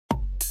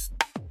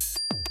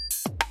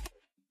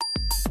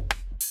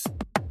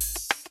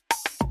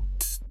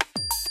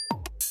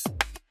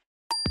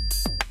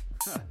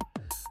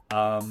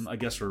I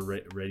guess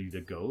we're ready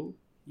to go.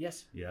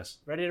 Yes. Yes.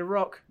 Ready to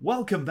rock.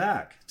 Welcome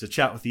back to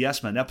Chat with the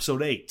S-Men,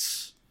 episode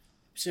 8.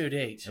 Episode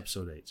 8.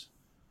 Episode 8.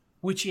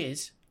 Which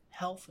is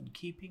health and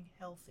keeping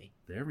healthy.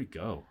 There we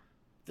go.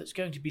 That's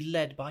going to be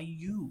led by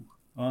you.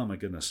 Oh my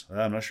goodness.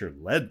 I'm not sure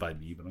led by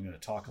me, but I'm going to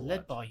talk a lot.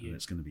 Led by you. And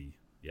it's going to be,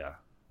 yeah.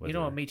 You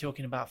don't want me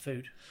talking about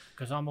food,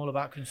 because I'm all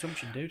about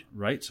consumption, dude.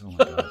 Right? Oh my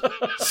God.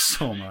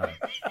 So am I.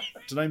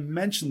 Did I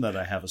mention that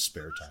I have a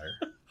spare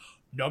tire?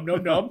 Nom,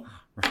 nom, nom.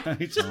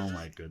 Right? Oh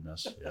my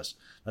goodness. Yes.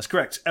 That's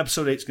correct.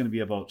 Episode 8 is going to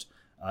be about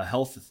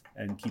health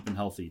and keeping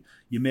healthy.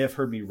 You may have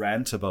heard me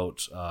rant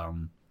about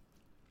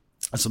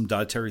some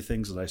dietary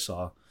things that I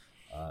saw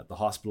at the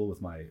hospital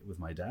with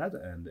my dad,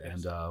 and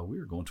we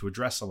were going to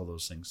address some of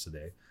those things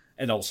today,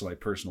 and also my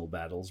personal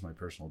battles, my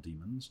personal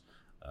demons,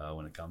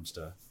 when it comes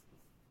to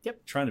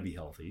trying to be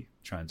healthy,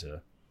 trying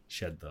to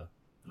shed the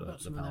I've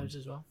got some of those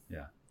as well.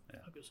 Yeah.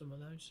 I've got some of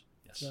those.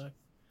 Yes. So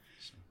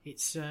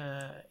it's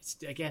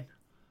again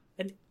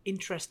an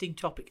interesting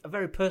topic, a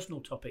very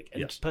personal topic,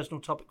 and it's a personal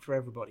topic for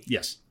everybody.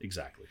 Yes,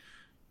 exactly.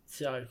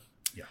 So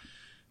yeah,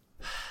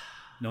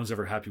 no one's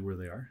ever happy where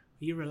they are.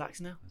 Are you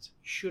relaxed now? You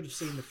should have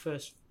seen the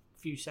first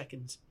few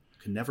seconds.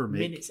 Can never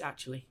make minutes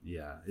actually.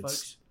 Yeah,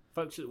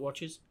 folks that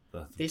watches.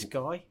 This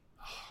guy,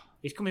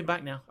 he's coming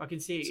back now. I can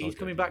see it. He's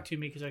coming back to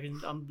me because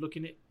I'm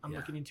looking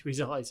into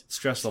his eyes.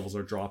 Stress levels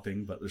are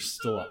dropping, but they're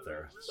still up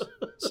there.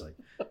 It's like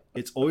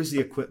it's always the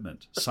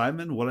equipment.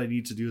 Simon, what I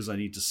need to do is I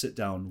need to sit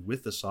down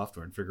with the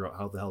software and figure out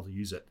how the hell to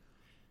use it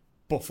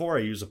before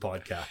I use a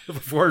podcast,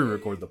 before I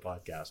record the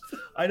podcast.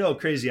 I know,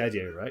 crazy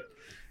idea, right?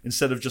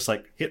 Instead of just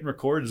like hitting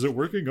record, is it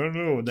working? I don't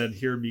know. And then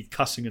hear me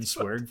cussing and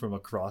swearing from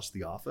across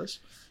the office.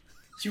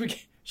 She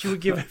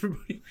would give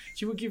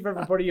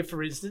everybody a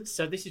for instance.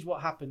 So this is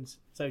what happens.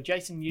 So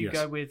Jason, you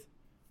go with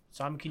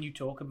Simon. Can you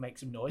talk and make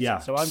some noise? Yeah.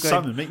 So I'm going.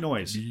 Simon, make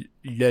noise.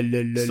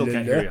 Still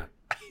can't hear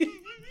you.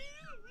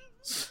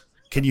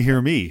 Can you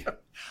hear me?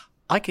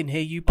 I can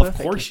hear you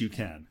perfectly. Of course you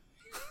can.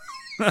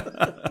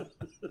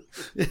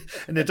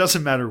 And it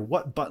doesn't matter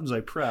what buttons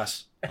I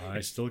press, I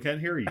still can't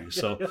hear you.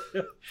 So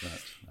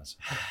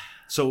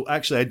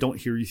actually, I don't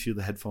hear you through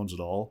the headphones at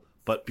all.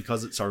 But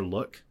because it's our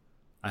look,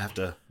 I have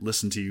to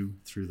listen to you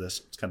through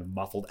this. It's kind of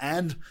muffled,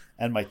 and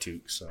my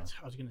toque. So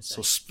I was going to say.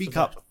 So speak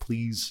up,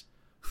 please.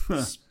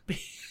 I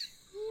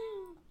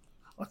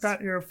can't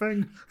hear a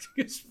thing.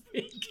 Speak.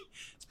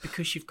 It's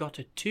because you've got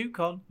a toque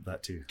on.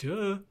 That too.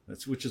 Duh.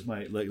 That's which is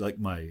my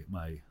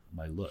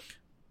my look.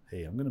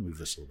 Hey, I'm going to move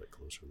this a little bit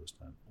closer this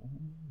time. Oh,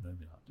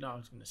 maybe not. No, I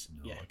was going to say.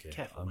 No, yeah, okay.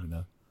 Careful. I'm going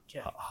to.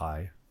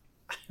 Hi.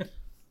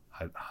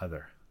 Hi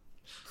there.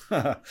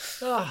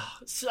 So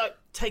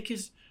take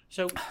us.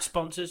 So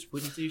sponsors, we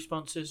need to do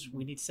sponsors.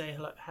 We need to say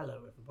hello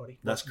everybody.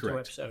 That's Welcome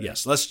correct. To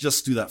yes, let's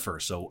just do that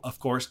first. So, of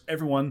course,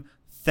 everyone,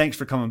 thanks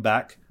for coming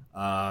back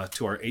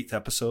to our 8th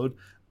episode.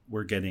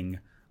 We're getting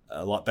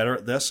a lot better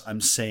at this.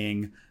 I'm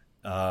saying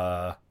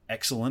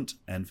excellent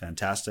and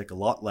fantastic a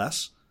lot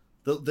less.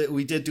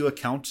 We did do a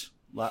count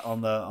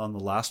on the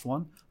last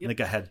one. Yep.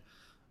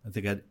 I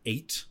think I had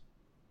 8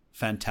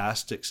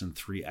 fantastics and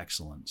 3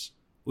 excellents,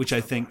 which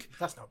I think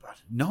that's not bad.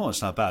 No,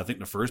 it's not bad. I think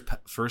the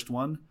first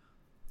one.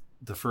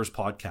 The first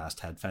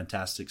podcast had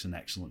fantastics and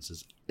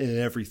excellences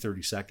every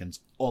 30 seconds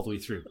all the way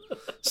through.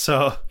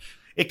 So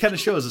it kind of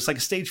shows it's like a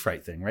stage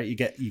fright thing, right? You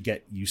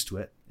get used to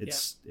it.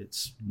 It's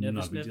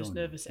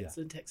nervous.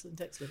 Excellent.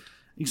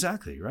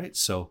 Exactly, right?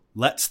 So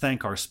let's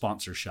thank our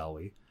sponsor, shall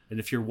we? And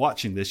if you're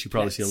watching this, you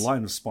probably see a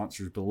line of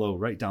sponsors below,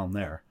 right down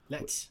there.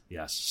 Let's.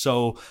 Yes.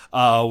 So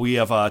we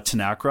have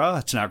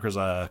Tenacra. Tenacra is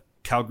a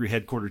Calgary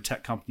headquartered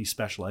tech company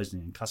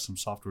specializing in custom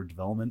software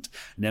development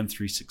and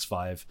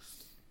M365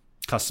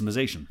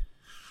 customization.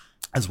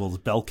 As well as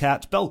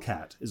Bellcat.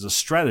 Bellcat is a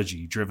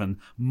strategy-driven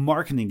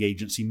marketing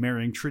agency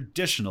marrying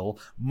traditional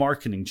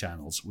marketing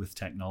channels with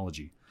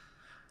technology.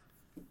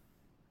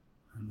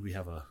 And we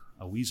have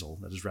a weasel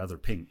that is rather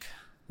pink.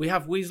 We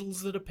have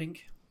weasels that are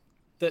pink.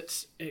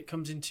 That it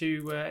comes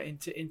into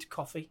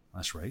coffee.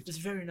 That's right. It's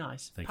very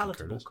nice. Thank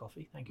palatable you, Curtis.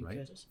 Coffee. Thank you,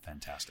 Curtis.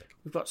 Fantastic.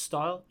 We've got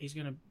Style. He's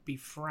going to be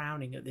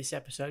frowning at this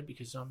episode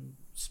because I'm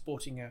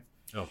sporting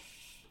I've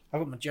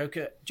got my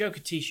Joker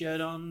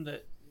t-shirt on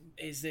that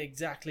is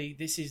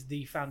this is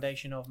the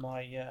foundation of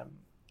my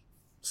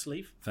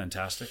sleeve.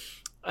 Fantastic.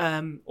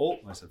 I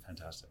said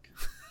fantastic.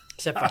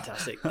 Said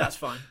fantastic. That's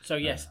fine. So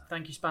yes,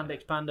 thank you,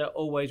 Spandex Panda,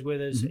 always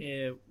with us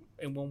in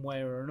one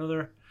way or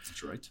another.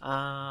 That's right.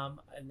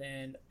 And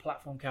then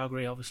Platform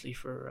Calgary, obviously,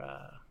 for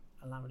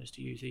allowing us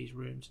to use these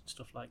rooms and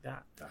stuff like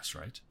that. That's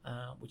right.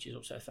 Which is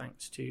also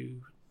thanks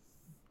to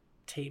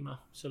TEEMA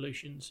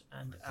Solutions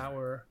and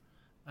our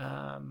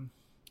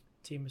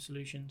TEEMA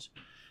Solutions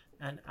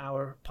and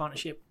our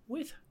partnership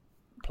with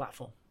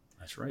Platform.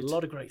 That's right. A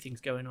lot of great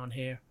things going on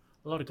here.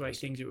 A lot of great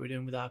things that we're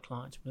doing with our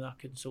clients, with our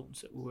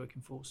consultants that we're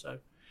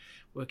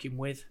working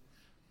with.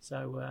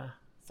 So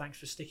thanks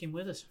for sticking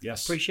with us.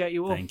 Yes. Appreciate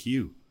you all. Thank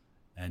you.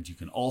 And you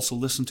can also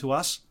listen to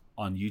us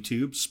on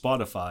YouTube,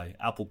 Spotify,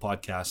 Apple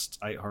Podcasts,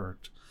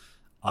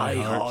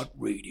 iHeartRadio.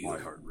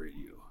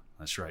 iHeartRadio.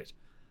 That's right.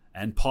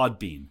 And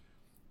Podbean.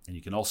 And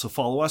you can also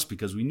follow us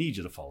because we need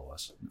you to follow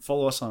us.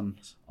 Follow us on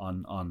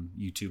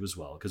YouTube as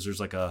well, because there's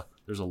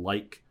a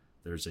like,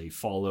 there's a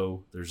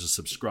follow, there's a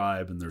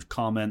subscribe, and there's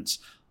comments.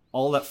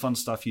 All that fun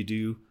stuff you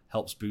do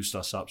helps boost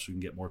us up so we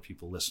can get more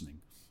people listening.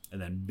 And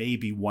then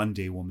maybe one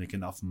day we'll make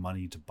enough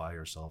money to buy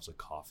ourselves a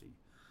coffee.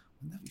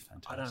 Wouldn't that be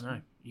fantastic? I don't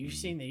know. You've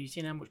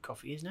seen how much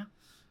coffee is now?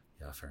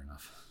 Yeah, fair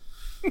enough.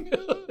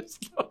 It's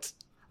not.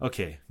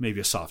 Okay, maybe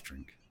a soft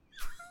drink.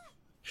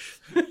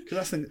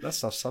 Because that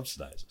stuff's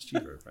subsidized. It's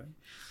cheaper, right?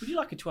 Would you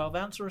like a 12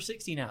 ounce or a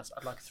 16 ounce?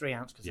 I'd like a 3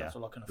 ounce because that's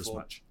all I can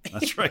afford. This much.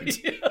 That's right.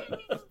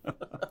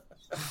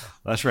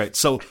 That's right.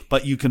 So,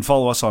 but you can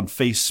follow us on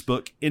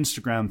Facebook,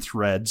 Instagram,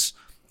 Threads,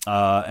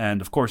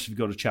 and of course, if you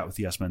go to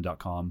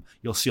chatwithyesmen.com,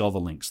 you'll see all the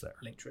links there.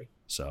 Linktree.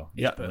 So,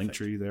 Perfect.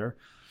 Linktree there.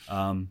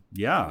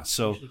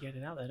 So, get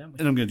it out there, don't we?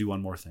 and I'm going to do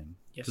one more thing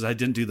because Yes. I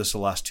didn't do this the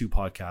last 2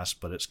 podcasts,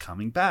 but it's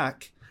coming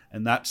back,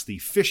 and that's the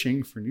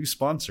fishing for new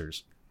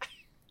sponsors.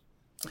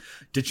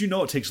 Did you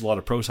know it takes a lot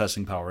of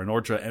processing power in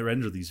order to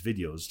render these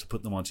videos to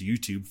put them onto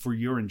YouTube for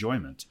your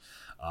enjoyment?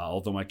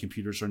 Although my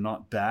computers are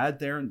not bad,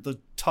 they're at the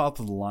top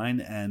of the line,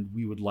 and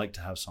we would like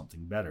to have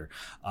something better.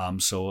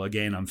 So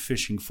again, I'm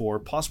fishing for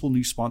possible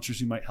new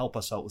sponsors who might help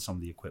us out with some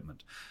of the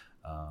equipment.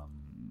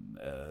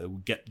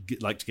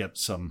 Like to get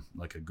some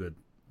like a good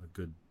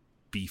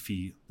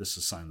beefy. This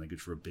is sign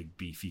language for a big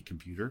beefy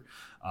computer.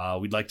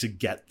 We'd like to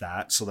get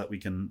that so that we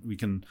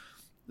can.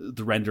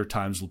 The render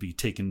times will be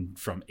taken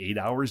from 8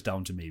 hours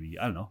down to maybe,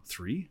 I don't know,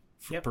 3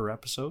 per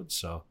episode.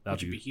 So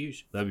that'd be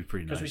huge. That'd be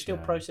pretty nice. Because we still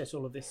process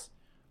all of this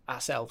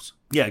ourselves.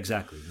 Yeah,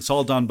 exactly. It's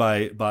all done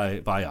by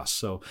us.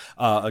 So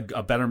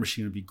a better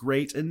machine would be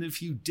great. And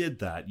if you did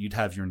that, you'd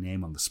have your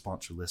name on the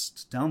sponsor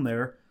list down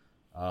there.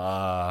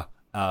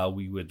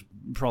 We would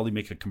probably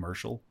make a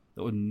commercial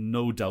that would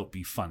no doubt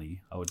be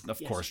funny. I would,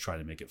 of course, try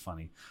to make it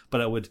funny,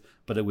 but it would,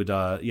 we'd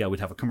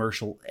have a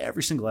commercial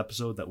every single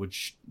episode that would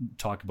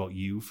talk about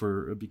you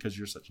because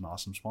you're such an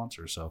awesome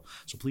sponsor. So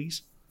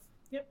please,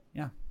 hit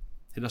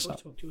us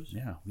up. Talk to us.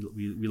 Yeah,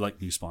 we like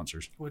new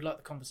sponsors. We'd like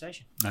the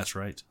conversation. That's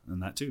right,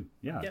 and that too.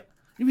 Yeah. Yep.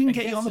 We can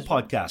get you on the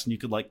podcast, and you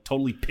could like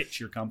totally pitch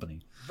your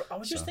company. I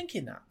was just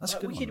thinking that. That's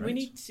like, a good one, right? We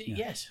need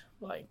to,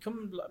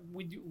 come. Like,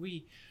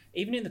 we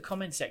even in the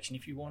comment section,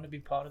 if you want to be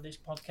part of this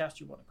podcast,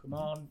 you want to come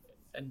on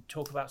and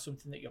talk about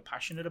something that you're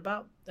passionate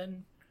about,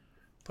 then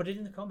put it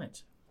in the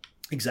comments.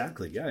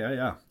 Exactly.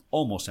 Yeah.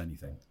 Almost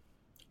anything.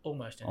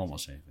 Almost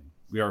anything.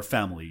 We are a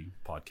family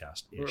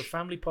podcast. We're a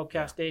family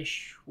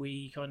podcast-ish.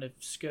 We kind of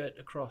skirt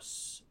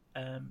across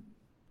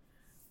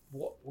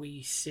what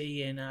we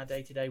see in our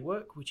day-to-day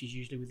work, which is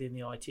usually within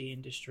the IT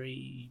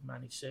industry,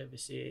 managed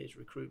services,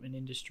 recruitment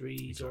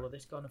industries, all of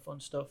this kind of fun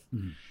stuff.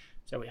 Mm-hmm.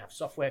 So we have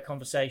software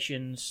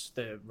conversations,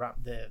 the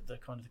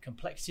kind of the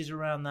complexities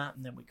around that,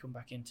 and then we come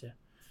back into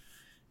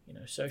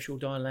social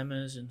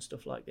dilemmas and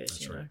stuff like this.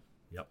 That's right.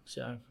 Yep.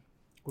 So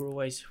we're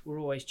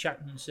always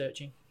chatting and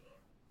searching.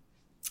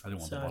 I don't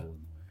want the bottle in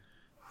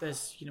the way.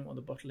 You don't want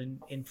the bottle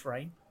in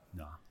frame.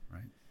 No,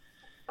 right?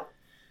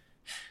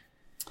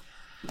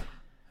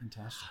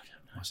 Fantastic.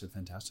 I said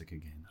fantastic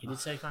again. You did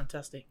say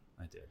fantastic.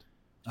 I did.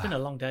 It's been a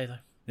long day, though.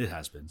 It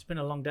has been. It's been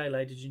a long day,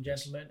 ladies and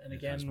gentlemen. Yes, and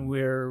again,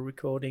 we're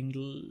recording.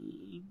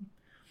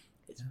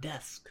 It's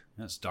dusk.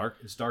 Yeah, it's dark.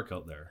 It's dark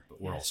out there,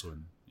 but we're also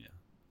in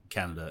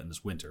Canada in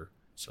this winter.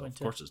 So of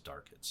course it's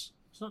dark. It's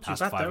not too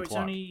bad though. It's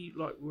only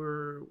like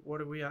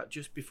what are we at?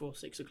 Just before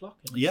 6 o'clock.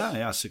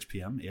 6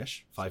 p.m.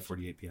 ish,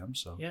 5:48 p.m.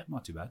 So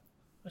not too bad.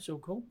 That's all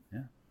cool.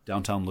 Yeah,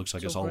 downtown looks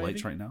like it's all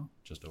lights right now,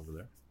 just over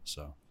there.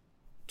 So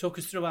talk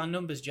us through our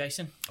numbers,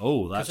 Jason.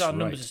 Oh, that's right. Because our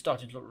numbers are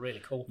starting to look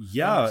really cool.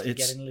 Yeah,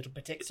 it's getting a little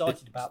bit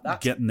excited about that.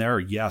 Getting there,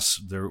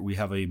 yes. We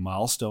have a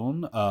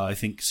milestone. I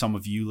think some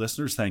of you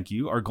listeners, thank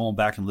you, are going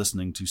back and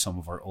listening to some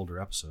of our older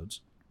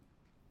episodes.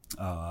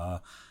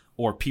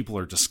 Or people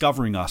are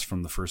discovering us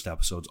from the first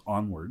episodes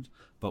onward,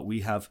 but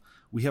we have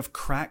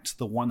cracked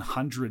the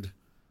 100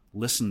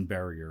 listen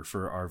barrier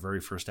for our very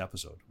first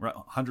episode. We're at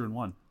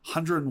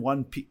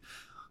 101 people.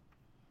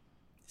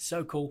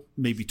 So cool.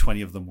 Maybe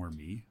 20 of them were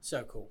me.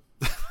 So cool.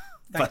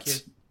 Thank you.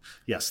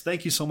 Yes,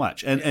 thank you so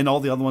much. And all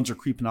the other ones are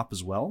creeping up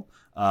as well,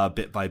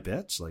 bit by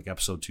bit. Like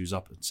episode 2's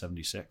up at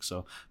 76.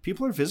 So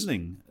people are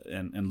visiting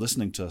and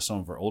listening to some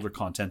of our older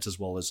content as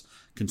well as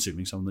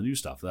consuming some of the new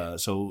stuff.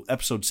 So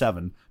episode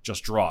 7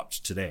 just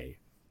dropped today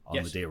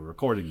on the day we're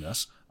recording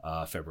this,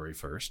 February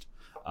 1st.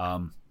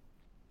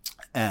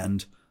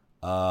 And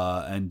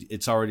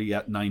it's already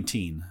at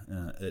 19.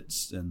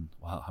 It's in,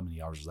 how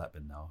many hours has that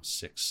been now?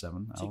 6,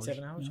 7 hours? 6,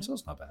 7 hours. Yeah, so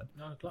it's not bad.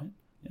 9 o'clock. Right?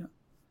 Yeah.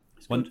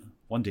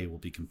 One day we'll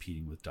be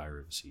competing with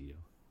Diary of a CEO,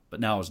 but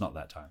now is not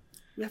that time.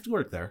 We have to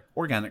work there.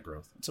 Organic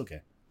growth. It's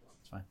okay.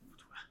 It's fine.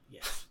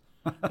 Yes.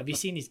 Have you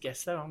seen his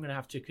guests though? I'm going to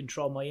have to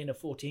control my inner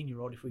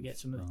 14-year-old if we get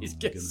some of his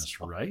guests.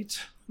 Goodness, right?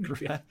 I'm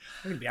going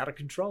to be out of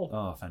control.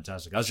 Oh,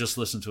 fantastic! I was just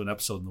listening to an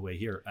episode on the way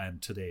here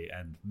and today,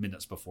 and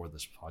minutes before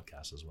this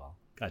podcast as well.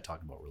 Guy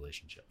talking about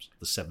relationships,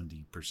 the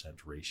 70%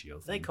 ratio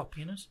thing. They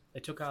copying us. They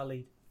took our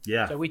lead.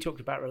 Yeah. So we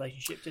talked about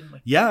relationships, didn't we?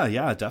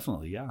 Yeah,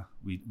 definitely. Yeah,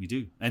 we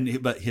do.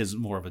 But his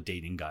more of a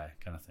dating guy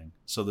kind of thing.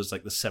 So there's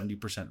like the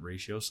 70%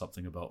 ratio,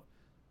 something about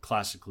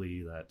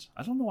classically that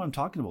I don't know why I'm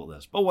talking about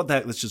this, but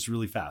that's just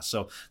really fast.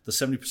 So the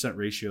 70%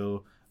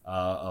 ratio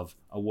of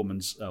a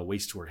woman's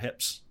waist to her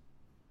hips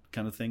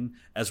kind of thing,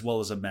 as well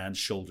as a man's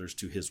shoulders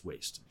to his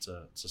waist. It's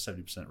a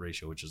 70%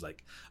 ratio, which is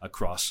like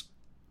across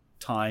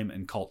time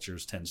and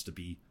cultures tends to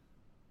be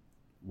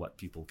what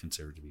people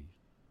consider to be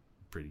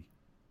pretty.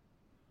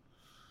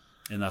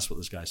 And that's what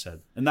this guy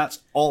said. And that's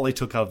all I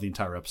took out of the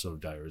entire episode of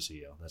Diary of a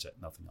CEO. That's it.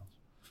 Nothing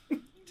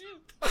else.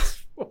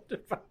 That's what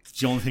it's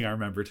the only thing I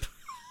remembered.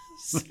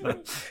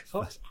 It's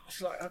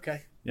like,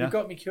 okay. You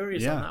got me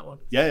curious on that one.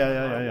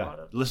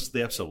 Yeah. Listen to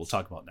the episode we'll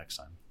talk about next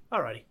time.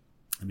 Alrighty.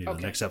 And maybe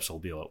the next episode will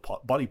be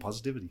about body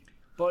positivity.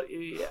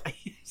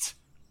 Let's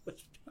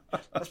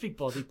be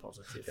body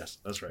positive. Yes,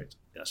 that's right.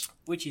 Yes.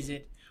 Which is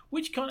it?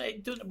 Which kind of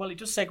it does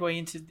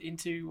segue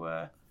into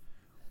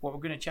what we're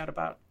going to chat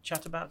about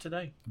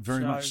today.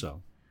 Very much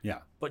so. Yeah.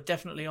 But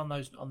definitely on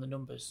the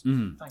numbers.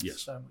 Mm-hmm.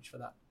 Thanks so much for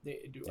that.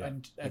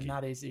 And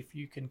that is, if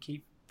you can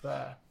keep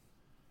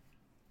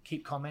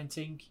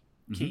commenting,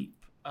 keep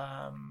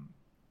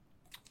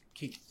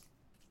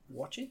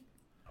watching,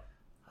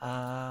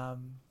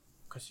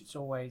 because it's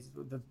always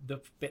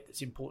the bit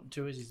that's important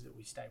to us is that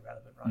we stay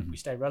relevant, right? We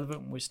stay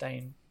relevant and we're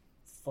staying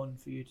fun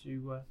for you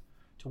to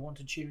want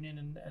to tune in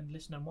and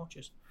listen and watch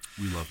us.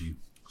 We love you.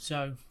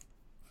 So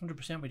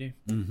 100% we do.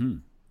 Mm-hmm.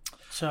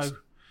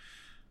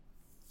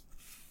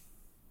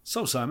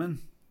 So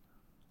Simon,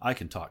 I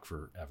can talk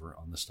forever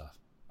on this stuff.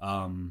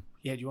 Do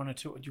you want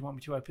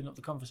me to open up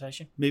the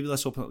conversation? Maybe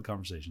let's open up the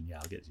conversation. Yeah,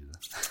 I'll get you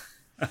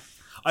that.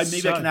 I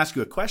can ask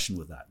you a question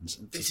with that.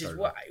 This is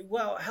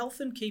health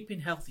and keeping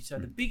healthy. So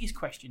the biggest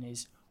question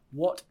is,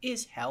 what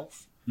is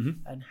health,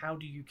 and how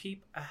do you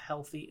keep a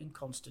healthy and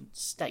constant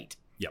state?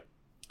 Yep.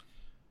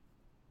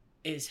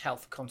 Is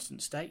health a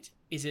constant state?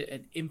 Is it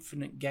an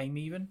infinite game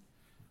even?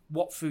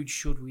 What food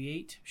should we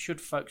eat?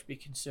 Should folks be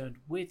concerned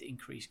with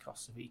increased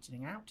costs of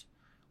eating out?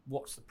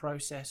 What's the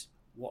process?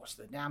 What's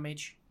the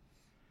damage?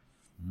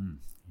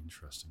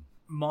 Interesting.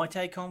 My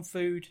take on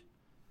food,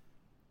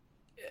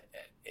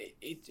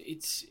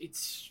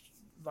 it's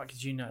like,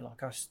 as you know,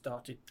 like I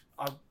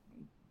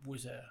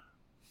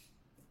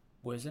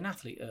was an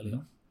athlete early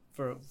on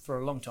for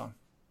a long time,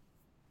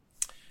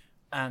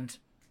 and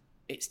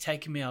it's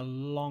taken me a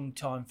long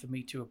time for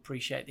me to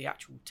appreciate the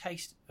actual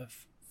taste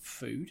of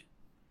food.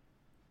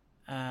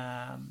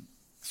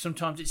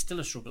 Sometimes it's still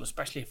a struggle,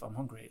 especially if I'm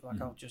hungry. Like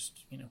I'll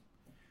just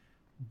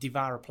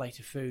devour a plate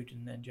of food,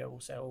 and then Joe will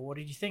say, "Well, what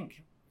did you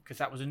think?" Because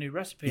that was a new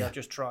recipe I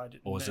just tried.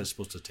 Was I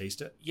supposed to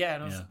taste it? Yeah,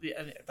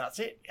 and that's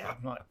it. Yeah,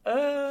 I'm like,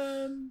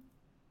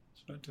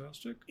 it's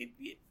fantastic.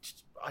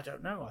 I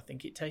don't know. I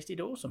think it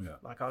tasted awesome. Yeah.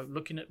 Like I'm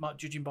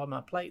judging by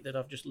my plate that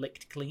I've just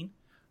licked clean.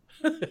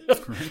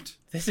 Right.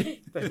 There's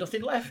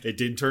nothing left. It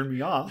didn't turn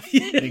me off.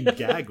 I didn't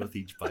gag with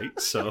each bite.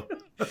 So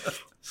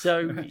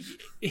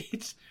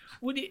it's.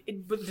 But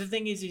the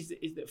thing is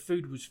that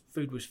food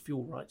was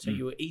fuel, right? So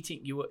you were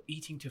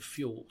eating to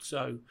fuel.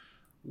 So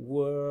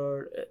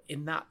we're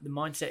in that the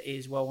mindset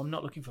is, well, I'm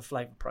not looking for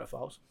flavor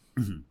profiles.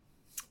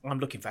 I'm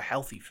looking for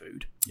healthy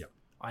food. Yeah.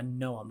 I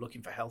know I'm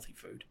looking for healthy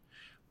food,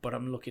 but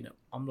I'm looking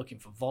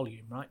for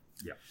volume, right?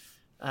 Yeah.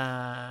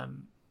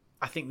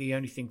 I think the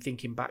only thing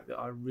thinking back that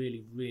I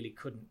really, really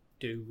couldn't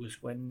do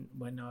was when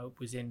I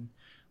was in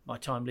my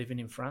time living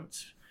in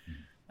France.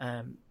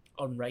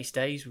 On race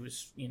days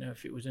was,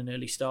 if it was an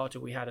early starter,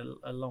 we had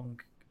a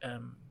long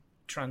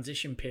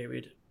transition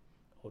period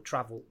or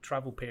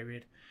travel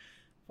period,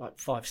 like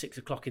 5-6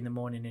 o'clock in the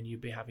morning, and you'd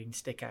be having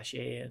stick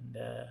haché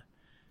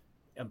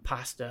and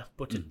pasta,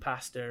 buttered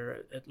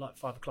pasta at like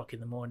 5 o'clock in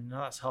the morning.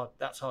 Now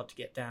that's hard to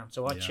get down.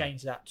 So I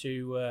changed that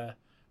to,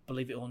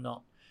 believe it or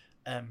not,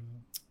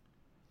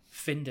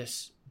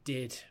 Findus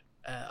did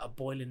a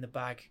boil in the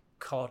bag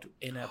cod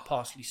in a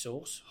parsley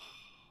sauce.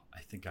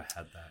 I think I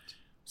had that.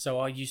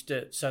 So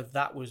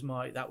that was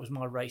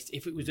my race.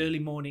 If it was early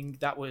morning,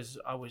 I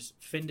was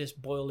Findus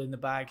boil in the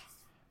bag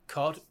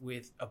cod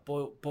with a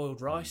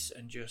boiled rice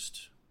and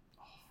just.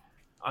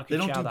 They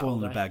don't do boil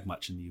in the bag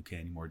much in the UK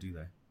anymore, do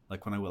they?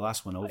 Like when I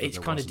last went over, it's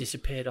kind of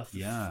disappeared off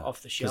the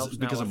shelves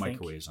because now, of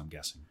microwaves. I'm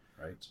guessing,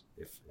 right?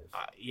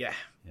 Yeah.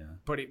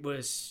 But it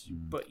was,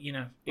 it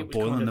was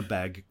boil in the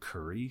bag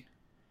curry.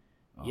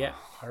 Oh. Yeah,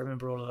 I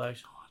remember all of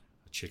those.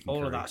 A chicken all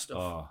curry. of that stuff.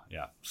 Oh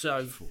yeah.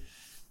 So.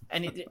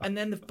 And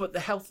then the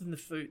health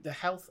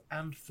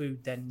and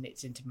food then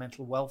knits into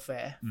mental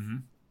welfare,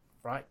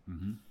 right?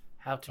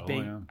 How to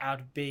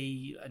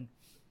be and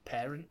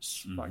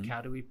parents, like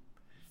how do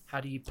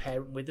you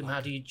parent with them?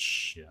 How do you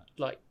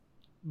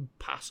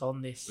pass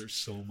on this? There's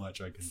so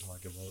much I can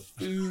talk about.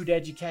 Food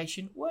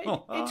education.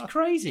 Well, it's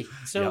crazy.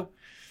 So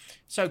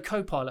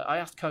Copilot, I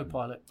asked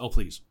Copilot. Oh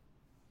please.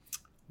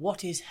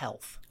 What is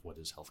health? What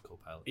is health,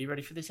 Copilot? Are you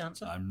ready for this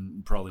answer?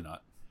 I'm probably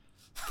not.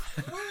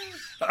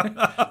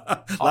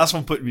 Last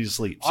one put me to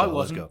sleep. So I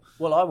wasn't. Let's go.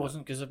 Well, I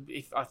wasn't because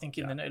I think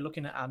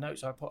looking at our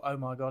notes, I put "Oh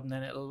my God" and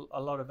then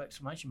a lot of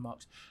exclamation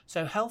marks.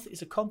 So health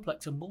is a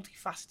complex and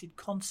multifaceted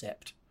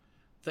concept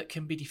that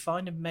can be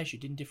defined and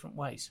measured in different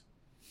ways.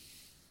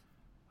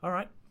 All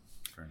right.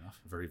 Fair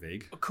enough. Very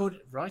vague.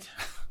 Right.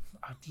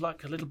 I'd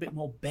like a little bit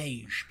more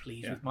beige,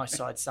 please, with my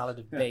side salad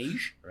of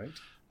beige. Right.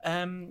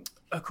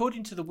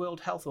 According to the World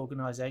Health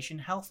Organization,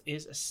 health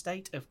is a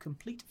state of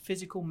complete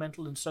physical,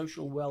 mental, and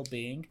social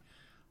well-being,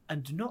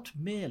 and not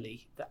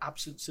merely the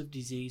absence of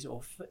disease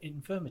or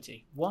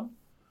infirmity.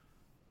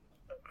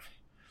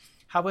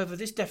 However,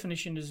 this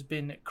definition has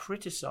been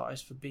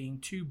criticised for being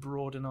too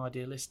broad and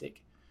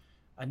idealistic,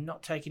 and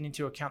not taking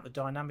into account the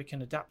dynamic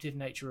and adaptive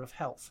nature of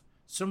health.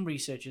 Some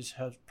researchers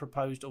have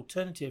proposed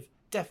alternative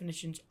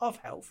definitions of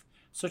health,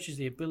 such as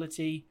the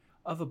ability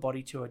of a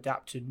body to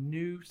adapt to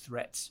new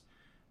threats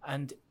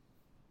and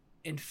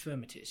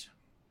infirmities,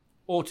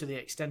 or to the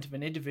extent of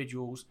an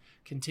individual's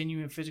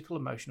continuing physical,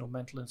 emotional,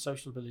 mental, and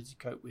social ability to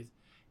cope with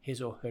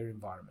his or her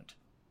environment.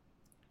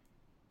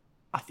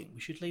 I think we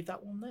should leave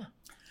that one there,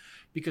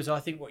 because I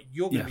think what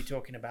you're going to be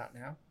talking about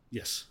now,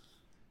 yes,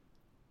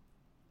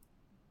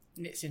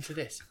 knits into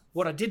this.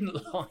 What I didn't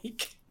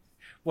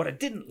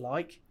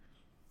like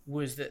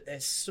was that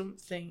there's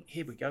something.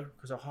 Here we go,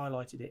 because I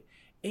highlighted it.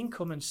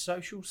 Income and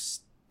social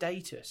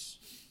status.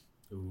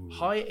 Ooh.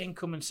 Higher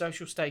income and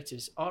social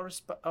status are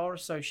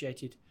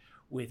associated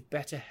with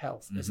better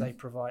health, as they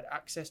provide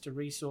access to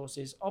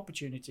resources,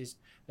 opportunities,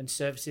 and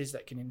services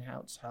that can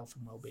enhance health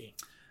and well-being.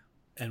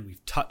 And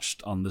we've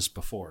touched on this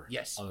before.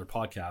 Yes. Other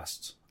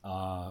podcasts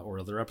or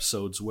other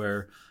episodes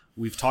where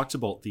we've talked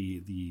about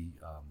the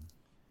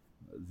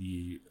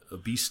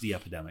obesity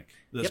epidemic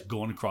that's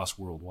going across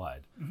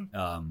worldwide.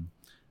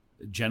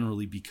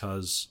 Generally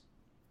because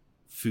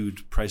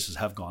food prices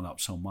have gone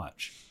up so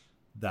much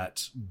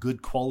that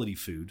good quality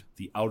food,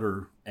 the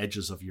outer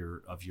edges of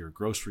your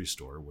grocery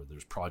store where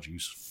there's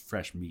produce,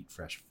 fresh meat,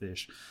 fresh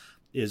fish,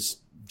 is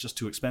just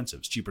too expensive.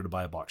 It's cheaper to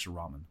buy a box of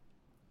ramen.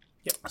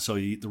 Yep. So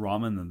you eat the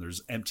ramen and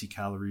there's empty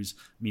calories,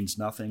 means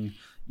nothing.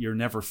 You're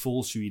never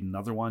full, so you eat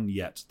another one,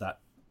 yet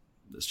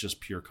it's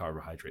just pure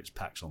carbohydrates,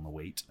 packs on the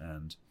weight,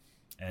 and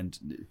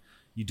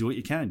you do what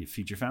you can. You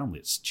feed your family.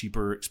 It's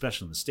cheaper,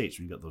 especially in the States,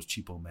 when you got those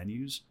cheapo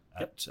menus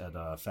at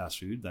fast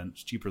food. Then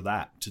it's cheaper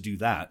to do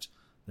that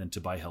than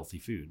to buy healthy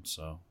food.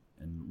 So,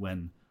 and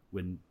when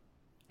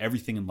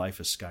everything in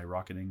life is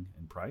skyrocketing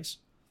in price,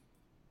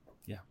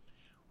 you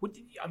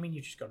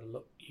just got to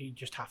look. You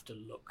just have to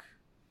look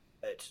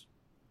at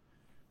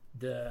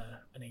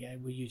and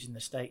again, we're using the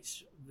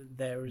States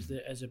there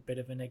as a bit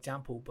of an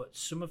example, but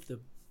some of the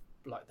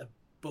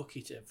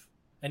bucket of.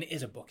 And it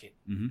is a bucket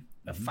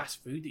of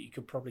fast food that you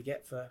could probably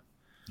get for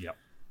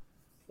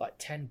like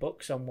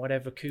 $10 on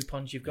whatever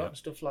coupons you've got and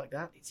stuff like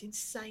that. It's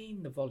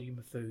insane, the volume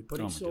of food, but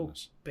it's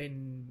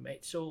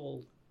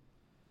all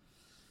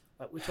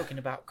like we're talking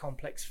about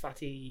complex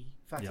fatty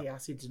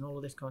acids and all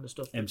of this kind of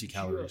stuff. Empty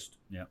calories.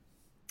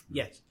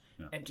 Yes.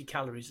 Empty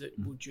calories that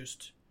will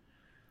just.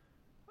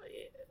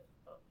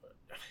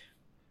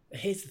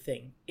 Here's the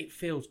thing: it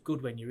feels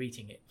good when you're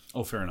eating it.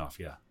 Oh, fair enough.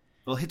 Yeah.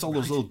 Well, it hits all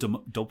those little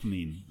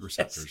dopamine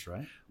receptors,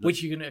 right?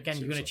 Which you're going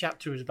to chat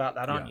to us about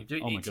that, aren't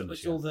you? Oh my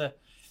goodness!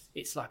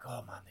 It's like,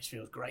 oh man, this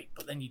feels great,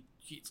 but then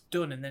it's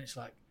done, and then it's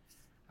like,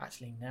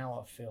 actually, now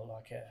I feel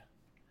like a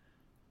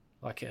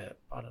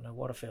I don't know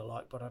what I feel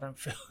like, but I don't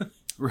feel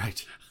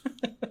right.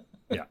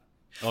 Yeah.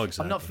 Oh,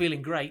 exactly. I'm not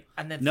feeling great,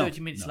 and then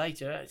 30 minutes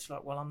later, it's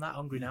like, well, I'm that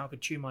hungry now, I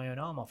could chew my own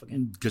arm off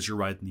again. Because you're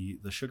riding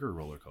the sugar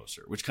roller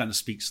coaster, which kind of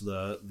speaks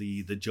to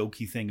the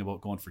jokey thing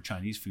about going for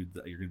Chinese food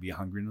that you're going to be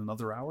hungry in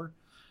another hour.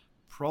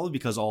 Probably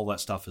because all that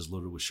stuff is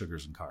loaded with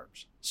sugars and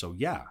carbs. So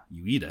yeah,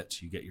 you eat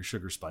it, you get your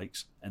sugar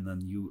spikes, and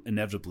then you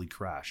inevitably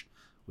crash,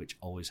 which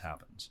always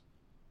happens.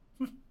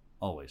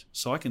 Always.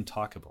 So I can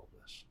talk about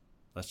this.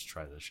 Let's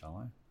try this, shall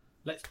I?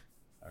 Let's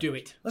do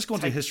it. Let's go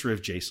into the history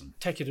of Jason.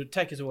 Take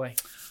us away.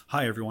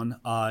 Hi, everyone.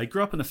 I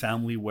grew up in a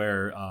family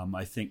where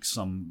I think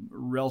some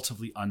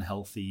relatively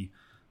unhealthy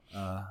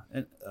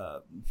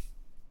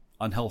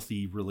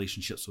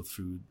relationships with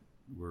food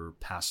were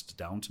passed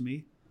down to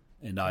me,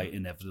 and I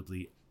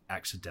inevitably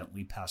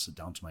accidentally pass it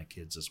down to my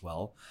kids as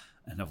well,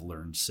 and have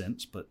learned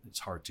since, but it's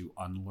hard to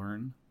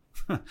unlearn.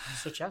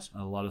 Such as?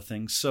 A lot of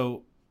things.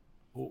 So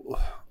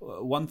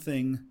one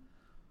thing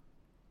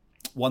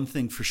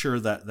for sure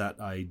that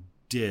I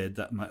did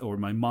that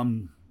my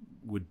mom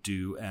would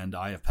do, and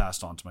I have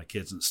passed on to my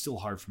kids, and it's still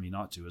hard for me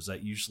not to, is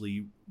that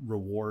usually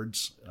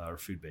rewards are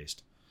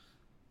food-based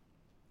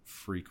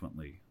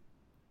frequently.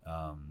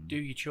 Do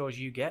your chores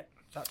you get?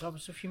 That type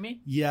of stuff you mean?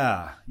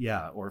 Yeah.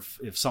 Or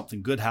if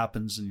something good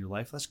happens in your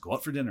life, let's go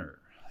out for dinner,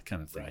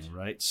 kind of thing,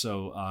 right?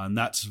 So, and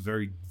that's a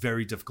very,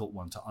 very difficult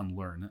one to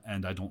unlearn,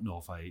 and I don't know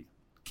if I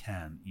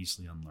can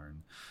easily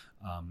unlearn.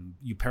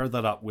 You pair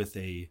that up with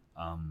a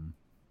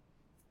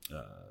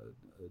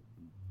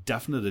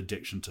definite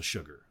addiction to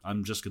sugar.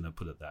 I'm just going to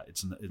put it that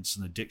it's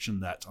an addiction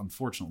that,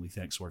 unfortunately,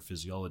 thanks to our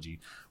physiology,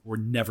 you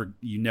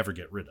never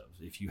get rid of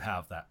if you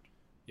have that.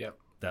 Yep.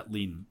 that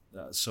lean.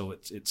 So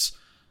it's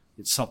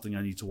something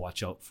I need to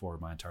watch out for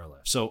my entire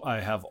life. So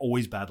I have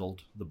always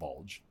battled the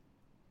bulge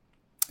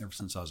ever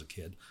since I was a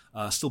kid.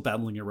 Still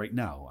battling it right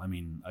now. I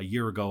mean, a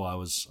year ago I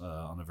was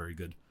on a very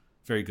good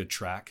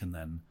track, and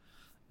then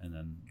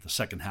the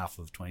second half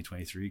of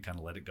 2023 kind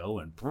of let it go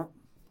and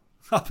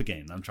up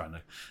again.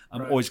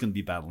 I'm always going to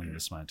be battling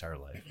this my entire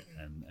life,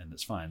 and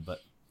it's fine.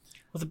 But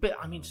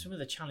some of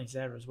the challenge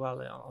there as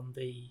well on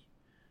the.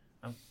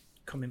 I'm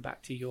coming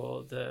back to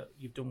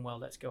you've done well.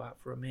 Let's go out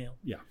for a meal.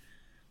 Yeah.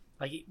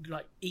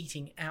 Like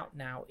eating out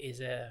now it's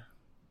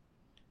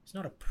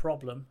not a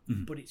problem,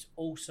 but it's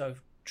also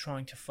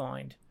trying to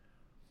find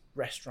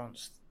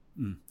restaurants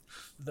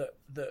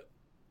that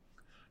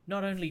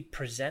not only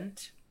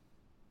present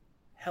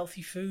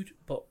healthy food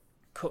but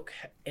cook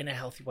in a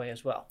healthy way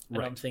as well.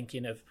 And I'm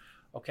thinking of,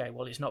 okay,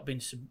 well, it's not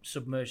been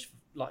submerged for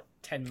like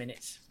 10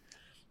 minutes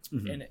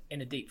in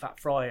a deep fat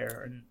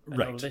fryer and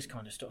all of this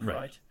kind of stuff,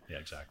 right? Yeah,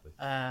 exactly.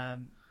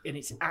 And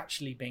it's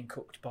actually being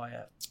cooked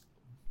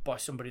by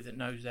somebody that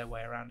knows their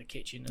way around a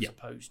kitchen, as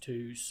opposed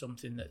to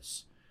something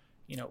that's,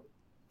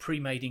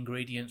 pre-made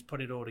ingredients,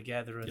 put it all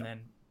together, and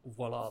then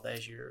voila,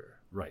 there's your...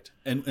 Right.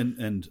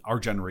 And our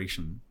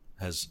generation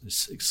has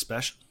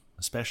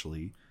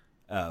especially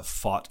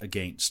fought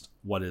against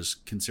what is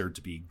considered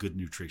to be good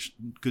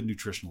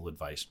nutritional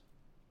advice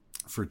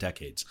for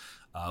decades.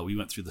 We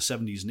went through the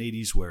 70s and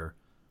 80s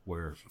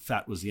where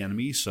fat was the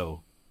enemy,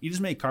 so eat as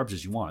many carbs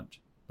as you want.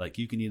 Like,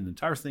 you can eat an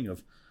entire thing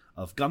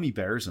of gummy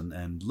bears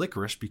and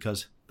licorice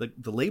because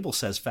the label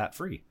says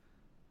fat-free.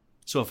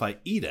 So if I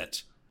eat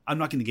it, I'm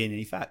not going to gain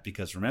any fat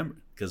because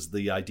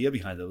the idea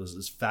behind it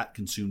was fat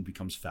consumed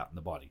becomes fat in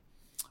the body,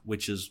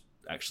 which is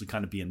actually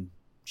kind of being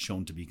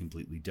shown to be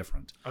completely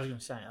different. I was going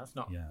to say,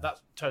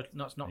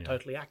 that's not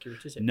totally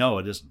accurate, is it? No,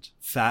 it isn't.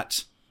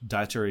 Fat,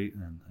 dietary,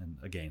 and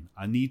again,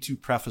 I need to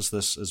preface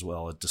this as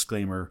well, a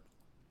disclaimer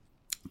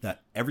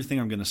that everything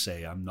I'm going to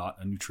say, I'm not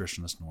a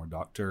nutritionist nor a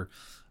doctor.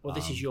 Well,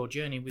 this is your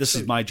journey with This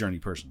food. is my journey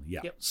personally,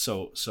 yeah. Yep.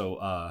 So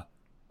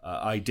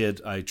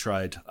I've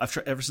tried,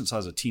 ever since I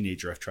was a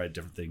teenager, I've tried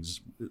different things.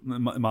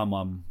 My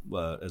mom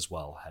as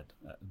well had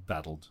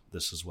battled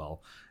this as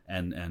well.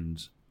 And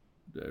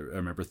I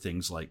remember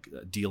things like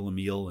Deal a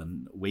Meal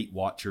and Weight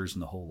Watchers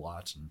and the whole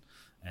lot,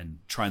 and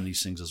trying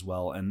these things as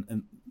well.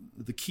 And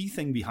the key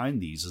thing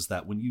behind these is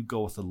that when you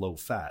go with a low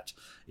fat,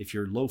 if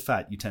you're low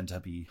fat, you tend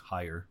to be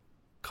higher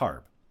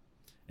carb.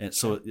 And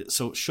so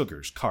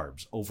sugars,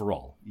 carbs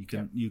overall,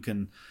 you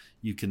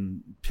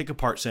can pick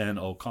apart saying,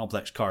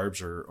 complex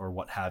carbs or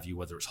what have you,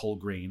 whether it's whole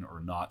grain or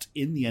not.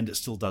 In the end, it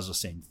still does the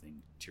same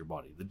thing to your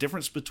body. The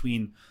difference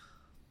between,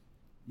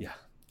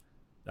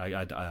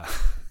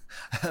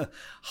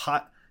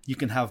 hot, you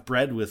can have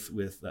bread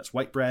with that's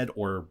white bread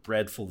or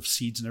bread full of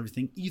seeds and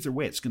everything. Either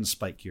way, it's going to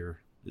spike your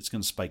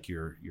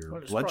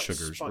blood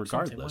sugars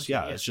regardless.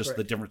 It's just correct.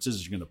 The difference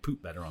is you're going to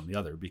poop better on the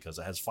other because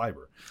it has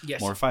fiber,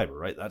 more fiber,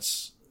 right?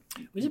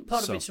 Isn't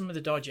part of it some of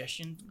the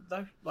digestion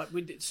though? Like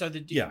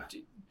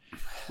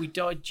we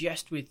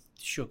digest with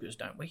sugars,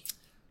 don't we?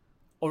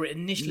 Or it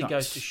initially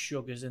goes to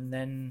sugars and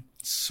then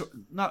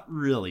not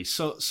really.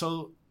 So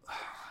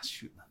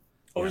shoot.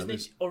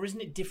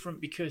 Isn't it different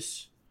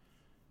because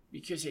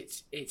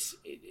it's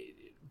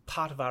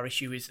part of our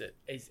issue is that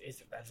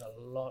there's a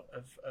lot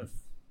of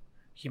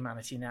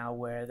humanity now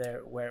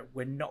where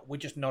we're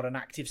just not an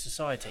active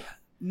society.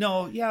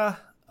 No, yeah.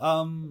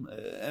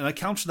 And I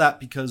counter that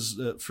because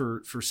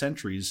for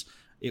centuries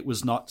it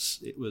was not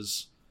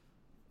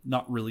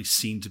really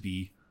seen to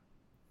be.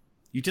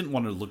 You didn't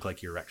want to look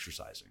like you were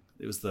exercising.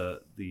 It was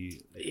that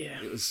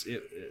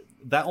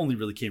only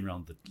really came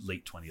around the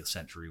late 20th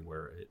century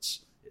where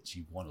it's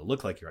you want to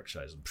look like you're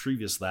exercising.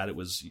 Previous to that, it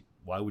was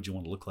why would you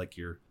want to look like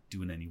you're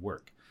doing any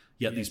work?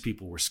 Yet these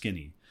people were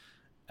skinny,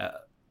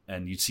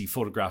 and you'd see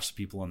photographs of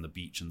people on the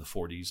beach in the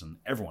 40s, and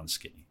everyone's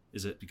skinny.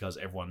 Is it because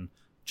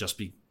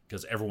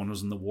because everyone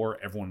was in the war,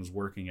 everyone was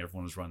working,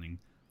 everyone was running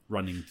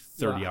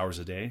 30 hours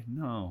a day?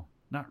 No,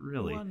 not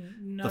really.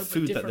 The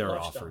food that they're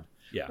offered.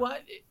 Yeah. Well,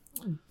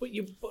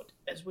 but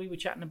as we were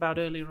chatting about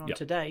earlier on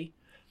today,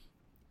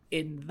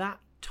 in that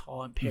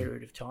time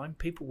period of time,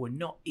 people were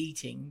not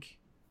eating.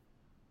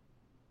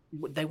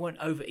 They weren't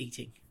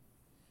overeating.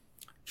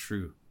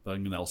 True, but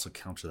I'm going to also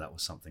counter that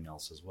with something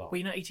else as well. Well,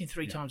 you're not eating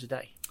 3 times a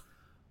day.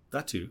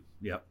 That too,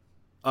 yeah.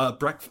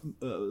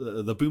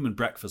 The boom in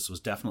breakfast was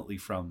definitely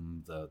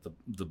from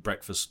the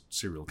breakfast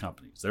cereal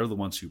companies. They're the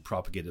ones who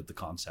propagated the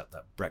concept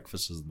that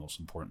breakfast is the most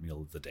important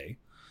meal of the day,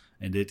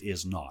 and it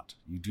is not.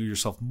 You do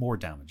yourself more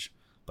damage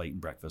by eating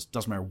breakfast.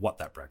 Doesn't matter what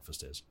that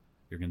breakfast is.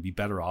 You're going to be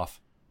better off.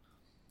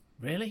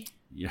 Really?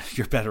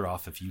 You're better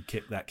off if you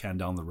kick that can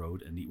down the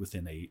road and eat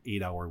within a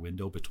 8-hour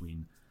window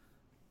between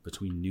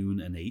noon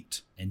and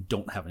 8 and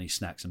don't have any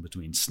snacks in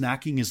between.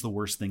 Snacking is the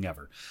worst thing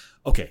ever.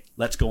 Okay,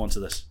 let's go on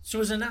to this. So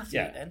as an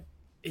athlete then,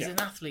 an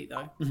athlete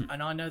though,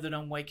 and I know that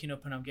I'm waking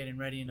up and I'm getting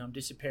ready and I'm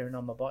disappearing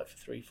on my bike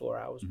for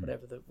 3-4 hours,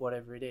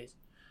 whatever it is.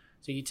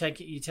 So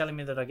you're telling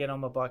me that I get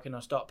on my bike and I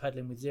start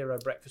pedaling with zero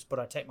breakfast, but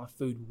I take my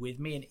food with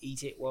me and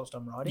eat it whilst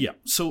I'm riding? Yeah.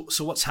 So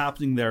what's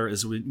happening there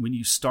is when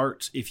you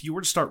start, if you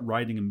were to start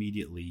riding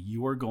immediately,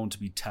 you are going to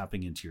be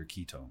tapping into your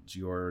ketones.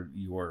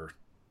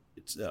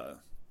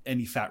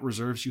 Any fat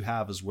reserves you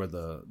have is where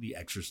the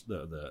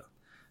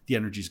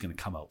energy is going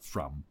to come out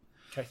from.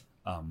 Okay.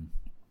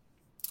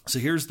 So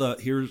here's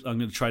I'm going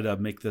to try to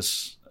make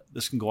this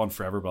can go on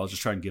forever, but I'll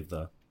just try and give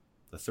the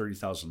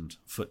 30,000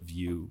 foot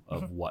view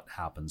of what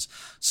happens.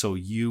 So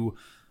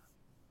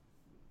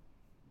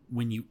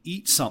when you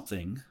eat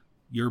something,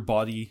 your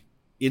body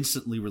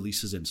instantly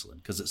releases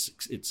insulin because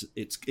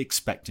it's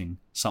expecting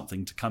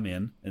something to come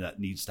in, and that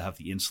needs to have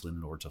the insulin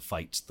in order to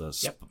fight the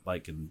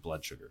spike in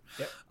blood sugar.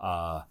 Yep.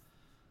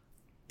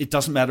 It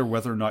doesn't matter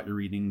whether or not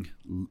you're eating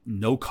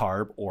no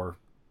carb or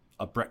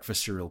a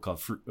breakfast cereal called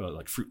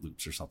like Fruit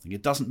Loops or something.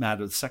 It doesn't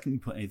matter. The second you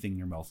put anything in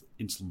your mouth,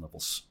 insulin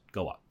levels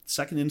go up. The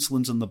second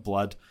insulin's in the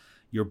blood,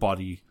 your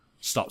body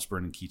stops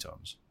burning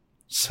ketones.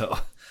 So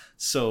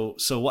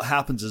what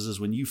happens is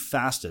when you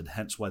fasted,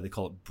 hence why they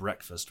call it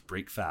break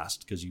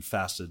fast, because you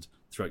fasted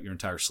throughout your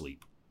entire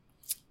sleep.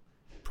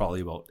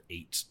 Probably about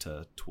 8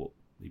 to 12,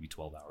 maybe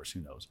 12 hours.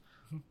 Who knows?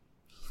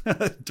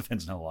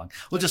 Depends on how long.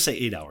 We'll just say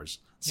 8 hours.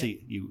 So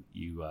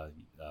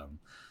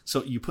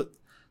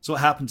what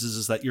happens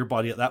is that your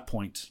body at that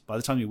point, by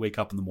the time you wake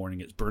up in the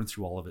morning, it's burned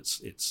through all of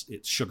its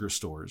sugar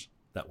stores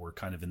that were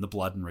kind of in the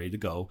blood and ready to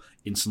go.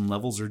 Insulin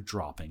levels are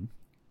dropping,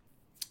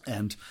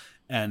 and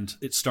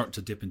it's starting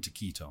to dip into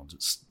ketones.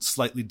 It's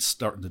slightly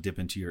starting to dip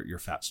into your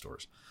fat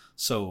stores.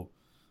 So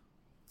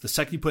the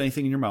second you put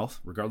anything in your mouth,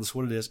 regardless of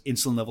what it is,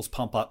 insulin levels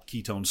pump up,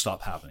 ketones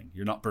stop happening.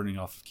 You're not burning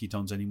off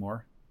ketones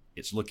anymore.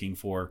 It's looking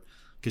for,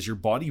 because your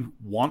body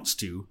wants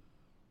to,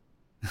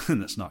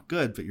 and that's not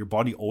good, but your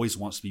body always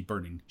wants to be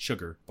burning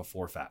sugar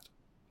before fat.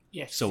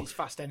 Yes, so it's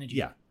fast energy.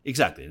 Yeah,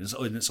 exactly. And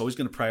it's always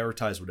going to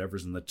prioritize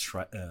whatever's in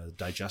the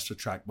digestive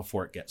tract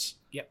before it gets.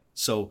 Yep.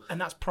 So, and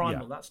that's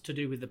primal. Yeah. That's to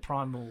do with the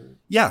primal.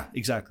 Yeah,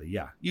 exactly.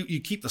 Yeah, you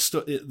keep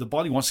the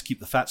body wants to keep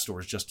the fat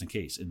stores just in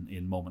case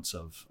in moments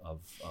of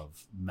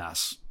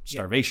mass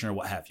starvation or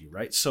what have you,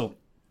 right? So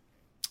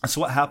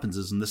what happens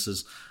is,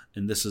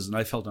 and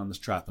I fell down this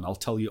trap, and I'll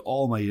tell you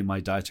all my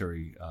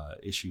dietary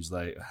issues that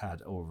I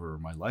had over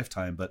my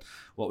lifetime. But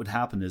what would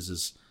happen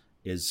is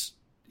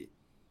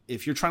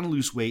if you're trying to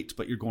lose weight,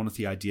 but you're going with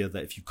the idea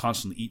that if you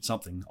constantly eat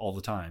something all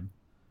the time,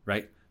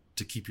 right,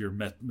 to keep your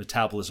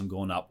metabolism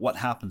going up, what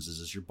happens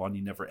is your body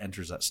never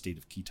enters that state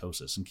of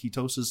ketosis. And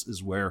ketosis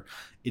is where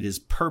it is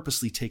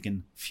purposely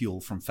taking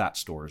fuel from fat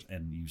stores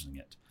and using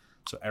it.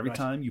 So every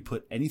time you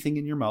put anything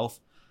in your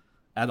mouth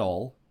at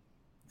all,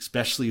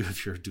 especially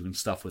if you're doing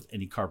stuff with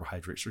any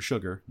carbohydrates or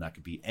sugar, and that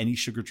could be any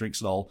sugar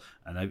drinks at all,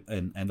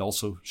 and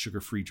also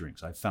sugar-free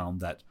drinks. I've found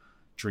that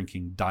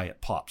drinking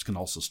diet pops can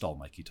also stall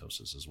my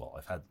ketosis as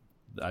well.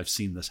 I've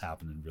seen this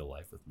happen in real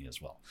life with me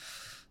as well.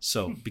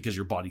 So because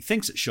your body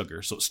thinks it's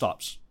sugar, so it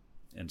stops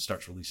and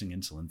starts releasing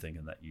insulin,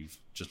 thinking that you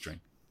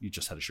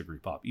just had a sugary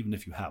pop, even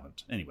if you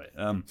haven't. Anyway,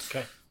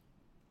 okay.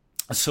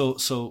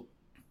 So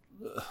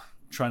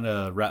trying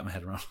to wrap my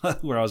head around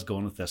where I was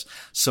going with this.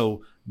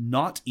 So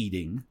not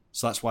eating.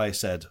 So that's why I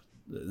said,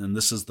 and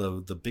this is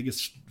the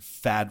biggest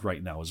fad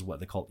right now, is what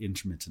they call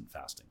intermittent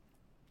fasting.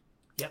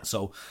 Yeah.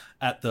 So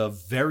at the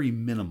very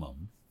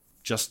minimum,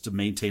 just to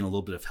maintain a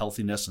little bit of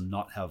healthiness and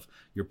not have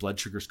your blood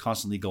sugars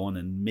constantly going,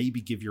 and maybe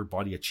give your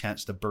body a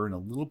chance to burn a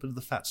little bit of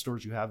the fat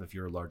stores you have if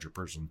you're a larger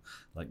person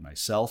like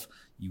myself,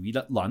 you eat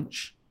at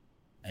lunch,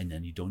 and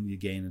then you don't eat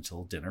again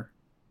until dinner,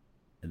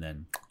 and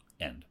then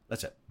end.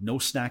 That's it. No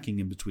snacking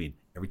in between.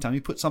 Every time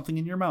you put something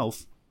in your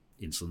mouth,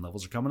 insulin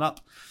levels are coming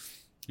up.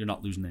 You're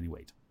not losing any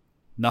weight.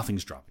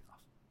 Nothing's dropping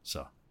off.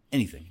 So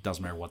anything, it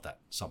doesn't matter what that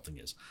something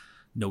is.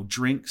 No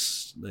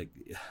drinks,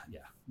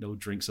 no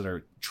drinks that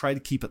are, try to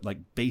keep it like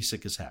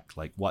basic as heck.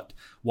 Like what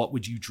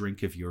would you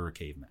drink if you're a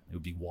caveman? It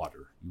would be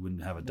water. You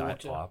wouldn't have a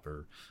Diet Pop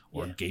or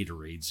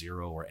Gatorade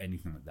Zero or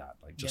anything like that.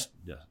 Like just,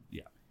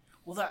 yeah.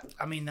 Well,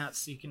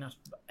 that's, you can ask,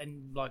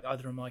 and like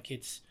either of my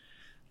kids,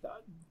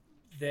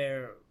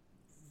 they're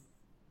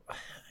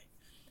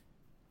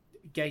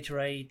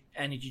Gatorade,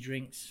 energy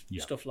drinks,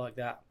 stuff like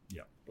that.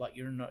 Yeah. Like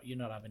you're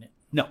not having it.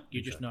 No.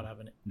 You're just not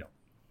having it. No.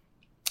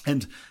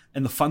 And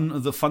the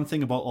fun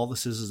thing about all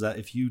this is that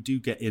if you do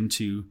get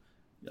into,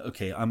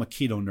 okay, I'm a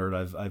keto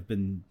nerd. I've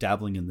been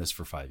dabbling in this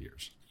for 5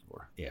 years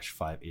or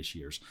 5-ish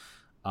years.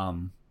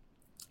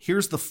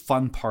 Here's the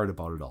fun part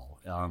about it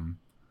all.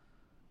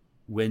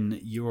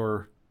 When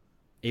you're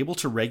able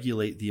to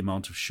regulate the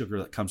amount of sugar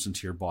that comes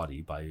into your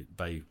body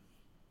by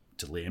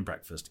delaying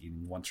breakfast,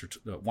 eating once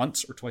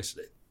or twice a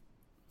day.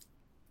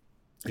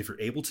 If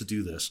you're able to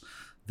do this,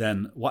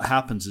 then what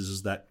happens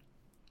is that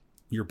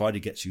your body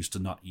gets used to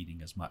not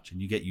eating as much,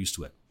 and you get used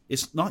to it.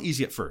 It's not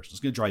easy at first. It's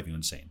going to drive you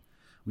insane.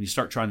 When you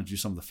start trying to do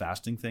some of the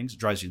fasting things, it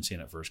drives you insane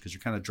at first because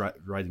you're kind of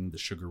riding the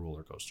sugar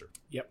roller coaster.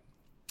 Yep.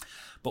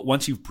 But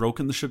once you've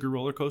broken the sugar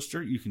roller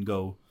coaster, you can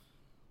go.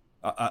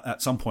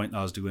 At some point,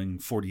 I was doing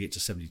 48 to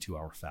 72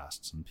 hour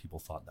fasts, and people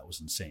thought that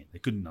was insane. They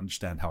couldn't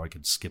understand how I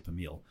could skip a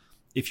meal.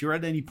 if you're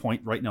at any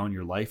point right now in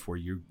your life where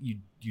you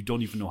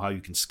don't even know how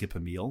you can skip a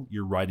meal,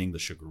 you're riding the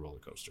sugar roller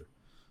coaster.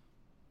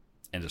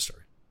 End of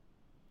story.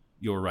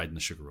 You're riding the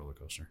sugar roller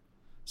coaster.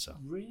 So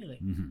really,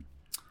 mm-hmm.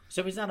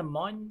 So is that a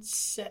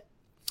mindset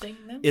thing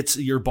then? It's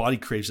your body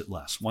craves it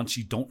less. Once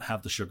you don't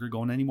have the sugar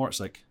going anymore, it's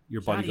like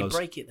your body how do you goes.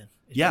 break it then?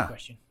 Is Yeah, my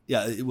question.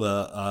 yeah.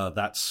 Well,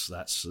 that's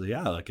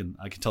yeah. I can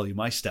tell you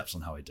my steps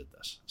on how I did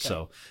this. Okay.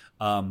 So,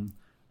 and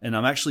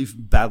I'm actually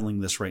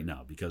battling this right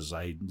now because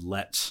I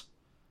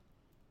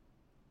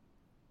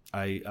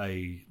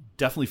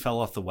definitely fell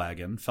off the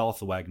wagon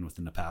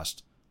within the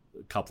past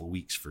couple of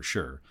weeks for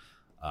sure.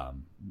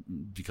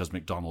 Because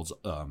McDonald's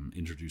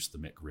introduced the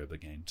McRib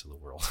again to the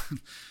world.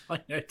 I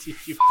know.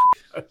 Did you?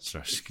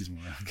 Sorry, excuse me.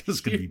 It's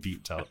going to be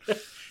beeped out.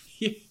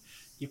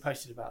 You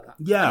posted about that.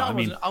 Yeah,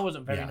 I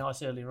wasn't very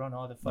nice earlier on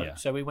either, folks. Yeah.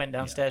 So we went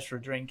downstairs for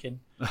a drink, and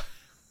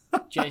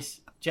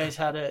Jace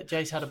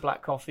had a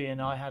black coffee, and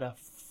I had a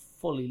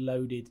fully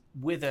loaded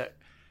with a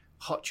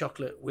hot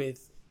chocolate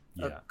with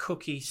a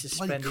cookie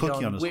suspended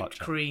on whipped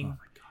cream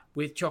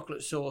with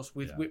chocolate sauce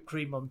with whipped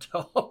cream on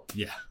top.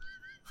 Yeah.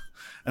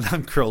 And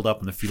I'm curled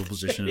up in a fetal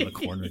position in the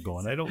corner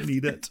going, I don't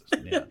need it.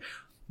 Yeah.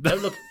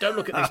 Don't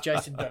look at this,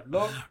 Jason. Don't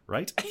look.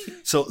 Right?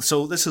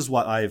 So this is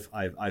what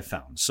I've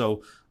found.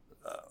 So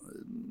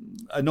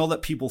I know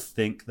that people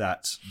think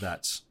that,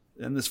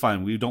 and it's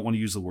fine, we don't want to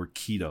use the word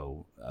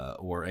keto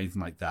or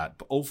anything like that,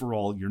 but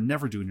overall, you're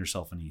never doing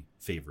yourself any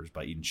favors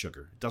by eating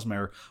sugar. It doesn't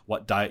matter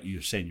what diet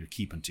you're saying you're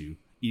keeping to.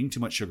 Eating too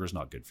much sugar is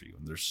not good for you,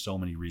 and there's so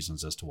many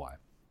reasons as to why.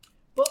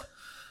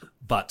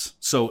 But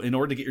so in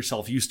order to get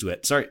yourself used to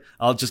it, sorry,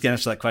 I'll just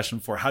answer that question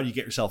before. How do you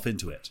get yourself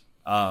into it?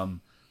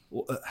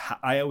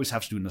 I always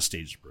have to do it in a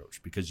staged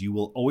approach because you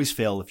will always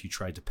fail if you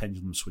try to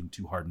pendulum swing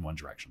too hard in one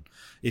direction.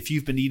 If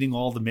you've been eating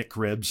all the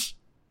McRibs,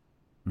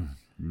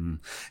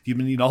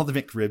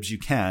 you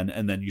can,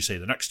 and then you say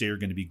the next day you're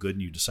going to be good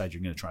and you decide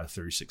you're going to try a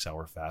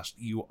 36-hour fast,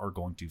 you are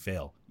going to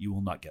fail. You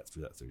will not get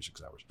through that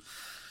 36 hours.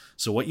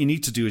 So what you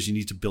need to do is you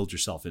need to build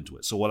yourself into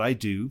it. So what I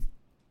do,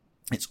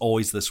 it's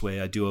always this way.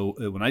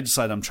 When I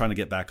decide I'm trying to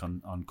get back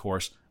on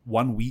course,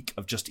 1 week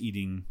of just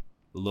eating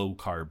low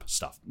carb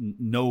stuff,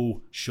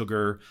 no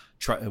sugar,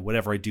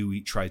 whatever I do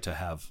eat, try to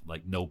have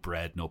like no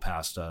bread, no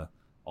pasta,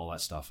 all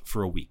that stuff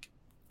for a week.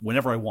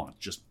 Whenever I want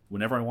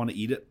to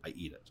eat it, I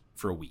eat it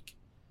for a week.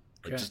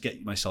 Like just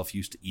get myself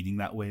used to eating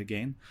that way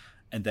again.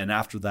 And then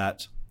after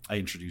that, I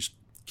introduce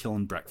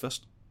killing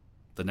breakfast.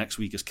 The next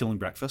week is killing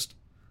breakfast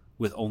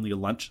with only a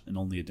lunch and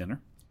only a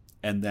dinner.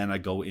 And then I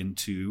go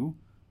into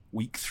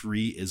week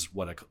 3 is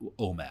what I call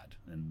OMAD,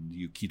 and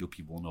you keto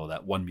people know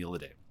that, 1 meal a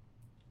day.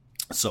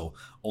 So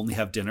only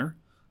have dinner,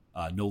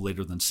 no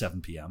later than 7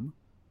 p.m.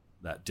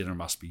 That dinner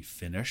must be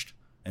finished,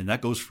 and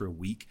that goes for a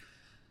week.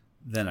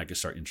 Then I can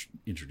start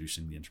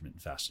introducing the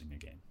intermittent fasting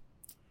again,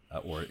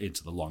 or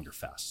into the longer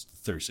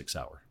fast, the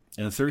 36-hour.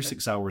 And the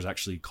 36-hour is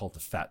actually called the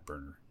fat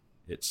burner.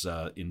 It's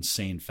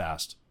insane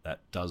fast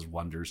that does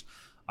wonders.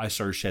 I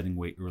started shedding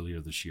weight earlier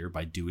this year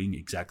by doing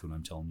exactly what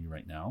I'm telling you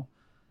right now,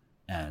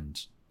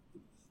 and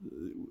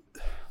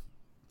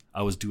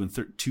I was doing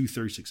 2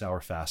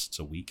 36-hour fasts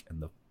a week,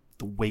 and the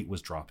weight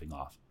was dropping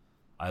off.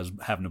 I was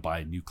having to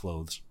buy new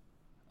clothes.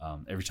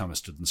 Every time I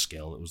stood in the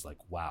scale, it was like,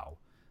 wow,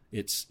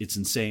 it's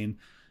insane.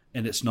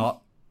 And it's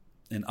not,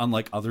 and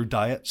unlike other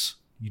diets,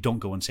 you don't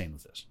go insane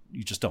with this.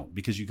 You just don't,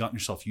 because you've gotten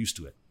yourself used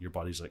to it. Your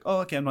body's like, oh,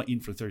 okay, I'm not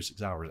eating for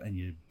 36 hours, and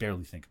you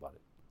barely think about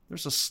it.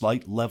 There's a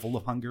slight level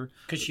of hunger.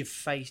 Because you've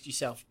phased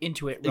yourself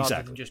into it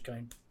rather than just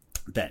going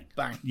bang.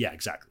 Bang. Yeah,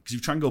 exactly. Because if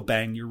you try and go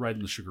bang, you're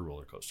riding the sugar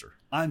roller coaster.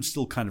 I'm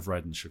still kind of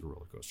riding the sugar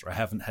roller coaster. I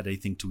haven't had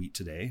anything to eat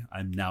today.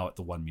 I'm now at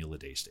the 1 meal a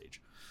day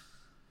stage.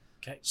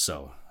 Okay.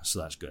 So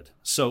that's good.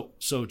 So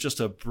just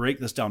to break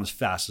this down as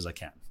fast as I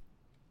can.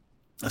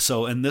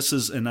 So, and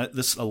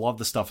a lot of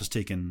the stuff is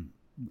taken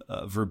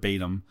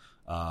verbatim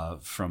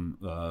from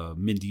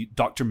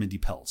Dr. Mindy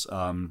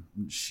Pelz.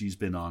 She's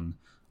been on,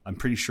 I'm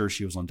pretty sure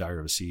she was on Diary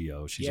of a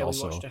CEO. She's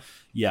also, we watched her.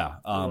 Yeah.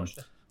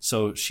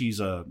 So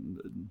she's a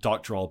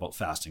doctor all about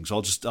fasting.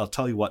 So I'll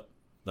tell you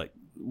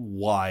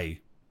why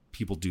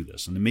people do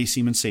this. And it may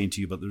seem insane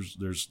to you, but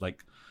there's a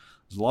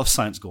lot of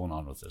science going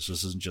on with this.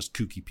 This isn't just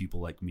kooky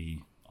people like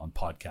me on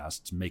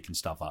podcasts making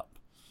stuff up,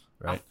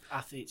 right?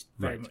 Athletes,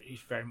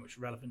 it's very much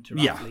relevant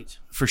to athletes.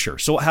 For sure.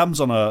 So what happens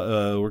on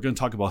we're going to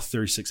talk about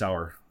 36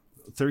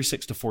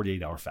 to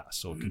 48 hour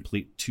fast. So a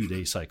complete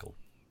 2-day cycle.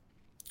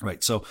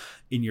 Right. So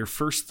in your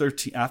first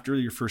 13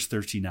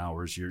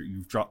 hours,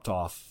 you've dropped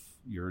off.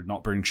 You're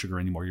not burning sugar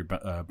anymore. You're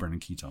burning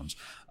ketones.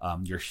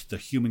 The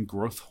human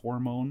growth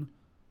hormone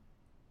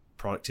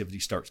productivity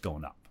starts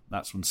going up.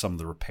 That's when some of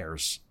the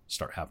repairs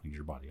start happening to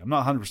your body. I'm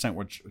not 100%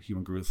 which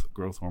human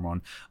growth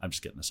hormone. I'm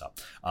just getting this up.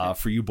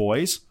 For you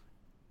boys,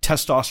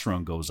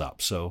 testosterone goes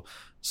up. So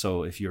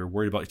if you're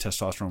worried about your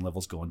testosterone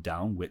levels going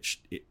down,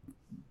 which it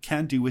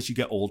can do as you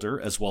get older,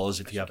 as well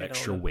as if you have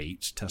extra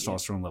weight,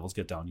 testosterone levels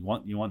get down. You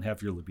want to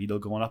have your libido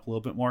going up a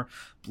little bit more,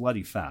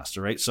 bloody fast.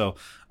 All right. So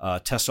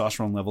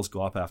testosterone levels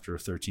go up after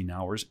 13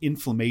 hours.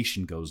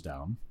 Inflammation goes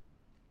down.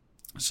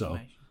 So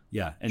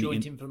Yeah. And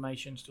joint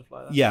inflammation, stuff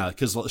like that. Yeah,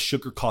 because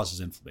sugar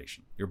causes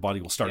inflammation. Your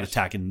body will start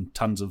attacking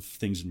tons of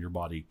things in your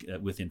body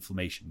with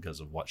inflammation because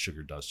of what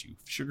sugar does to you.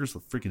 Sugar's the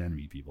freaking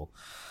enemy, people.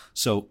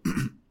 So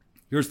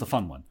here's the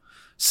fun one.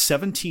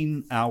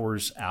 17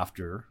 hours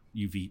after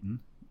you've eaten,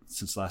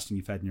 since the last thing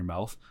you've had in your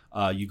mouth,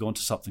 you go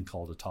into something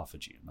called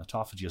autophagy. And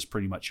autophagy is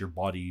pretty much your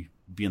body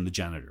being the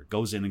janitor. It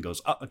goes in and goes,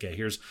 oh, okay,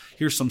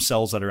 here's some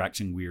cells that are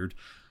acting weird.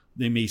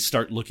 They may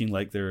start looking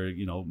like they're,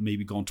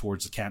 maybe going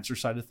towards the cancer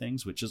side of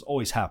things, which is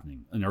always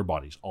happening in our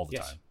bodies all the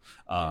time.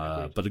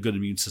 But a good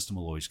immune system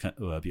will always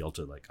be able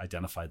to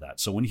identify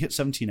that. So when you hit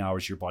 17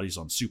 hours, your body's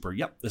on super.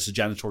 Yep, this is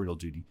janitorial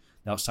duty.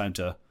 Now it's time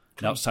to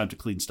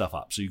clean stuff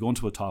up. So you go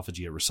into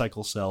autophagy, it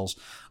recycles cells.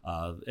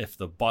 If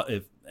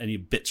any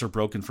bits are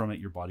broken from it,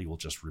 your body will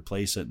just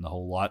replace it and the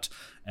whole lot.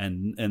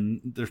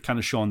 And they're kind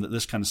of showing that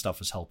this kind of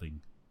stuff is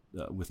helping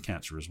with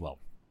cancer as well.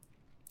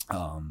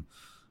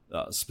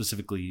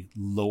 Specifically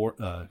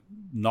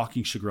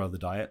knocking sugar out of the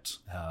diet.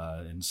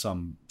 And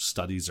some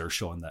studies are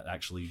showing that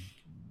actually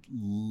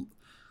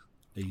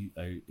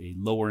a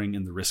lowering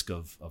in the risk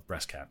of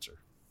breast cancer.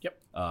 Yep.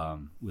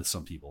 With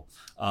some people.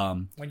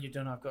 When you're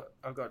done, I've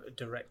got a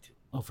direct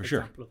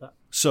example of that.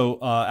 So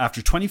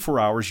after 24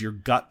 hours, your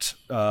guts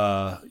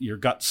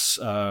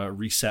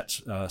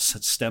reset.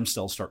 Stem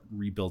cells start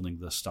rebuilding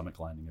the stomach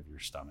lining of your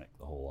stomach,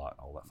 the whole lot,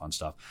 all that fun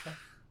stuff. Okay.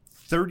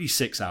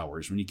 36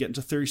 hours. When you get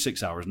into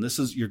 36 hours,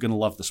 and you're going to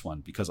love this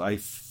one because I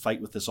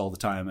fight with this all the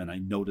time, and I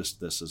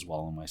noticed this as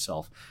well in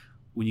myself.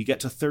 When you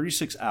get to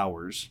 36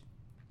 hours,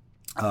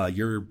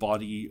 your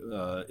body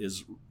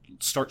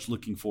starts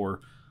looking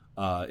for.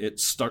 It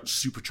starts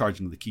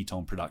supercharging the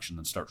ketone production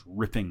and starts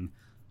ripping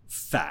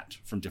fat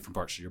from different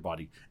parts of your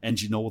body.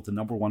 And you know what the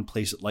number one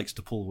place it likes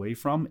to pull away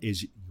from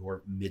is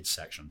your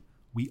midsection.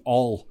 We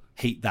all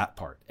hate that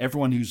part.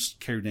 Everyone who's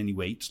carried any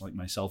weight, like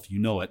myself,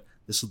 it.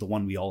 This is the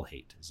one we all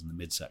hate, is in the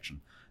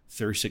midsection.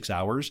 36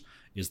 hours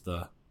is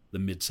the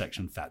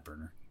midsection fat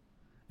burner.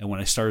 And when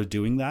I started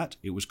doing that,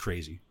 it was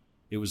crazy.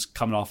 It was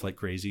coming off like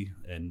crazy,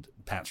 and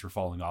pants were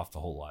falling off the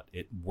whole lot.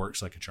 It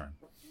works like a charm.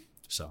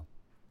 So...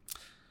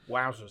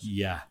 Wowzers.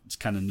 Yeah, it's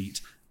kind of neat.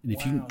 And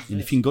if you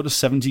can go to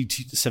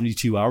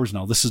 72 hours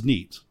now, this is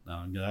neat.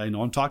 I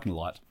know I'm talking a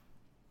lot.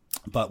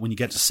 But when you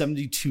get to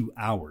 72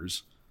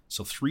 hours,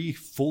 so 3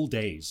 full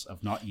days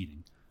of not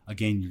eating,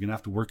 again, you're going to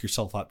have to work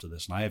yourself up to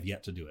this. And I have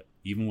yet to do it.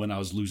 Even when I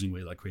was losing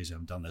weight like crazy, I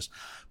haven't done this.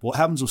 But what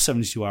happens with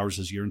 72 hours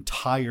is your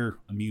entire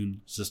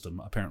immune system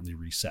apparently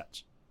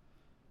resets.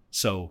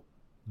 So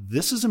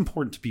this is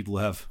important to people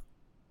who have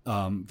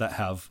that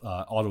have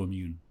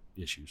autoimmune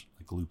issues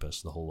like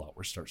lupus, the whole lot,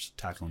 where it starts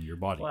tackling your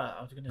body. Well,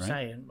 I was going to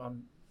say,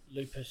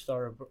 lupus,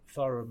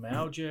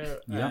 fibromyalgia.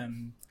 Yeah.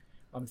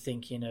 I'm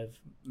thinking of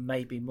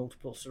maybe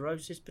multiple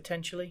sclerosis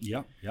potentially.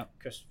 Yeah.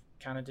 Because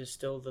Canada's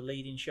still the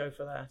leading show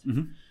for that.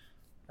 Mm-hmm.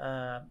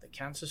 The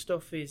cancer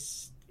stuff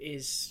is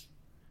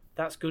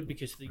that's good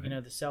because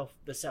the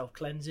self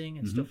cleansing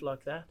and stuff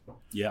like that.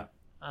 Yeah.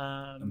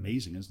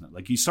 Amazing, isn't it?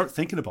 Like you start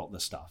thinking about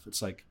this stuff,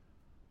 it's like,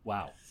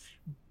 wow.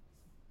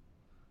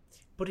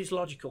 But it's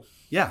logical.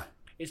 Yeah.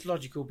 It's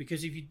logical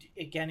because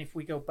if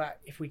we go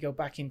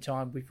back in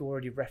time, we've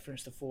already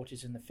referenced the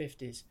 40s and the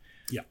 50s.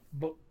 Yeah.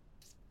 But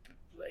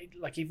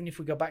like even if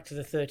we go back to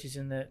the 30s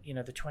and the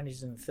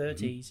 20s and the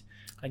 30s,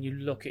 and you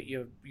look at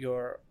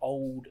your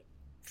old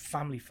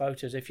family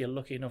photos, if you're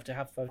lucky enough to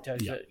have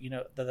photos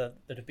that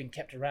have been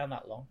kept around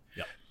that long.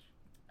 Yeah.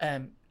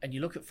 And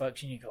you look at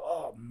folks and you go,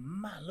 oh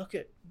man, look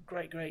at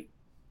great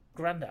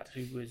granddad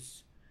who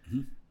was,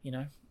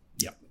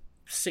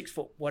 6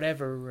 foot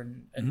whatever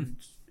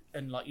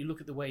and like you look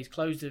at the way his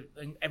clothes are,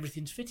 and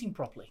everything's fitting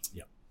properly.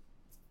 Yeah.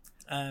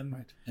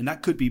 Right. And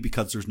that could be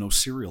because there's no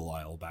cereal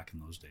aisle back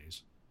in those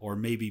days, or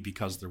maybe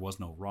because there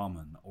was no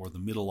ramen, or the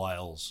middle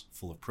aisles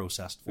full of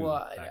processed food.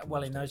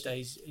 Well, in those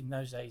days,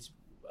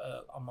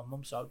 on my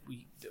mum's side,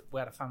 we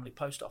had a family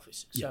post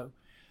office.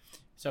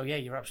 So yeah,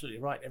 you're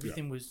absolutely right.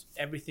 Everything was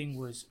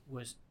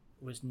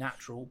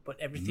natural, but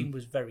everything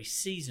was very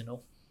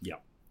seasonal. Yeah.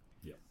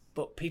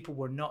 But people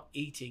were not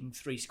eating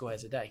 3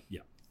 squares a day.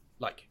 Yeah.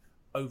 Like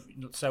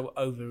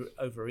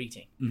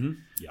overeating. Mm-hmm.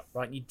 Yeah.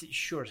 Right. And you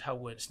sure as hell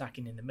weren't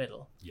snacking in the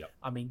middle. Yeah.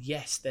 I mean,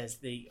 yes, there's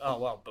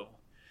but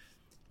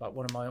like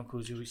one of my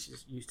uncles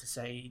used to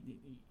say,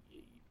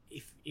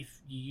 if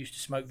you used to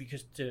smoke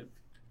because if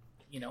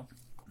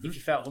you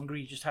felt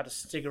hungry, you just had a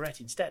cigarette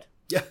instead.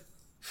 Yeah.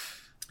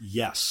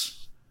 Yes.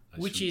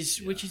 Which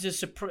is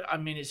it's a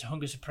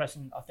hunger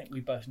suppressant. I think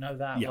we both know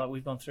that. Yeah. Like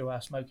we've gone through our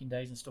smoking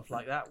days and stuff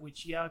like that.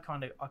 Which I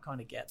kind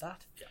of get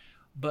that. Yeah.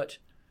 But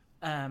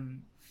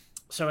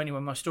so anyway,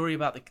 my story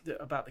about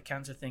the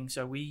cancer thing.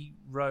 So we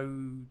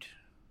rode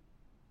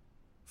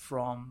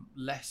from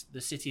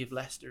the city of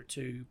Leicester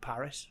to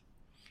Paris.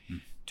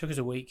 Took us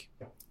a week.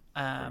 Cool.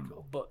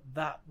 But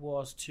that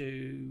was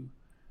to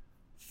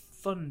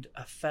fund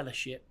a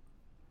fellowship.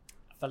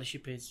 A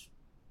fellowship is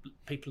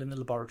people in the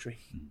laboratory.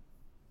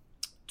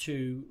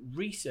 To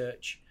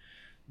research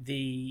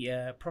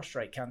the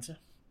prostate cancer,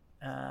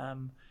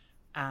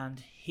 and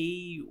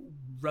he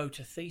wrote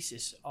a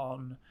thesis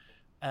on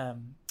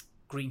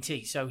green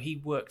tea. So he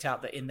worked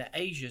out that in the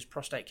Asias,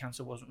 prostate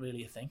cancer wasn't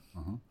really a thing.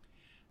 Uh-huh.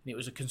 And it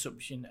was a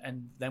consumption,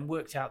 and then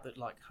worked out that,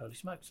 like, holy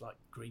smokes, like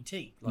green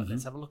tea. Like,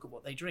 let's have a look at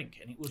what they drink.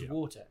 And it was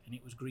water, and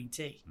it was green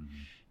tea.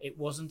 It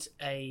wasn't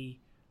a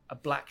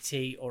black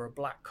tea or a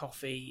black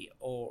coffee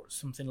or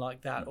something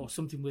like that, or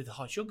something with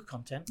high sugar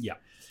content. Yeah.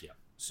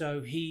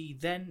 So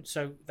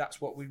so that's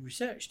what we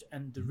researched.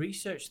 And the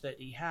research that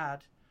he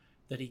had,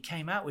 that he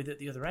came out with at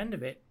the other end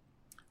of it,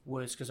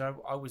 was, because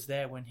I was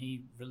there when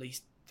he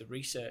released the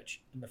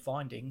research and the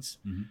findings,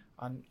 and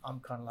I'm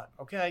kind of like,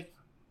 okay,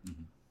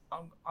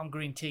 I'm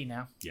green tea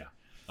now. Yeah.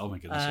 Oh my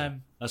goodness.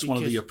 That's one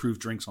of the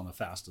approved drinks on the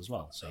fast as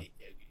well. So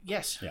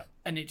yes. Yeah.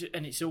 And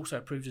it's also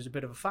approved as a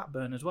bit of a fat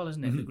burn as well,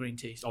 isn't it? The green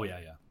teas. Oh yeah.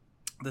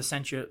 The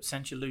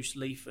sencha loose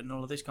leaf and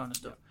all of this kind of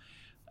stuff.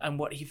 Yeah. And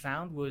what he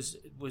found was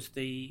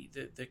the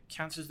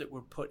cancers that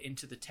were put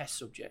into the test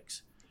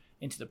subjects,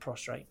 into the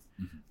prostate,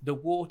 the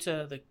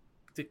water, the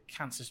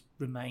cancers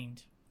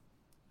remained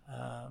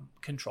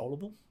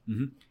controllable.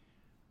 In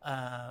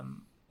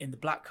the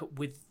black,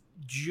 with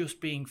just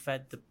being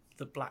fed the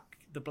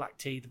black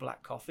tea, the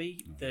black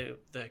coffee, the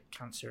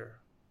cancer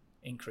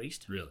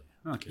increased. Really?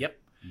 Okay. Yep.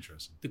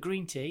 Interesting. The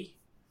green tea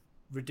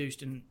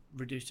reduced and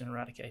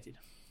eradicated.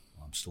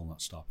 Well, I'm still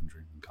not stopping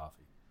drinking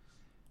coffee.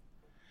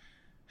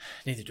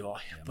 Neither do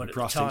I. Yeah, but my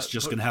prostate's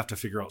just going to have to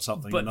figure out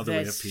something, another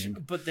way of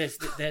peeing. But there's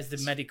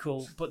the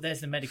medical. But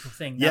there's the medical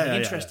thing. Now,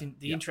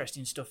 the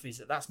interesting stuff is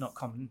that that's not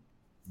common.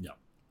 No.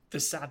 The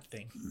sad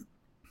thing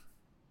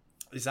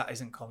is that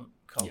isn't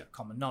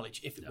common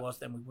knowledge. If it was,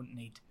 then we wouldn't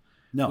need.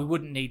 No. We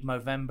wouldn't need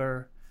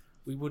Movember.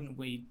 We wouldn't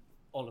need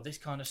all of this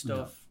kind of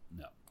stuff.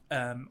 No.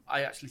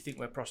 I actually think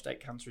where prostate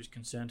cancer is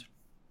concerned,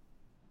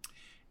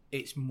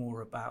 it's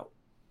more about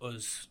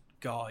us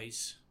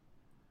guys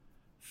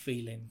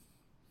feeling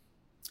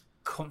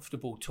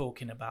comfortable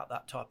talking about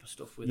that type of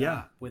stuff with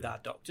our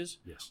doctors.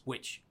 Yes.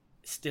 Which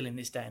still in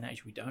this day and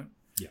age we don't.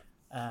 Yeah.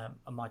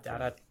 And my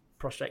dad had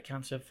prostate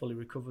cancer, fully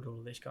recovered, all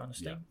of this kind of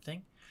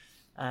thing.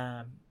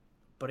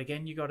 But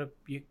again, you got to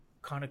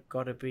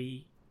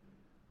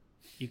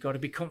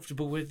be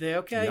comfortable with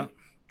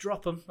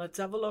drop them. Let's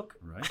have a look.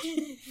 Right.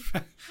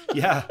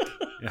 Yeah.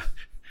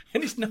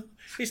 And it's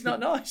not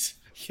nice.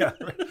 Yeah.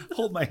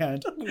 Hold my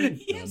hand.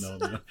 Yes.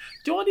 No.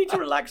 Do I need to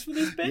relax for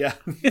this bit? Yeah.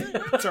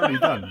 It's already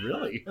done.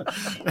 Really.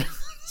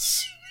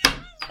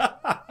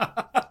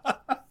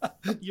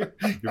 You're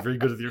very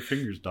good with your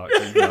fingers,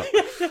 Doctor. No.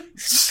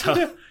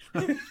 So,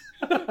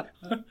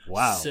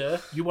 wow.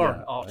 Sir, you are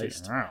an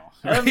artist.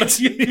 Right.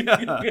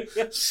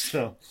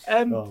 So,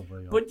 oh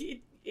my God.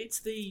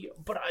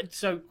 But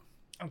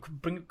I'm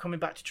coming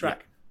back to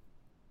track.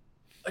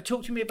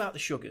 Talk to me about the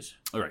sugars.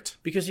 All right.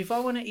 Because if I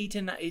want to eat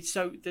we're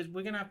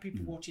going to have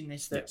people watching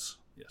this that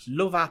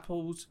love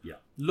apples,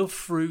 love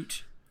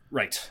fruit.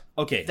 Right.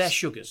 Okay. They're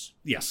sugars.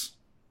 Yes,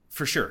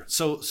 for sure.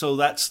 So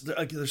that's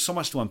there's so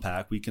much to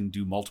unpack. We can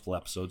do multiple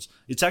episodes.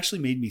 It's actually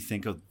made me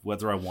think of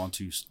whether I want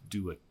to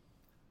do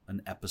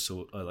an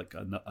episode, like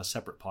a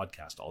separate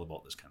podcast all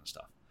about this kind of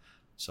stuff.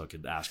 So I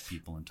could ask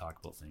people and talk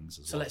about things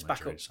as well. So let's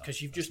back up,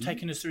 because you've just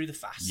taken us through the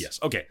fast.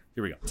 Yes. Okay,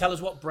 here we go. Tell us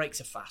what breaks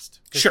a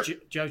fast. Sure.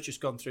 Joe's just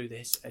gone through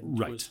this and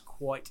was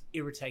quite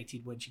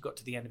irritated when she got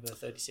to the end of her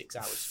 36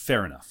 hours.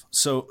 Fair enough.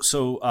 So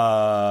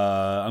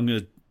I'm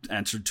going to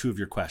answer two of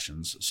your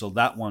questions. So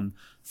that one,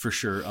 for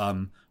sure,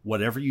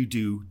 whatever you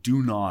do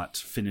not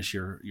finish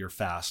your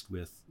fast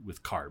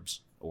with carbs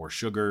or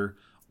sugar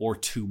or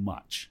too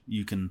much.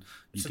 And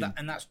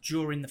that's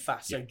during the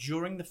fast. Yeah. So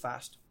during the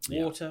fast,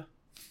 water,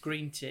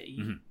 green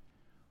tea,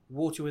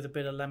 water with a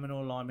bit of lemon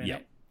or lime in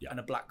it, and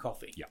a black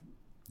coffee. Yeah,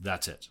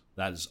 that's it.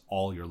 That is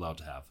all you're allowed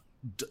to have.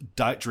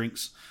 Diet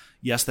drinks,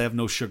 yes, they have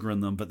no sugar in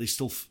them, but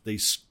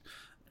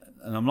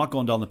and I'm not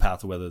going down the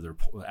path of whether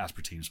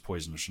aspartame is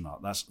poisonous or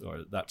not.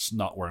 That's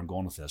not where I'm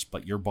going with this.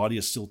 But your body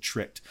is still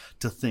tricked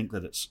to think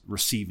that it's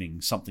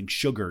receiving something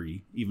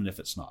sugary, even if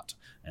it's not,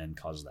 and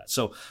causes that.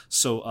 So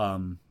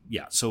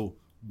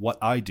what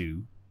I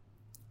do,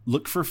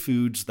 look for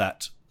foods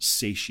that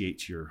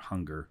satiate your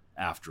hunger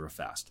after a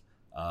fast.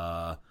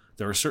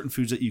 There are certain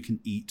foods that you can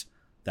eat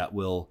that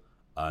will,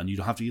 and you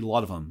don't have to eat a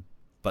lot of them,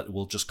 but it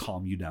will just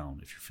calm you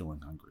down if you're feeling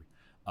hungry.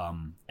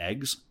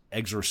 Eggs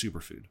are a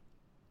superfood.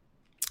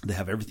 They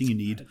have everything you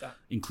need,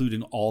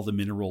 including all the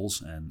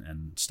minerals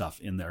and stuff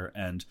in there.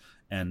 And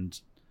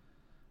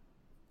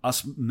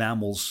us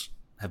mammals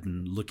have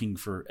been looking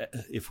for,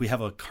 if we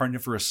have a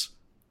carnivorous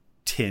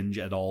tinge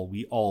at all,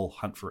 we all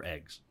hunt for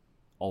eggs.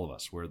 All of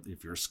us. Where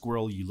if you're a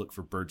squirrel, you look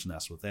for birds'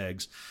 nests with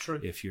eggs. True.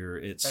 If you're,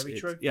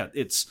 true. Yeah,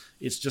 it's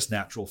just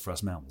natural for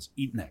us mammals.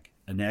 Eat an egg.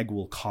 An egg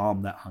will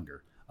calm that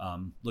hunger.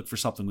 Look for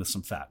something with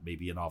some fat,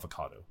 maybe an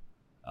avocado,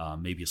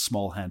 maybe a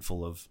small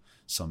handful of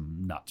some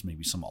nuts,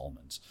 maybe some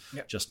almonds.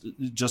 Yep.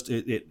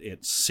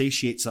 It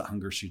satiates that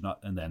hunger. So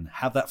and then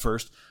have that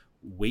first.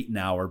 Wait an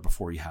hour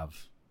before you have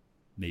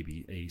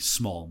maybe a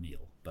small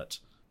meal. But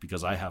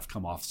because I have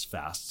come off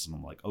fasts, and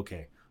I'm like,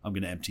 okay, I'm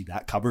going to empty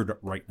that cupboard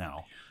right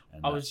now.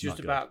 And I was just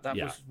about that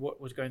was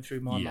what was going through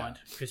my mind,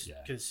 because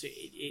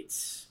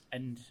it's,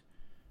 and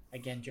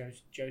again,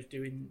 Joe's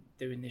doing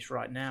this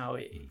right now.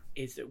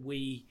 Is that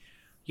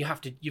you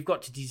have to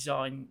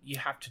design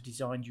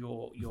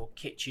your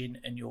kitchen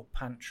and your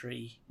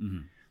pantry. Mm-hmm.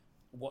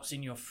 What's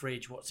in your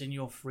fridge? What's in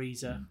your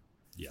freezer? Mm.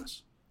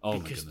 Yes. Oh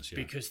my goodness! Yeah.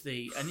 Because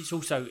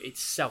it's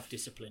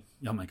self-discipline.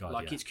 Oh my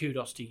God! It's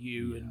kudos to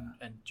you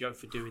and Joe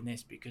for doing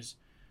this, because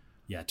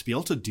to be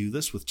able to do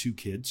this with two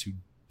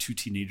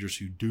teenagers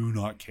who do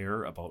not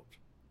care about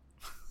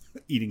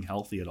eating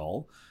healthy at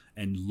all,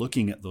 and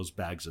looking at those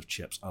bags of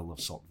chips. I love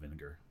salt and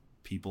vinegar.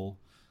 People,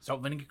 salt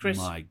and vinegar, Chris.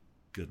 My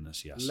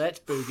goodness, yes. Let's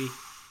boogie.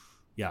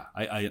 Yeah,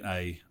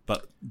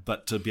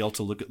 but to be able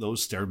to look at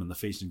those, stare them in the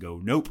face, and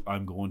go, nope,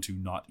 I'm going to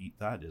not eat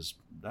that.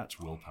 That's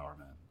willpower,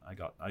 man.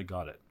 I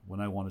got it.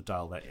 When I want to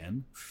dial that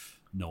in,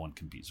 no one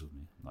competes with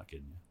me. I'm not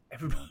kidding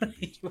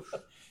you.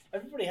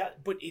 Everybody has,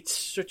 but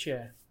it's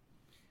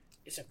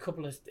a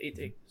couple of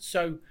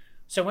so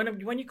when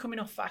you're coming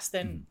off fast,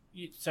 then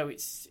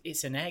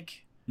it's an egg.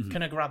 Mm-hmm.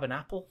 Can I grab an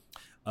apple?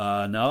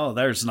 No,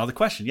 there's another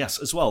question.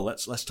 Yes, as well.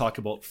 Let's talk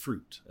about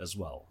fruit as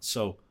well.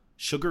 So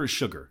sugar is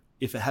sugar.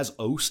 If it has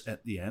ose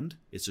at the end,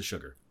 it's a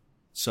sugar.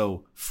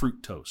 So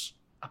fructose.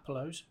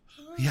 Appleose.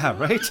 Yeah,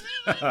 right?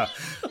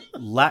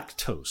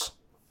 Lactose.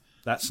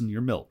 That's in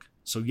your milk.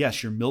 So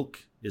yes, your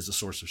milk is a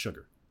source of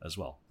sugar as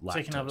well. Lactose. So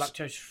you can have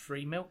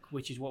lactose-free milk,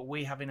 which is what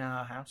we have in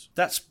our house?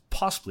 That's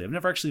possibly. I've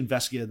never actually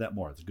investigated that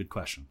more. It's a good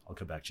question. I'll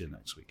come back to you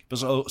next week. But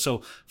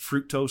so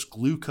fructose,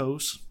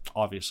 glucose,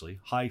 obviously,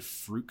 high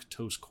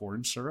fructose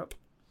corn syrup,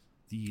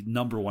 the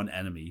number one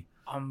enemy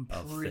I'm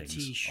of pretty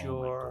things.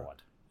 sure. Oh my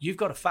God. You've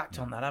got a fact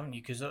on that, haven't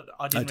you? Because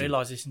I didn't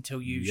realise this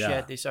until you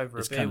shared this over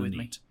a beer with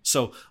me.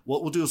 So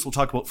what we'll do is we'll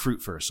talk about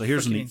fruit first. So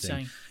here's the neat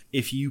thing.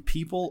 If you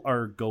people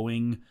are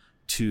going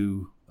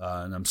to,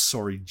 and I'm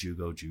sorry,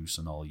 Jugo Juice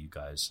and all you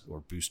guys, or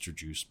Booster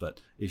Juice,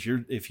 but if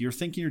you're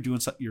thinking you're doing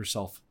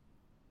yourself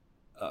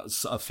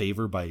a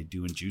favor by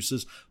doing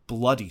juices,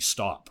 bloody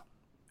stop.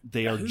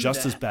 They are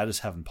just as bad as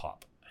having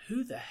pop.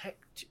 Who the heck?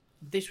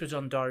 This was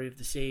on Diary of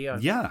the CEO.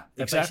 Yeah,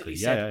 exactly.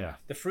 Yeah.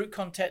 The fruit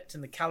content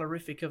and the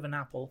calorific of an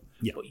apple,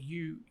 but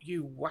you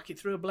whack it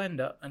through a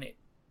blender and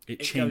it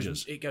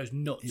changes. It goes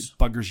nuts. It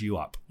buggers you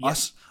up. Yep.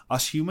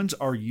 Us humans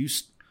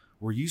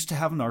we're used to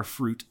having our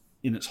fruit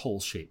in its whole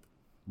shape.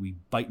 We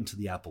bite into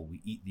the apple,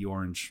 we eat the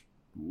orange,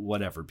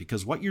 whatever.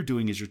 Because what you're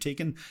doing is you're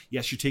taking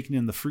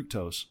in the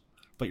fructose,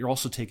 but you're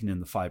also taking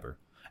in the fiber.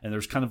 And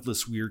there's kind of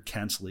this weird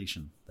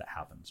cancellation that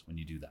happens when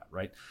you do that,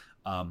 right?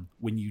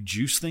 When you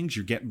juice things,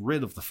 you're getting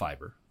rid of the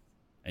fiber,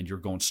 and you're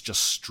going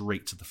just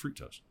straight to the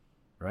fructose,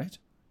 right?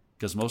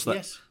 Because most of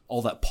that,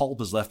 all that pulp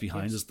is left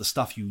behind is the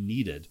stuff you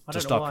needed to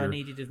stop. I don't know why I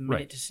needed a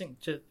minute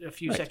a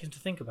few seconds to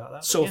think about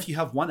that. So if you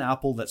have one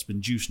apple that's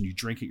been juiced and you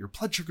drink it, your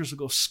blood sugars will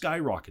go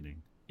skyrocketing.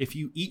 If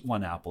you eat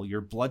one apple,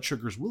 your blood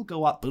sugars will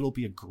go up, but it'll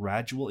be a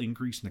gradual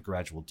increase and a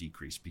gradual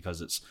decrease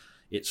because it's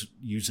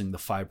using the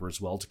fiber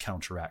as well to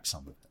counteract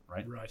some of it,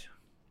 right? Right.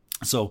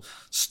 So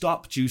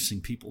stop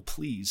juicing, people,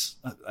 please.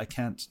 I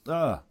can't.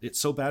 It's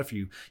so bad for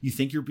you. You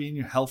think you're being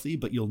healthy,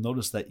 but you'll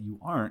notice that you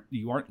aren't.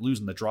 You aren't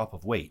losing the drop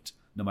of weight,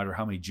 no matter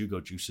how many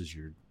Jugo juices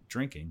you're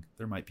drinking.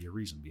 There might be a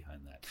reason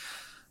behind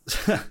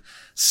that.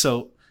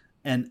 So,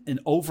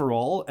 and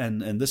overall,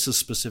 and this is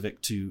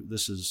specific to,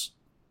 this is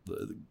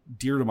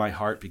dear to my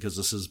heart because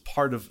this is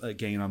part of,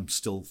 again, I'm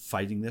still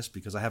fighting this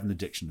because I have an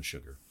addiction to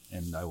sugar,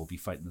 and I will be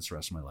fighting this the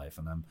rest of my life,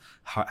 and I'm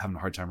having a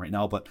hard time right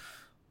now. But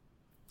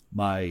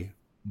my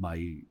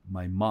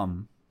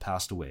mom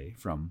passed away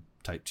from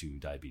type 2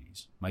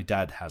 diabetes. My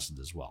dad has it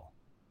as well.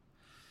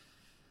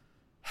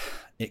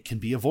 It can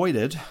be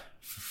avoided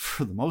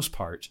for the most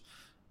part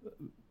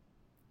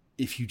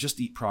if you just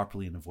eat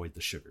properly and avoid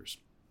the sugars.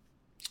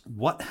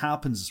 What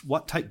happens?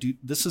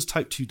 This is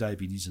type 2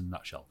 diabetes in a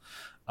nutshell.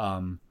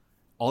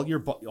 All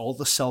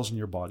the cells in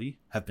your body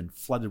have been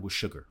flooded with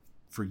sugar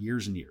for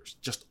years and years,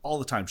 just all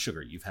the time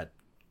sugar. You've had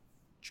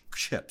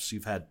chips,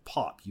 you've had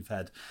pop, you've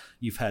had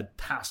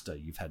pasta,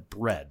 you've had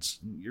breads.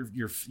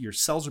 Your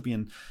cells are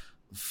being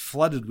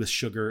flooded with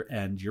sugar,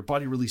 and your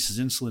body releases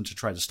insulin to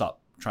try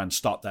and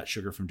stop that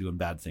sugar from doing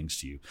bad things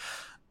to you.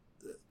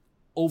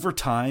 Over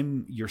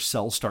time, your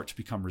cells start to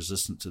become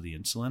resistant to the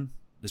insulin.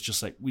 It's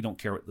just like, we don't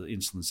care what the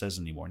insulin says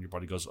anymore, and your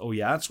body goes, oh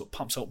yeah, that's what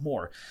pumps out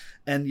more.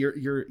 And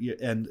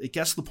and it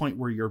gets to the point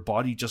where your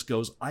body just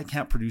goes, I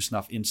can't produce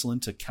enough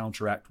insulin to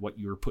counteract what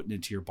you're putting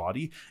into your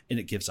body, and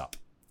it gives up.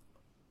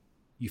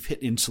 You've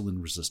hit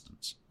insulin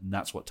resistance, and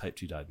that's what type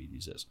 2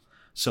 diabetes is.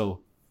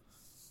 So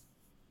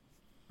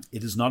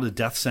it is not a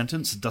death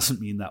sentence. It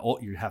doesn't mean that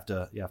you have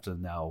to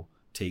now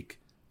take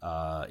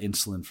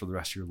insulin for the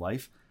rest of your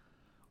life.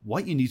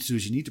 What you need to do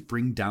is you need to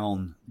bring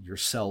down your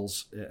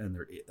cells and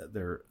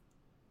their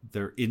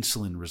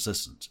insulin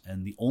resistance.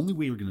 And the only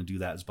way you're going to do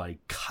that is by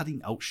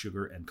cutting out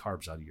sugar and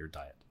carbs out of your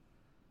diet.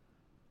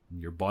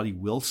 And your body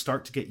will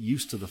start to get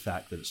used to the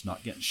fact that it's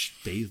not getting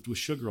bathed with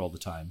sugar all the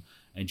time,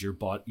 and your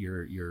body,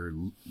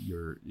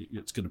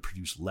 it's going to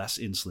produce less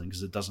insulin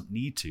because it doesn't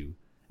need to.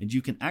 And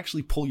you can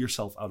actually pull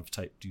yourself out of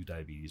type 2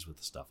 diabetes with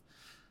the stuff.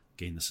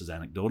 Again, this is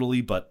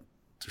anecdotally, but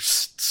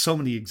there's so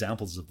many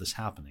examples of this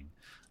happening.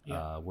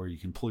 where you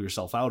can pull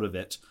yourself out of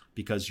it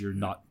because you're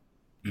not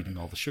eating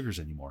all the sugars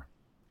anymore.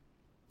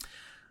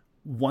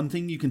 One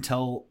thing you can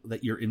tell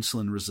that you're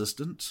insulin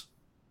resistant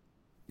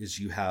is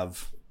you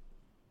have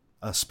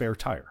a spare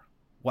tire.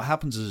 What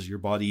happens is your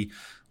body,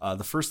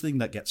 the first thing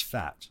that gets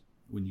fat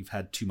when you've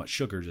had too much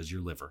sugars is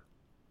your liver.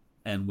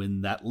 And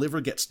when that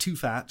liver gets too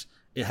fat,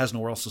 it has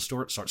nowhere else to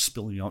store it, starts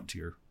spilling out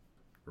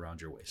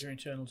around your waist. Your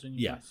internals in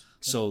your waist.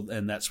 So,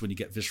 and that's when you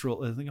get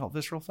visceral, I think called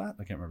visceral fat.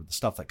 I can't remember the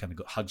stuff that kind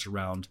of hugs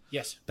around.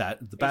 Yes. The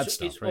bad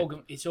stuff, it's right?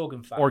 It's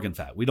organ fat. Organ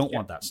fat. We don't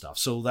want that stuff.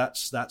 So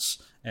that's,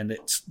 and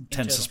it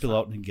tends to spill fat.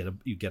 out and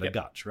you get a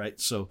gut, right?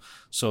 So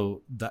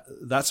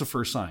that's a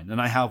first sign. And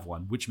I have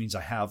one, which means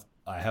I have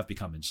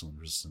become insulin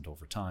resistant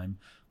over time.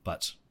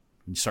 But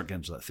when you start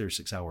getting to that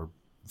 36-hour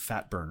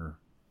fat burner,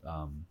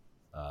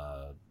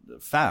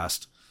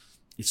 fast,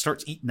 it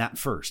starts eating that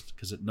first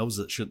because it knows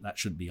that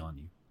shouldn't be on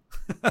you.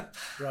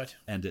 Right.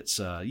 And it's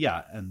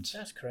and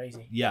that's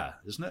crazy. Yeah,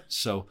 isn't it?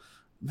 So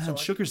man,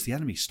 sugar's the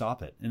enemy.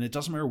 Stop it. And it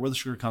doesn't matter where the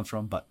sugar comes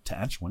from. But to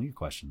answer one of your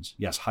questions,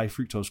 yes, high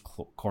fructose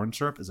corn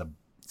syrup is a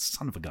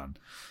son of a gun.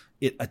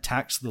 It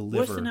attacks the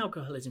liver. Worse than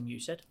alcoholism, you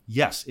said?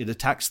 Yes, it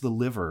attacks the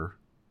liver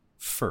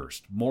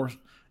first, more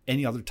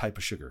any other type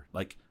of sugar.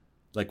 Like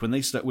when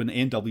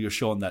A&W is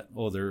showing that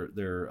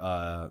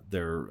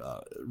their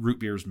root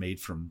beer is made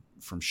from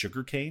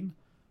sugar cane,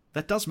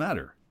 that does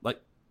matter.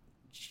 Like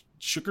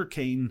sugar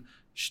cane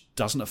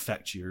doesn't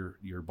affect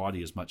your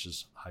body as much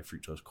as high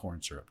fructose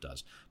corn syrup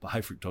does. But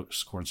high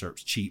fructose corn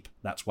syrup's cheap.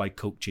 That's why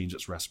Coke changed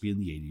its recipe in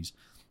the 80s,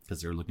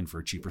 because they were looking for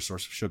a cheaper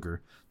source of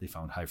sugar. They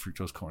found high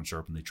fructose corn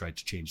syrup, and they tried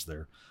to change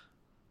their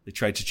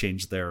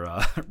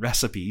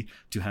recipe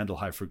to handle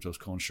high fructose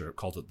corn syrup.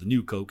 Called it the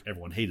new Coke.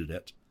 Everyone hated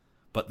it.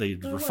 But they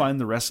refined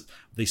the rest.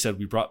 They said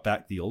we brought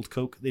back the old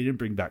Coke. They didn't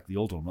bring back the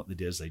old one. What they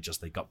did is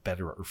they got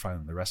better at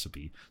refining the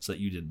recipe so that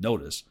you didn't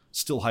notice.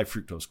 Still high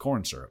fructose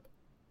corn syrup,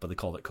 but they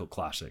called it Coke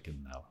Classic,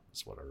 and now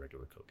it's what our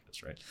regular Coke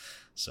is, right?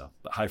 So,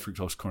 but high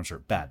fructose corn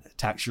syrup, bad. It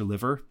attacks your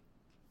liver.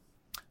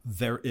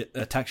 It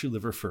attacks your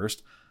liver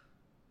first,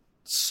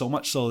 so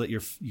much so that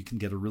you can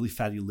get a really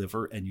fatty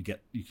liver, and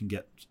you can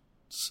get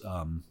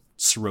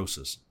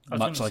cirrhosis,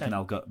 much like an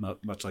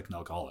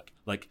alcoholic.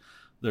 Like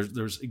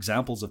there's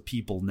examples of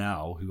people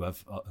now who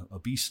have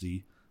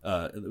obesity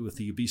with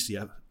the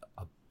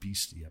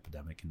obesity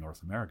epidemic in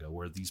North America,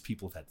 where these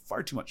people have had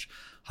far too much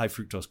high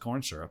fructose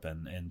corn syrup,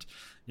 and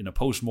in a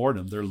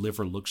post-mortem, their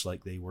liver looks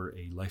like they were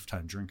a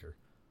lifetime drinker.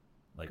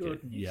 Like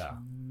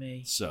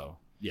me. So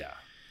yeah.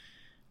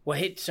 Well,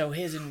 here's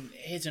an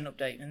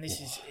update, and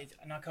this is,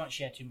 and I can't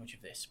share too much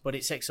of this, but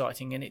it's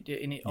exciting, and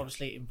it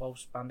obviously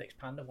involves Spandex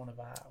Panda, one of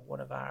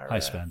our Hi,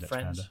 Spandex friends.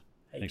 Panda.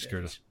 Thanks,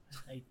 Curtis.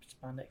 Hey,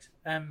 Spandex.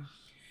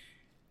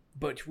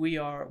 But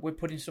we're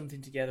putting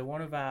something together.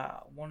 One of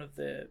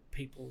the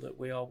people that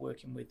we are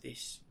working with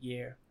this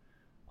year,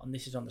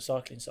 this is on the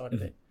cycling side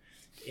of it,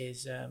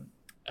 is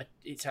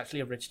it's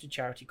actually a registered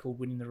charity called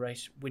Winning the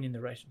Race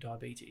with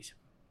Diabetes.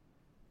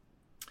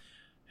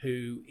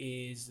 Who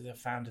is the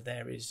founder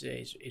there is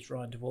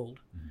Ryan DeWald.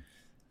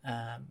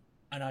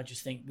 And I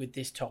just think with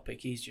this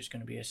topic, he's just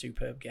going to be a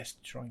superb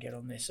guest to try and get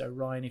on this. So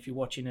Ryan, if you're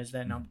watching us,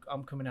 then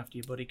I'm coming after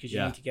you, buddy, because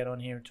you need to get on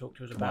here and talk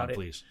to us about it.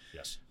 Please.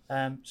 Yes.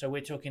 So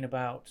we're talking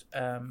about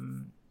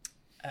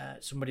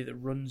somebody that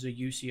runs a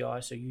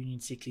UCI, so Union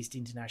Cycliste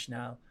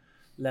International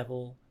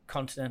level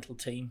continental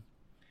team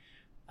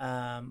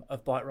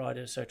of bike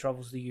riders. So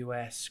travels the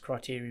US,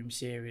 Criterium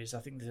Series.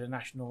 I think there's a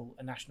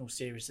national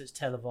series that's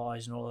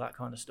televised and all of that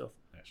kind of stuff.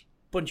 Yes.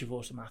 Bunch of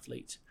awesome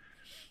athletes.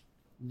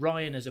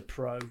 Ryan, as a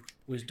pro,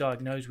 was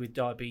diagnosed with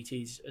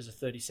diabetes as a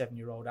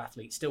 37-year-old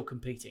athlete, still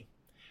competing,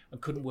 and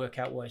couldn't work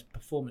out why his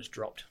performance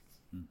dropped.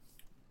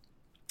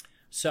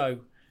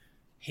 So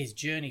his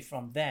journey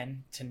from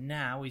then to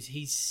now is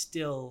he's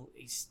still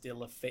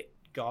a fit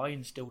guy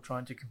and still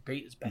trying to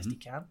compete as best he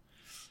can,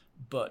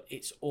 but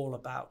it's all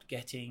about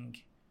getting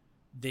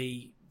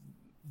the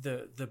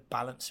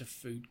balance of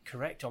food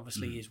correct.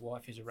 Obviously his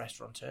wife is a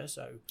restaurateur,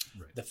 so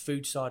the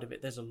food side of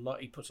it, there's a lot,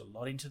 he puts a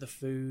lot into the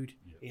food.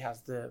 He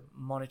has the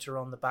monitor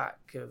on the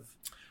back of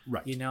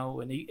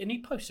and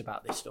he posts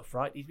about this stuff,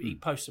 right? He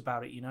posts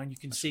about it, and you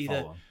can see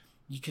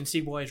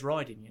why he's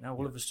riding,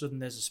 all of a sudden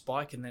there's a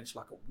spike and then it's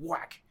like a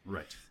whack,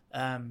 right?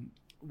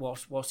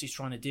 Whilst he's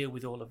trying to deal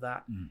with all of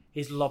that,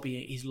 he's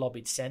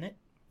lobbied Senate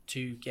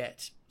to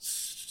get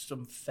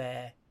some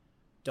fair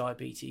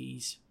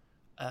diabetes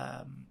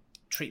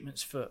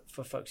treatments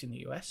for folks in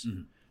the US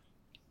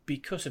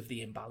because of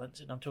the imbalance,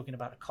 and I'm talking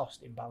about a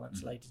cost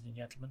imbalance, ladies and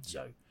gentlemen.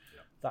 So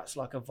that's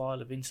like a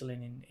vial of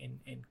insulin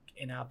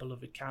in our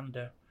beloved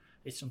Canada.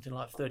 It's something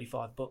like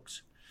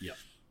 $35.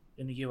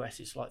 In the US,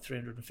 it's like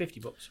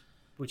 $350,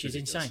 which is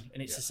insane,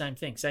 and it's the same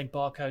thing, same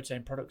barcode,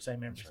 same product,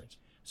 same everything. Right.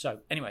 So,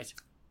 anyways,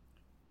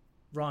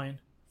 Ryan,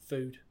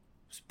 food,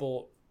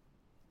 sport.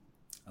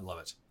 I love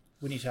it.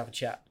 We need to have a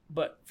chat,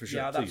 but for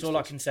sure, that's all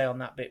I can say on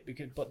that bit.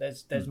 But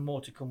there's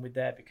more to come with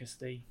there, because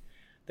the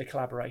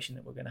collaboration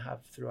that we're going to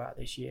have throughout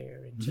this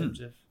year in terms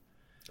of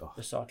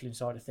the cycling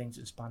side of things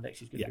and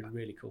Spandex is going to be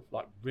really cool,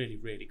 like really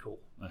really cool.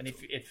 That's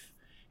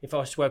and if I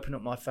was to open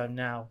up my phone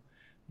now,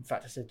 in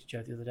fact, I said to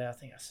Joe the other day, I'm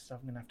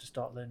going to have to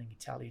start learning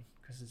Italian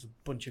because there's a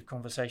bunch of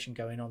conversation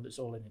going on that's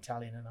all in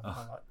Italian, and I'm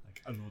kind of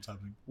like, I don't know what's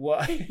happening.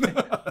 What?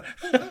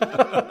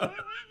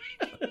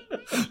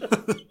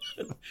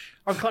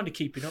 I'm kind of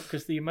keeping up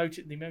because the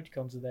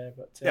emoticons are there,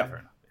 but yeah, fair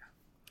enough.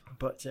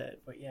 Yeah.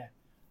 But yeah,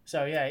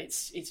 so yeah,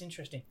 it's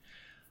interesting.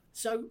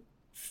 So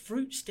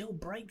fruit still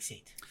breaks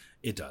it.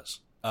 It does.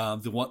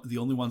 The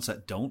only ones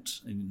that don't,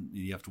 and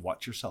you have to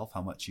watch yourself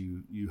how much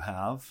you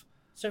have.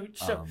 So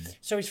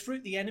is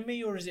fruit the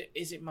enemy or is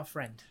it my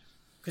friend?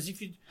 Because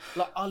if you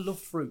I love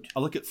fruit. I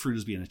look at fruit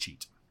as being a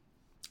cheat,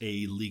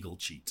 a legal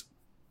cheat,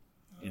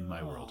 in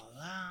my world.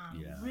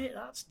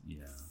 That's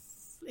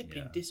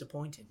flipping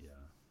disappointing. Yeah,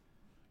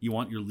 you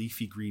want your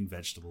leafy green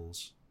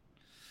vegetables,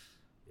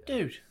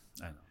 dude.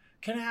 I know.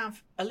 Can I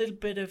have a little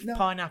bit of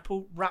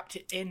pineapple wrapped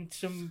it in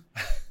some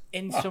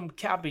some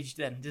cabbage?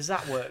 Then does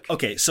that work?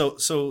 Okay, so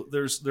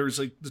there's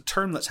the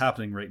term that's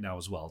happening right now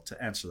as well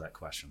to answer that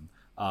question.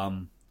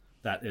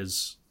 That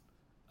is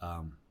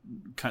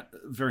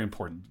very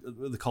important.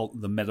 They call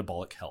it the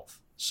metabolic health.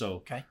 So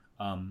okay.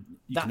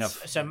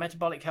 So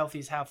metabolic health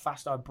is how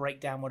fast I break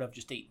down what I've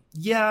just eaten.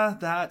 Yeah,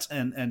 that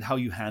and how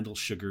you handle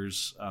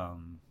sugars.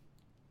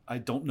 I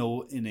don't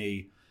know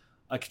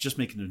I could just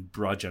make it in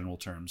broad general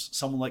terms.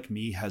 Someone like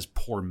me has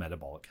poor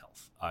metabolic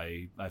health.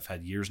 I've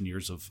had years and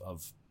years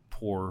of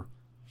poor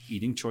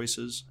eating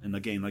choices. And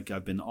again, like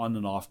I've been on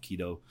and off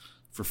keto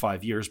for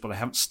 5 years, but I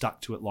haven't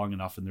stuck to it long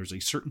enough. And there's a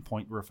certain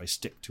point where if I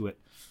stick to it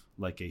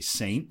like a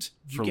saint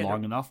for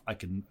long enough, I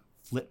can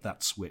flip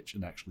that switch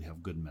and actually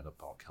have good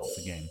metabolic health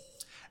again.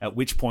 At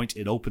which point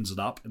it opens it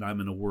up and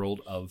I'm in a world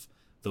of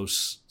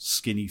those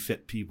skinny,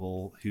 fit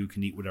people who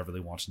can eat whatever they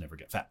want and never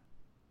get fat.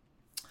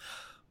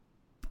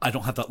 I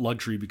don't have that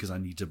luxury because I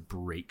need to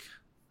break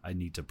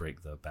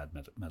the bad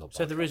metabolic.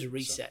 So there is a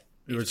reset.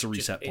 So there is a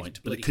reset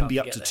point, but it can be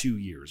up to 2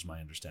 years, my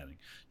understanding.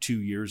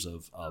 2 years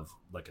of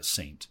like a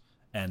saint.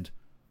 And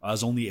I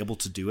was only able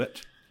to do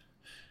it.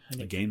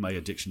 Again, my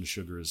addiction to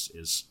sugar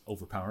is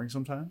overpowering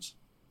sometimes.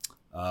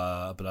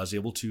 But I was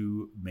able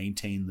to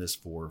maintain this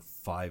for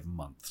 5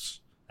 months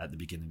at the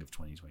beginning of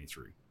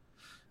 2023.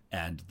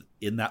 And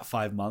in that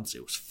 5 months,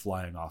 it was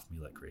flying off me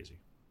like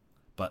crazy.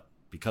 But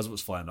because it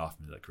was flying off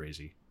me like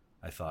crazy,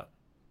 I thought,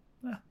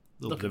 a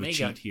little bit of a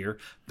cheat here,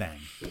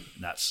 bang.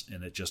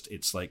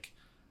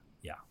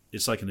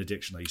 It's like an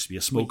addiction. I used to be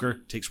a smoker.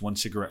 It takes one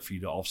cigarette for you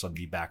to all of a sudden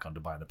be back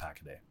onto buying a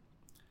pack a day.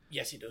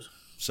 Yes, it does.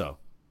 So.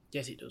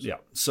 Yes, it does. Yeah.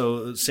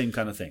 So same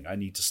kind of thing. I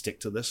need to stick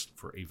to this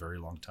for a very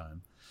long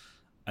time.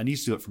 I need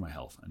to do it for my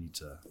health. I need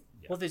to.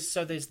 Yeah. Well,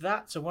 there's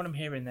that. So what I'm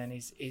hearing then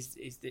is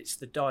it's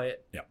the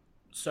diet. Yeah.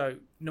 So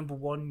number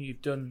one,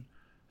 you've done,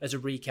 as a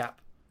recap,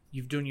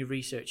 you've done your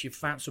research. You've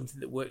found something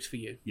that works for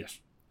you. Yes.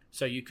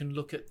 So you can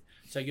look at.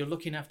 So you're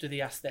looking after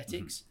the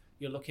aesthetics.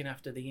 Mm-hmm. You're looking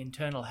after the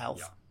internal health.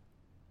 Yeah.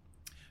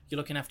 You're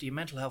looking after your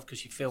mental health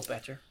because you feel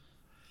better.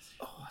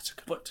 Oh, that's a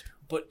good one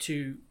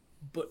too.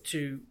 But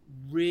to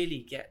really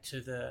get to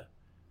the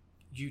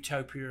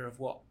utopia of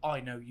what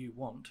I know you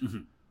want,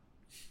 mm-hmm.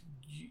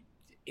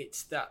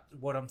 It's that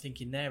what I'm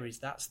thinking there is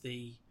that's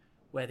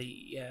where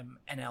the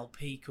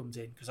NLP comes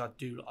in, because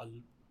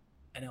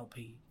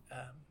NLP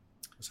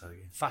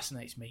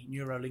fascinates me,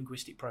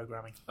 neuro-linguistic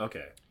programming.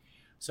 Okay.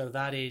 So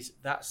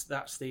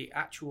that's the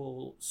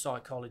actual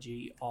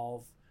psychology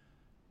of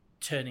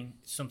turning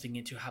something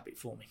into a habit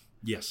forming.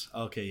 Yes.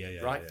 Okay.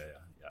 Yeah. Right.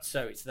 Yeah.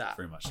 So it's that.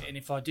 Very much so. And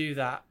if I do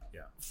that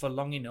for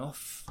long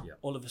enough,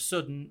 all of a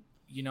sudden,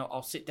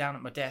 I'll sit down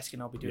at my desk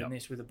and I'll be doing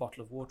this with a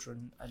bottle of water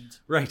and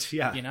right.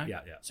 Yeah. Yeah.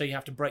 So you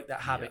have to break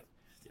that habit,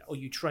 or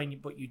you train,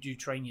 but you do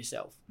train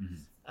yourself.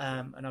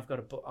 Mm-hmm. And I've got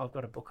a book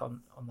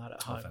on that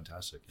at home. Oh,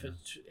 fantastic! Yeah.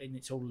 And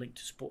it's all linked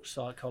to sports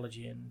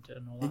psychology and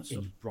all that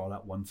stuff. You brought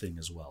out one thing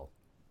as well.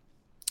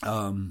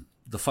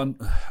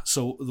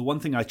 So the one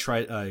thing I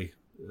tried,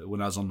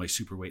 when I was on my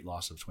super weight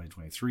loss of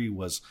 2023,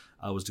 was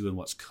I was doing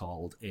what's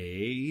called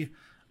a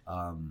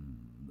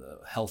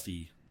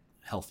healthy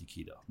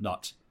keto,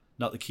 not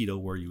the keto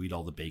where you eat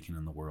all the bacon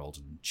in the world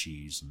and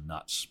cheese and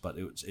nuts, but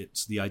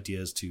it's the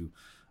idea is to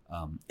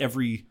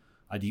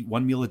I'd eat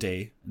one meal a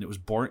day, and it was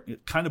boring,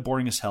 kind of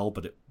boring as hell,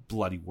 but it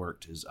bloody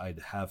worked. Is I'd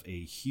have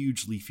a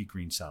huge leafy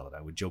green salad.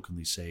 I would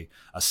jokingly say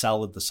a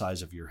salad the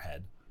size of your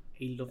head.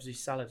 He loves his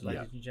salad,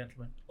 ladies and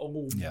gentlemen.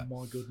 Oh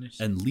my goodness!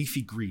 And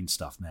leafy green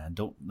stuff, man.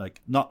 Don't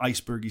not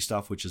icebergy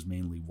stuff, which is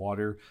mainly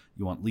water.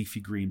 You want leafy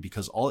green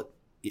because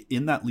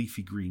in that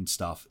leafy green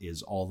stuff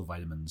is all the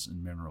vitamins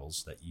and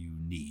minerals that you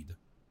need.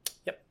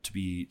 Yep. To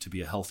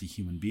be a healthy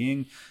human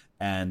being,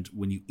 and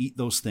when you eat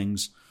those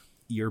things,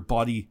 your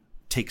body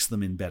takes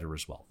them in better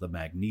as well. The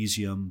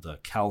magnesium, the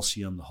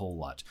calcium, the whole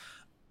lot.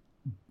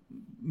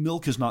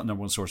 Milk is not the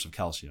number one source of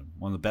calcium.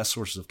 One of the best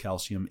sources of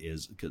calcium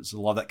is, because a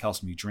lot of that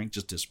calcium you drink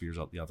just disappears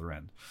out the other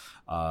end.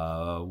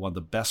 One of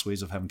the best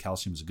ways of having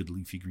calcium is a good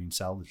leafy green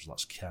salad. There's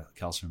lots of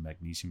calcium and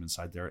magnesium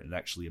inside there. It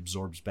actually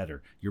absorbs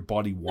better. Your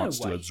body wants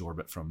to absorb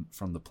it from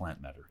the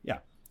plant matter. Yeah,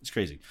 it's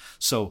crazy.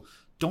 So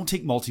don't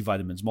take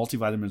multivitamins.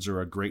 Multivitamins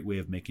are a great way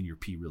of making your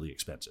pee really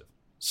expensive.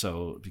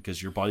 So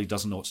because your body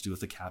doesn't know what to do with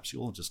the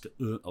capsule, it'll just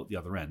go out the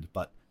other end.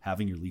 But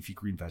having your leafy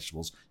green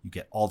vegetables, you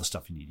get all the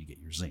stuff you need. You get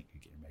your zinc, you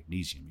get your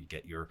magnesium, you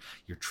get your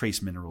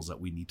trace minerals that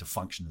we need to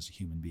function as a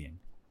human being,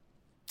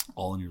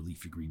 all in your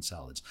leafy green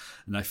salads.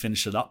 And I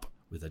finish it up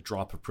with a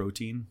drop of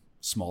protein,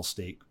 small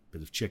steak,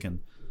 bit of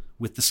chicken,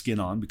 with the skin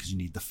on, because you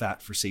need the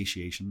fat for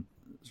satiation,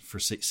 for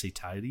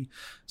satiety,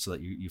 so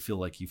that you feel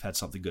like you've had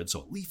something good.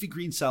 So leafy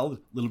green salad,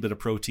 a little bit of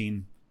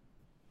protein,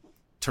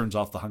 turns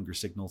off the hunger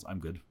signals. I'm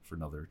good for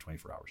another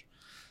 24 hours.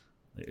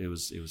 It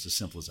was as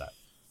simple as that.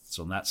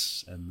 So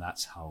that's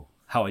how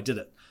I did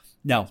it.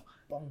 Now,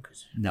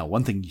 bonkers. Now,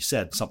 one thing you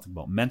said, something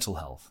about mental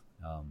health.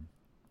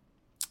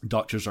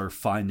 Doctors are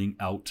finding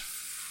out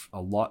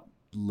a lot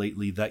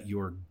lately that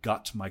your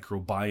gut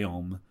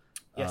microbiome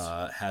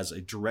has a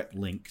direct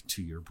link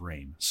to your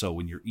brain. So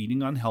when you're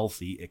eating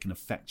unhealthy, it can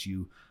affect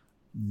you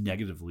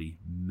negatively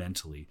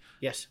mentally.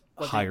 Yes.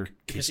 Higher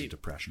case of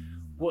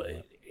depression. Well,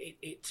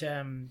 it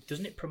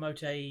doesn't it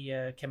promote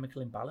a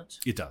chemical imbalance?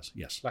 It does,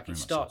 yes. Like it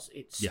starts,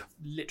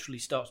 literally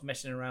starts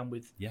messing around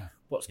with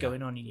what's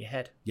going on in your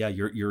head. Yeah,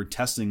 your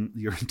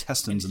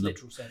intestines and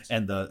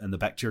the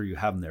bacteria you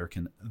have in there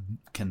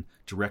can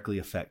directly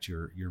affect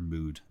your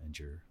mood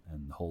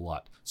and the whole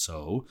lot.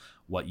 So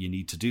what you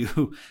need to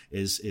do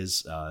is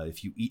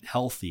if you eat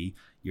healthy,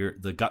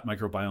 the gut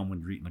microbiome,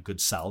 when you're eating a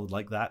good salad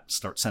like that,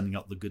 start sending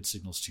out the good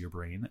signals to your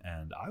brain.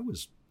 And I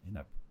was in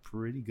a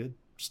pretty good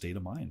state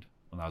of mind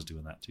when I was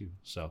doing that too.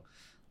 So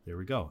there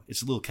we go.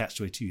 It's a little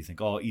catch-22. You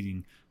think,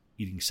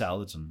 eating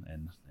salads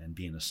and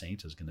being a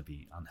saint is going to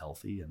be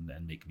unhealthy and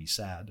make me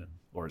sad,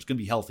 or it's going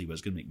to be healthy, but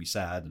it's going to make me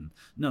sad. And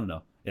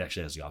no. It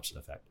actually has the opposite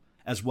effect.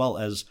 As well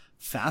as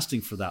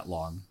fasting for that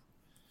long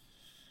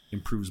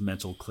improves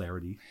mental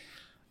clarity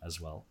as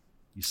well.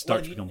 You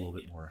start to become a little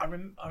bit more.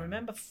 I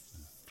remember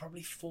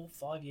probably 4 or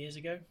 5 years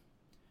ago,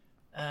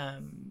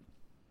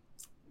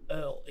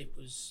 Earl, it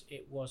was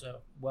a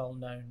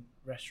well-known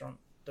restaurant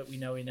that we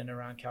know in and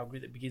around Calgary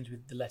that begins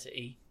with the letter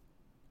E.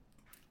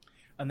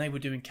 And they were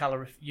doing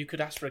you could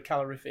ask for a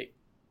calorific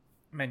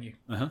menu.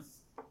 Uh-huh.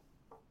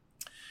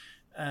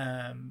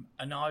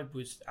 And I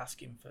was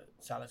asking for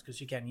salads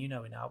because, again, in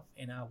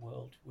our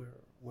world,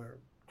 we're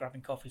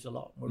grabbing coffees a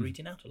lot. We're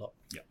eating out a lot.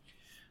 Yeah.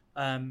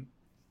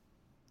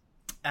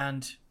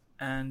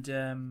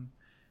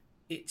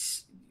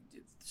 It's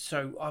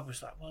so I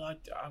was like, well, I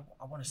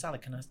want a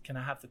salad. Can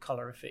I have the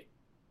calorific?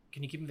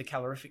 Can you give me the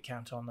calorific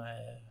count on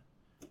I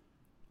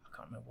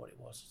can't remember what it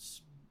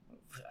was.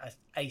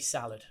 A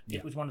salad. Yeah.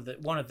 It was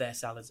one of their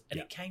salads, and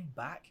it came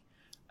back,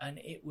 and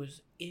it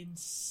was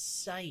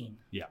insane.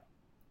 Yeah.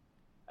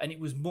 And it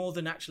was more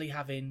than actually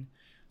having.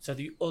 So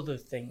the other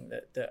thing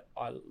that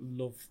I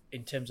love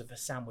in terms of a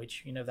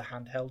sandwich, the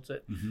handhelds,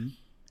 that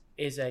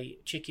is a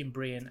chicken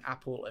brie and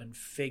apple and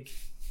fig.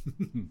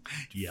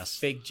 Yes.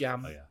 Fig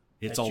jam. Oh yeah.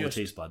 It's all the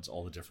taste buds,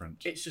 all the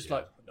different. It's just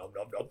like nom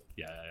nom nom.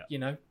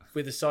 Yeah.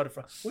 With a side of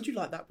fries. Would you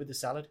like that with the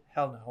salad?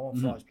 Hell no, I want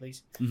fries,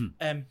 please.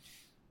 Mm-hmm.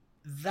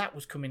 That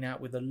was coming out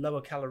with a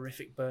lower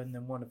calorific burn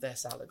than one of their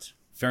salads.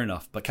 Fair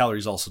enough, but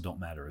calories also don't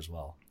matter as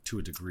well, to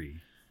a degree.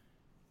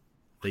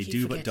 They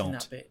do, but don't.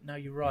 That bit. No,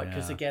 you're right,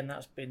 because again,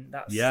 that's been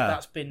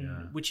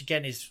which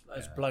again has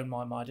blown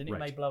my mind, and it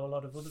may blow a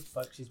lot of other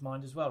folks'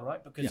 mind as well,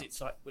 right? Because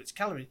it's like, it's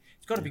calorie.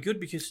 It's got to be good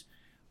because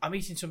I'm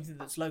eating something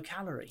that's low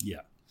calorie.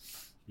 Yeah.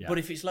 But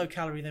if it's low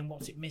calorie, then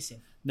what's it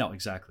missing? No,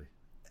 exactly.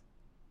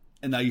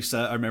 And I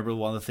remember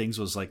one of the things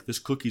was like, this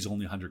cookie's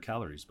only 100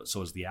 calories, but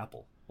so is the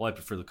apple. Well, I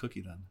prefer the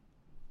cookie then.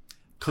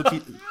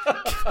 Cookie?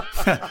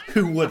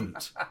 Who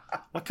wouldn't?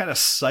 What kind of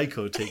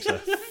psycho takes a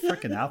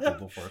freaking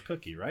apple before a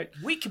cookie, right?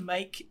 We can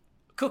make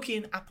cookie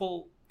and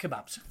apple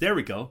kebabs. There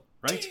we go,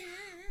 right?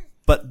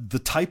 But the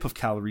type of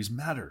calories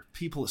matter.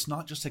 People, it's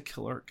not just a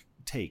caloric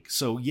take.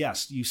 So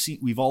yes, you see,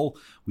 we've all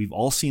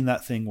seen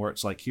that thing where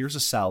it's like, here's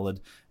a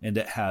salad and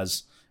it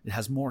has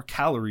more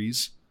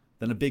calories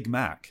than a Big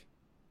Mac.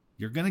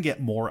 You're going to get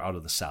more out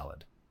of the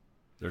salad.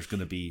 There's going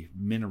to be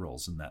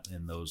minerals in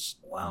those.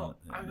 Wow,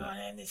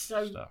 and it's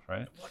so stuff,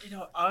 right? What did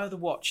I either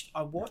watched?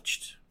 I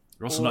watched.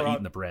 You're also not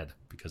eating the bread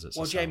because it's.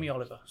 Well, Jamie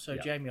Oliver. So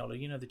Jamie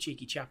Oliver, the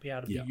cheeky chappy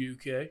out of the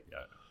UK.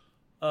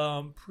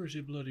 Yeah. Pretty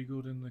bloody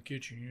good in the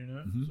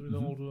kitchen, with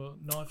all the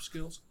knife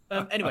skills.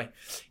 Anyway,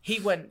 he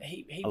went.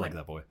 He like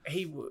that boy.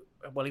 He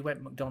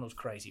went McDonald's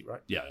crazy,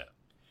 right? Yeah.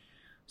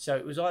 So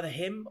it was either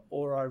him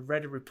or I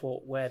read a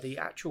report where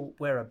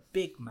a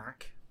Big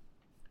Mac.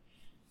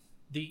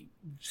 The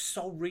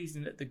sole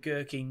reason that the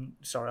gherkin,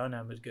 sorry, I know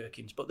them as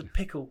gherkins, but the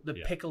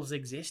pickles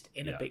exist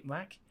in a Big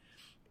Mac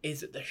is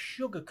that the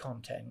sugar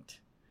content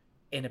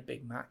in a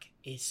Big Mac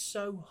is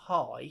so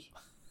high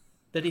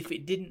that if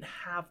it didn't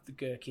have the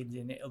gherkins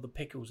in it or the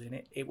pickles in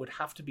it, it would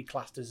have to be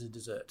classed as a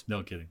dessert.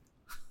 No kidding.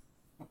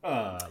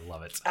 I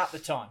love it. At the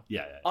time.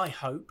 Yeah. I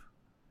hope,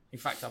 in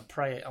fact, I'm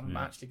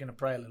actually going to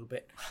pray a little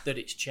bit that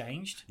it's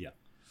changed. Yeah.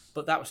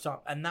 But that was time,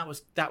 and that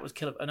was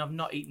killer. And I've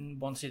not eaten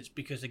one since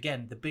because,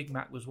 again, the Big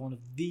Mac was one of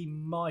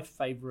my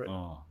favourite.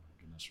 Oh my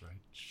goodness, right?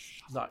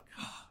 Like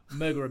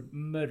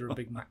murder a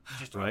Big Mac.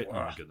 Just right? Oh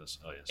my goodness.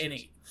 Oh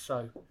yes.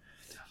 So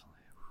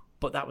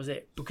But that was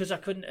it, because I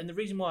couldn't. And the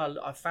reason why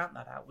I found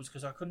that out was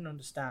because I couldn't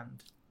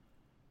understand.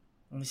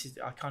 And this is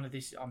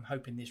I'm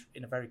hoping this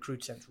in a very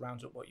crude sense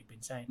rounds up what you've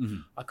been saying.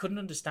 Mm-hmm. I couldn't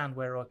understand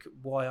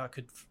why I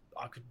could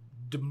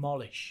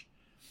demolish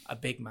a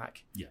Big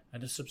Mac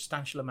and a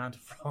substantial amount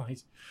of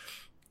fries,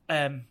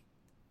 and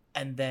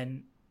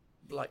then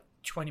like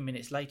 20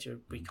 minutes later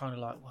be kind of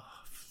like, well,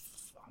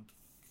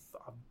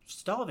 I'm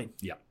starving.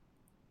 Yeah.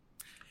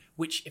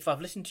 Which, if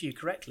I've listened to you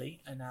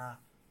correctly, and our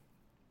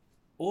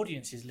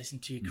audience has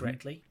listened to you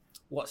correctly,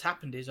 what's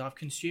happened is I've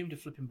consumed a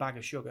flipping bag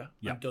of sugar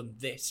and done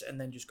this, and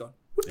then just gone.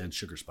 Whoop. And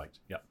sugar spiked.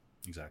 Yeah,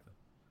 exactly.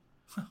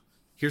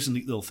 Here's a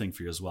neat little thing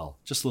for you as well.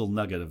 Just a little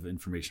nugget of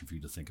information for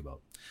you to think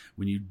about.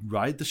 When you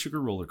ride the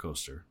sugar roller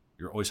coaster,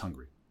 you're always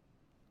hungry.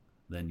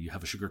 Then you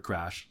have a sugar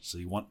crash, so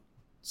you want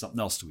something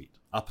else to eat.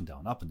 Up and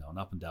down, up and down,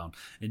 up and down.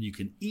 And you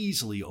can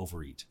easily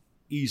overeat.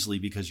 Easily,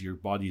 because your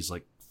body's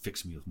like,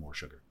 fix me with more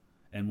sugar.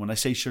 And when I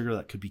say sugar,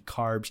 that could be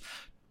carbs.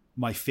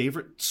 My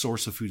favorite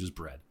source of food is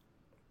bread.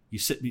 You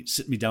sit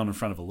me down in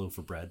front of a loaf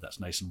of bread that's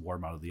nice and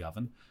warm out of the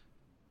oven.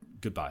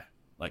 Goodbye.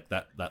 Like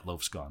that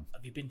loaf's gone.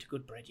 Have you been to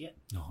good bread yet?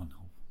 No.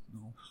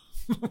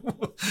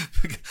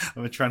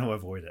 I'm trying to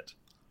avoid it.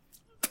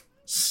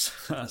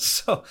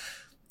 So,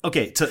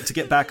 okay, to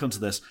get back onto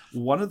this,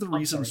 one of the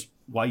reasons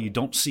why you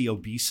don't see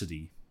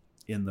obesity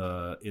in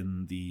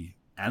the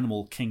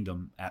animal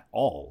kingdom at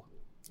all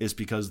is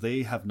because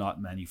they have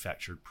not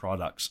manufactured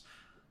products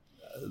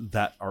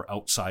that are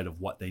outside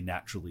of what they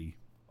naturally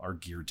are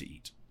geared to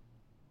eat.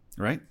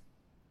 Right?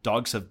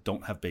 Dogs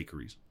don't have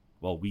bakeries.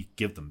 Well, we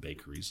give them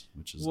bakeries,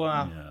 which is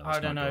I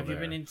don't know. Have you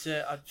been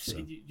into?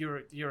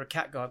 You're a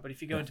cat guy, but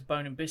if you go into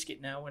Bone and Biscuit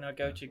now, when I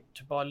go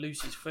to buy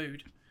Lucy's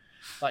food,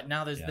 like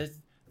now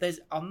there's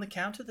on the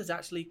counter there's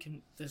actually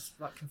there's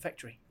like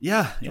confectionery.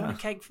 Yeah. Do you want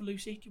a cake for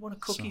Lucy? Do you want a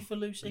cookie for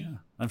Lucy? Yeah.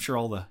 I'm sure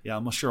all the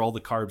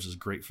carbs is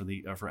great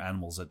for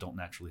animals that don't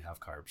naturally have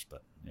carbs,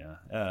 but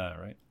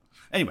right.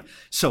 Anyway,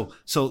 so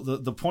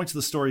the point of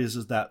the story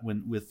is that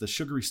when with the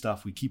sugary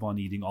stuff, we keep on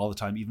eating all the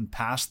time, even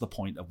past the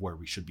point of where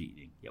we should be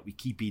eating. Yet we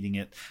keep eating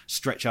it,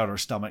 stretch out our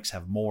stomachs,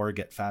 have more,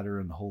 get fatter,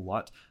 and the whole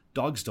lot.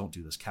 Dogs don't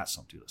do this. Cats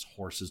don't do this.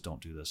 Horses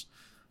don't do this,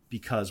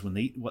 because when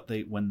they eat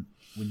when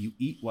you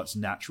eat what's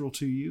natural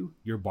to you,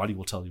 your body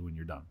will tell you when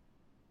you're done.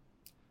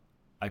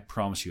 I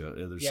promise you.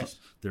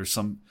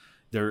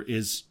 There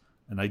is.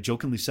 And I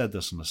jokingly said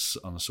this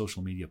on a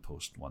social media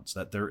post once,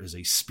 that there is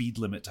a speed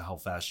limit to how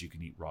fast you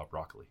can eat raw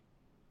broccoli.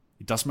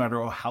 It doesn't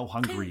matter how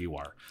hungry you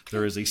are.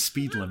 There is a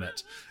speed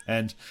limit.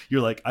 And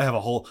you're like, I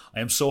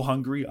am so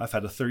hungry. I've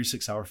had a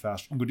 36-hour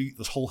fast. I'm going to eat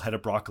this whole head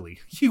of broccoli.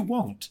 You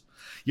won't.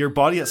 Your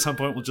body at some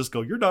point will just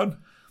go, you're done.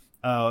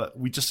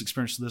 We just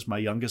experienced this. My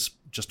youngest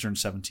just turned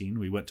 17.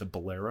 We went to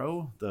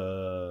Bolero,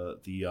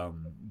 the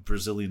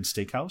Brazilian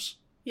steakhouse.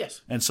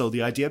 Yes. And so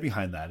the idea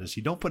behind that is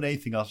you don't put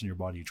anything else in your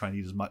body. You try and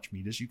eat as much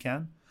meat as you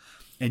can,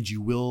 and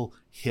you will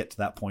hit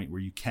that point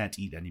where you can't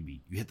eat any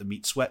meat. You hit the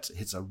meat sweat.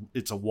 It's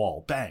a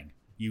wall. Bang.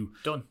 You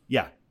done.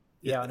 Yeah.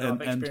 Yeah, I know.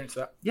 I've experienced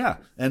that. Yeah.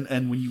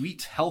 And when you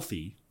eat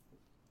healthy,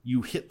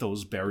 you hit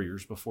those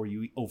barriers before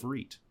you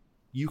overeat.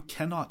 You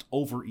cannot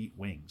overeat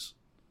wings.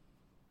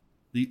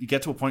 You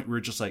get to a point where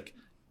you're just like,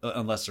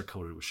 unless they're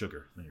coated with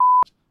sugar.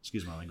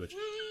 Excuse my language.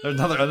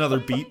 Another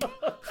beep.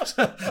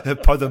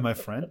 Pardon my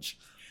French.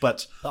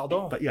 But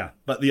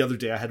the other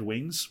day I had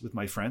wings with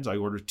my friends. I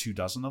ordered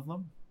 24 of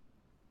them.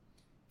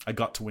 I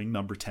got to wing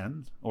number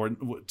 10, or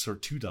 24.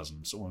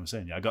 So what I'm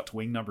saying, I got to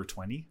wing number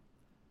 20,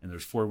 and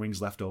there's 4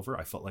 wings left over.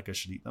 I felt like I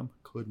should eat them.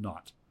 Could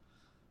not.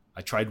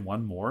 I tried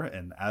one more,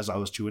 and as I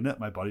was chewing it,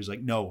 my body's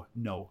like, no,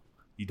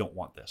 you don't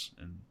want this.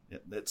 And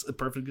it's a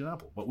perfect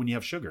example. But when you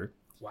have sugar,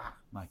 wow,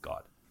 my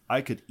God,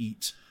 I could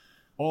eat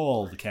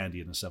all the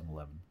candy in a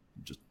 7-Eleven.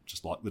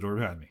 Just lock the door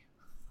behind me.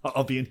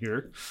 I'll be in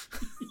here.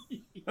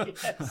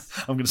 Yes.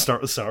 I'm going to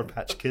start with Sour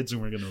Patch Kids,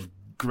 and we're going to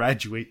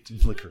graduate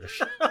to licorice.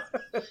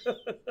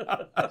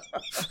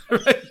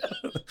 Right?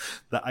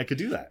 That I could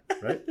do that,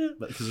 right?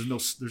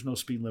 Because there's no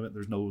speed limit.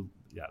 There's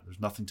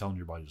nothing telling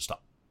your body to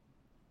stop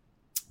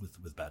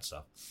with bad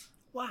stuff.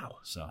 Wow.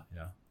 So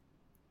yeah.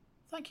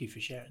 Thank you for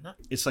sharing that.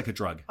 It's like a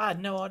drug. I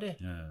had no idea.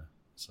 Yeah,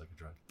 it's like a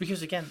drug.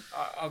 Because again,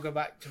 I'll go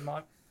back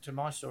to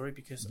my story,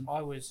 because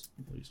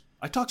Please.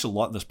 I talked a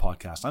lot in this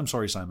podcast. I'm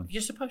sorry, Simon.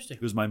 You're supposed to.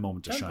 It was my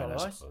moment to Don't shine,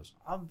 apologize. I suppose.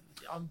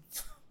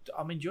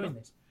 I'm enjoying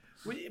this,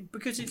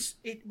 because it's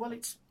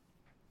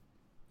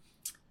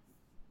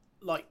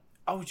like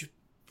I was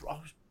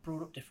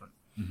brought up different.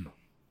 Mm-hmm.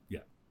 Yeah.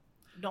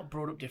 Not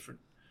brought up different.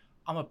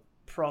 I'm a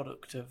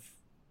product of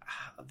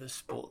the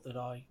sport that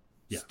I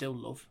still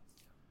love.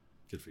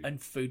 Good for you.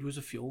 And food was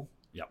a fuel.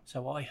 Yeah.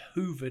 So I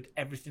hoovered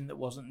everything that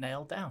wasn't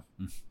nailed down.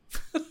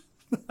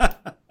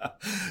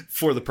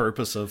 For the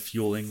purpose of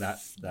fueling that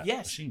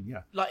yes. machine,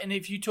 yeah. Like, and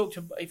if you talk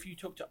to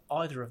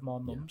either of my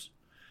mums,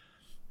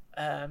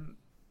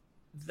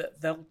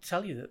 they'll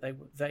tell you that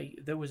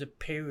there was a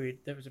period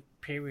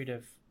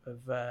of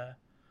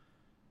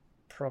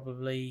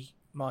probably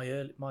my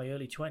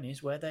early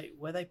 20s where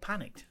they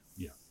panicked.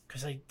 Yeah.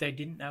 Because they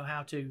didn't know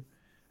how to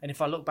And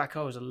if I look back,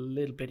 I was a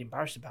little bit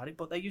embarrassed about it.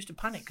 But they used to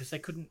panic because they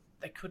couldn't.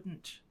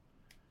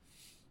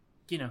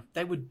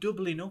 They were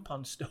doubling up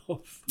on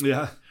stuff.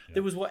 Yeah.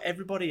 There was what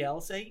everybody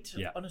else ate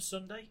on a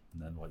Sunday.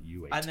 And then what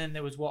you ate. And then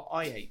there was what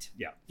I ate.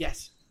 Yeah.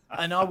 Yes.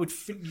 And I would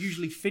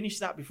usually finish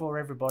that before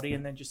everybody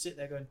and then just sit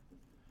there going,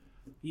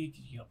 you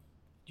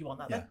want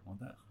that then? Yeah, I want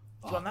that.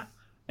 Do you want that?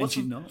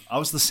 And I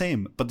was the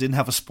same, but didn't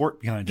have a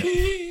sport behind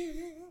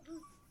it.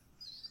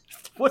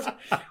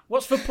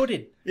 What's for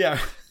pudding? Yeah.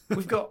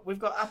 We've got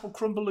apple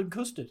crumble and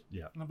custard.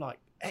 Yeah. And I'm like,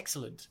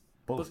 excellent.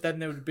 Both. But then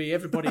there would be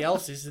everybody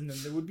else's, and then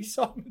there would be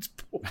Simon's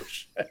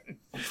portion.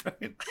 Right.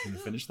 Can you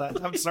finish that?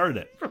 I haven't started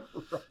it. Right.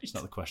 It's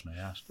not the question I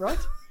asked. Right?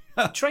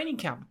 Training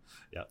camp.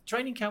 Yeah.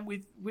 Training camp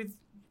with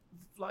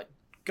like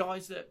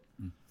guys that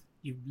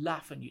you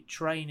laugh and you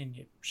train and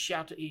you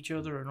shout at each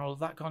other and all of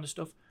that kind of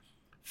stuff.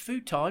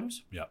 Food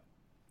times. Yeah.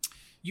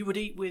 You would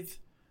eat with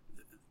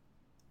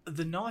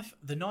the knife.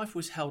 The knife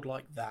was held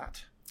like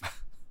that,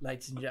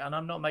 ladies and gentlemen. And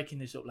I'm not making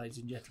this up, ladies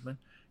and gentlemen.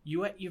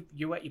 You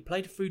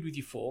played food with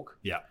your fork.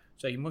 Yeah.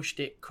 So you mushed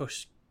it,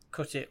 cut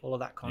it, all of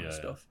that kind of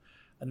stuff.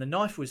 And the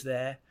knife was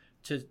there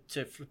to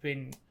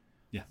flipping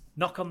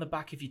knock on the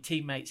back of your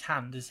teammate's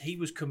hand as he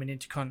was coming in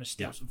to kind of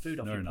steal some food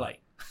off your plate.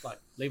 Like,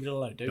 leave it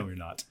alone, dude. No, you're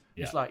not.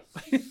 Yeah. It's like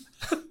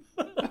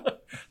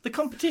the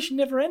competition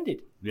never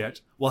ended. Yeah.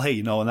 Well, hey,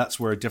 and that's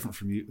where I differ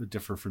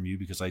from you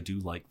because I do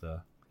like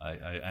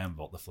I am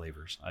about the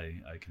flavors.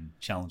 I can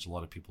challenge a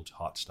lot of people to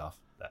hot stuff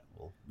that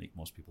will make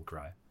most people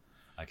cry.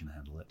 I can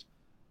handle it.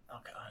 Oh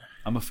God.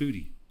 I'm a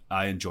foodie.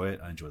 I enjoy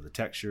it. I enjoy the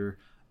texture,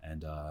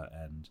 and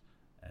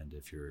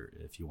if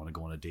you want to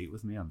go on a date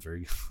with me, I'm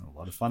a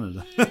lot of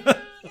fun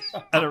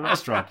at a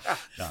restaurant.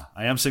 Yeah,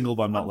 I am single,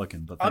 but I'm not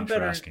looking. But thanks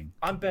for asking.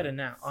 I'm better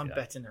now. I'm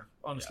better now.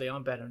 Honestly,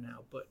 I'm better now.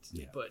 But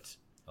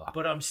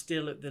I'm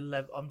still at the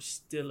level. I'm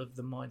still of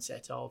the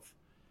mindset of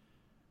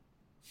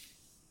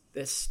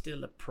there's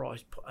still a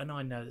price, and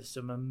I know there's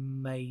some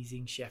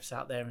amazing chefs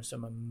out there and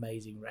some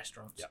amazing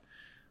restaurants. Yeah.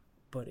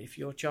 But if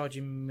you're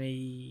charging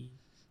me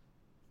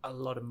a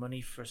lot of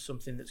money for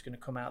something that's going to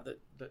come out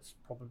that's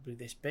probably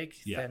this big,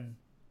 then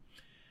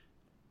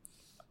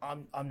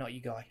I'm not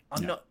your guy.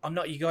 I'm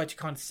not your guy to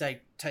kind of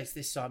say taste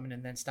this, Simon,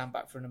 and then stand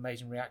back for an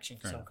amazing reaction.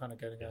 So I'm kind of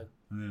going to go.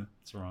 Yeah,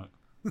 it's all right.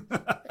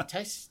 It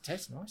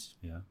tastes nice.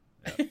 Yeah.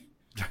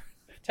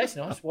 Tastes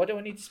nice. Why do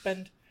I need to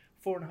spend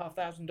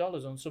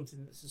 $4,500 on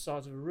something that's the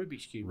size of a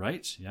Rubik's cube?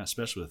 Right. Yeah.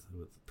 Especially with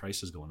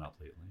prices going up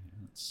lately.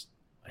 It's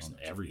on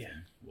everything.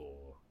 Yeah.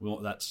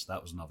 Well,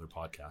 that was another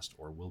podcast,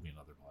 or will be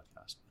another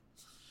podcast.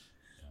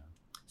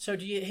 So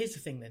here's the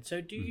thing then. So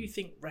do you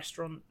think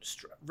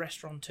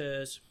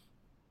restaurateurs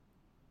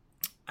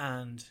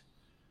and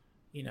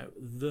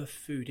the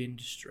food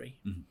industry,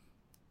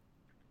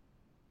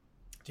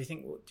 do you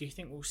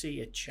think we'll see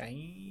a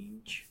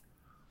change,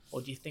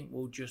 or do you think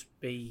we'll just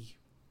be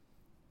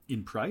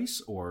in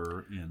price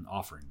or in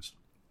offerings?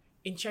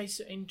 In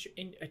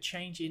a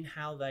change in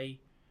how they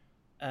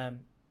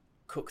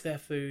cook their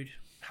food,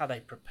 how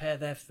they prepare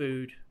their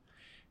food,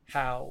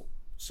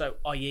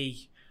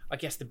 i.e. I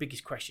guess the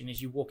biggest question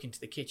is you walk into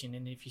the kitchen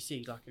and if you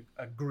see like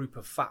a group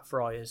of fat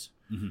fryers,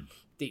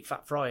 deep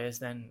fat fryers,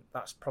 then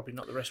that's probably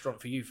not the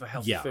restaurant for you for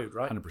healthy food,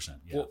 right? 100%.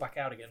 Yeah. Walk back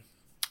out again.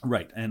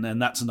 Right,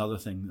 and that's another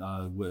thing.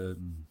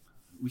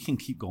 We can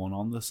keep going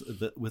on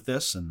with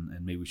this, and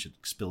maybe we should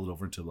spill it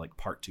over into like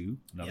part 2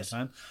 another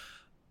time.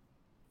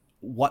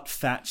 What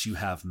fats you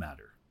have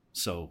matter.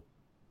 So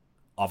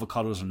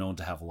avocados are known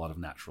to have a lot of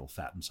natural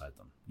fat inside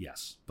them.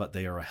 Yes, but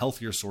they are a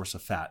healthier source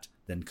of fat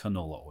than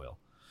canola oil.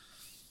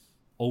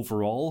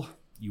 Overall,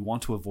 you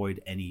want to avoid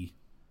the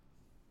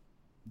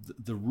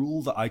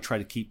rule that I try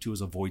to keep to is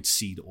avoid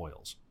seed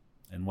oils.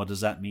 And what does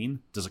that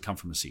mean? Does it come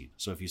from a seed?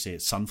 So if you say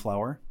it's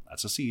sunflower,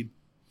 that's a seed.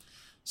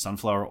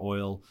 Sunflower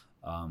oil,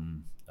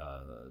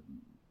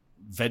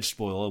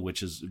 vegetable oil,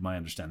 which is, in my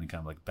understanding,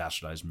 kind of like a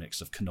bastardized mix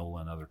of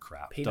canola and other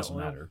crap. Peanut Doesn't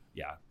oil. matter.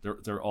 Yeah,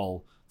 they're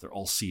all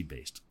seed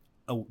based.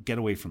 Oh, get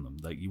away from them.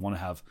 Like, you want to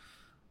have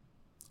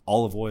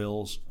olive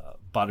oils,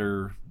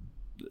 butter.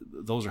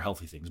 Those are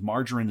healthy things.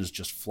 Margarine is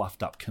just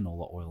fluffed up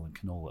canola oil, and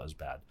canola is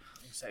bad.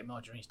 You say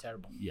margarine's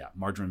terrible. Yeah,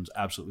 margarine's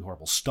absolutely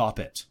horrible. Stop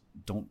it.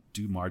 Don't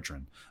do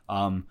margarine.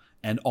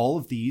 And all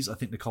of these, I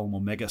think they call them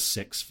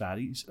omega-6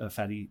 fats,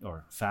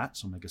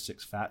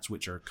 omega-6 fats,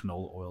 which are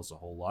canola oils a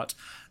whole lot.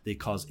 They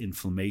cause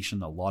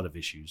inflammation, a lot of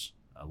issues,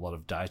 a lot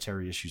of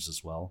dietary issues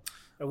as well.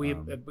 Are we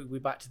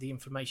back to the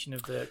inflammation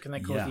of the? Can they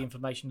cause the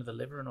inflammation of the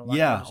liver and all that?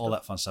 Yeah, kind of all stuff?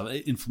 that fun stuff.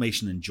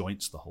 Inflammation in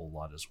joints, the whole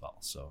lot as well.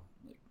 So,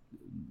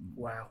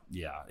 wow.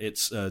 Yeah,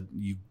 it's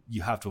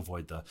you have to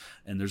avoid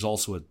and there's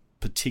also a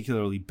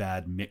particularly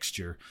bad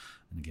mixture.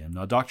 And again, I'm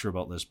not a doctor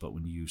about this, but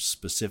when you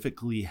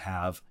specifically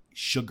have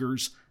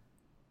sugars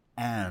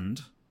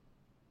and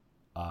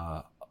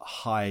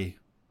high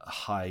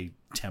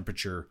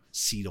temperature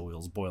seed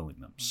oils boiling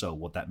them. So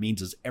what that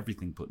means is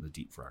everything put in the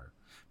deep fryer,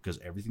 because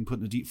everything put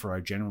in the deep fryer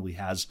generally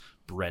has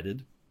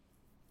breaded.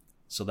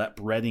 So that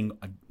breading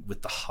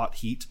with the hot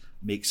heat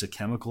makes a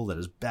chemical that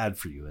is bad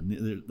for you,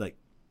 and like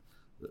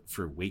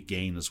for weight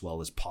gain as well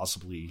as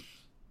possibly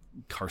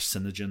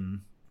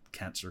carcinogen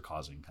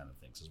cancer-causing kind of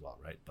things as well,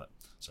 right? But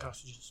so,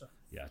 Cartridges and stuff.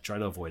 yeah, try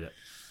to avoid it.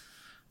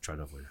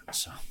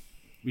 So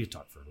we could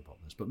talk further about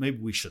this, but maybe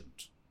we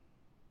shouldn't.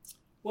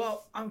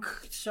 Well,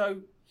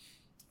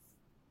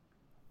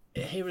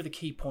 here are the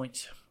key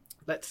points.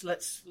 Let's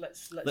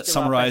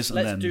summarize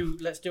and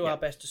let's do our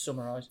best to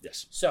summarize.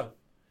 Yes. So,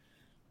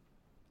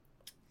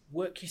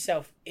 work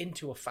yourself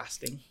into a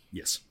fasting.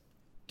 Yes.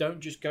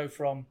 Don't just go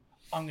from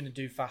I'm going to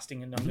do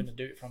fasting and I'm going to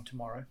do it from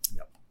tomorrow.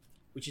 Yep.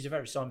 Which is a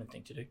very Simon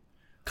thing to do.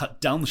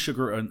 Cut down the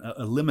sugar and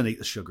eliminate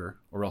the sugar,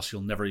 or else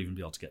you'll never even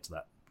be able to get to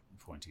that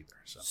point either.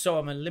 So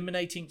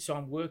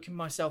I'm working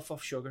myself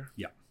off sugar.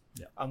 Yeah.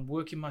 Yeah. I'm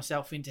working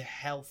myself into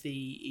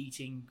healthy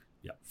eating.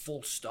 Yeah.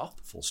 Full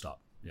stop.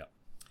 Yeah.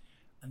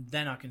 And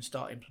then I can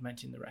start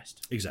implementing the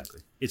rest.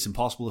 Exactly. It's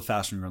impossible to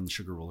fast when you're on the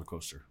sugar roller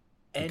coaster.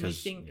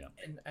 Anything,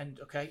 and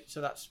okay,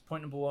 so that's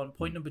point number one.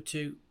 Point number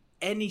two,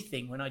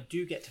 anything, when I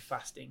do get to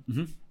fasting,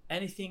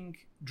 anything,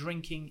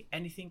 drinking,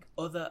 anything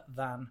other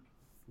than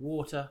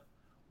water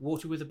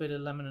with a bit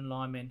of lemon and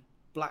lime in,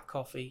 black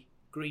coffee,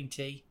 green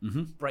tea,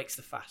 breaks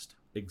the fast.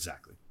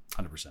 Exactly.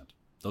 100%.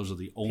 Those are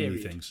the only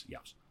things.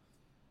 Yes.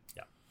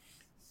 Yeah.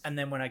 And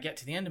then when I get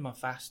to the end of my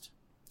fast,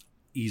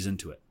 ease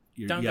into it.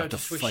 Don't go to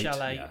Swiss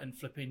Chalet and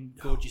flipping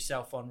gorge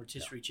yourself on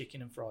rotisserie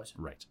chicken and fries.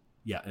 Right.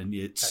 Yeah, and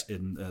it's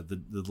in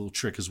the little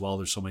trick as well.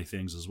 There's so many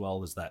things as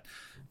well, is that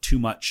too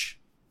much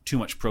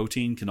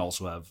protein can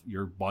also have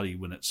your body,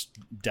 when it's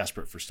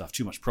desperate for stuff,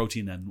 too much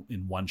protein, and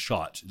in one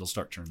shot it'll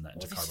start turning that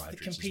into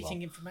carbohydrates. This is the competing as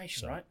well.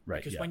 information, So, right?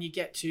 Right. Because when you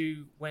get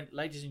to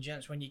ladies and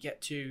gents, when you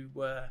get to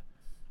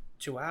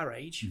our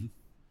age,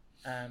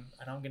 and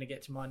I'm going to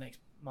get to my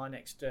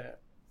next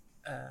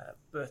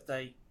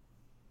birthday.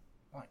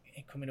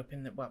 Coming up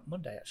in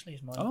Monday actually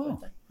is my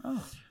birthday.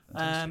 Oh,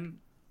 fantastic.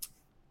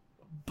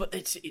 But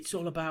it's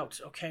all about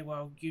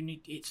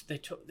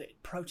the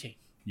protein.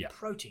 Yeah.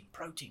 Protein.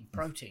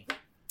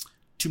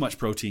 Too much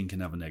protein can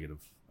have a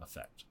negative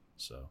effect.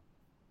 So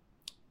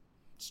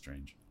it's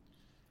strange,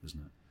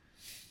 isn't it?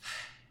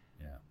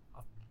 Yeah.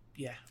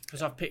 Yeah,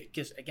 because I've picked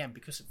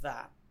because of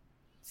that.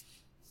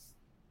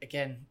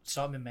 Again,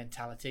 Simon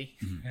mentality.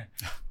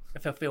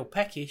 If I feel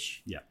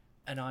peckish,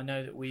 and I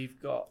know that we've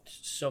got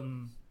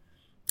some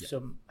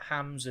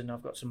hams and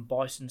I've got some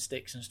bison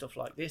sticks and stuff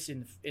like this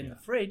in the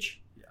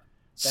fridge. Yeah.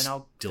 Then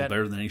I'll still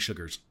better than any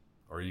sugars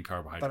or any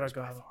carbohydrates.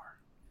 But I go,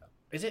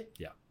 is it?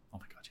 Yeah. Oh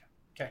my god,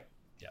 yeah. Okay.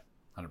 Yeah.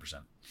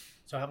 100%.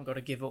 So I haven't got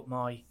to give up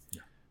my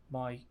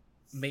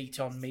meat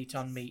on meat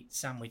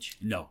sandwich.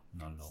 No,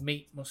 not at all.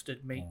 Meat,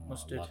 mustard.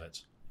 I love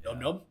it. Yeah.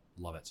 No.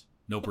 Love it.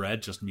 No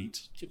bread, just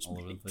meat. Just all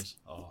over the meat. place.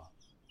 Oh,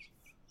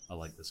 I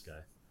like this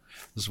guy.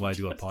 This is why I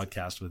do a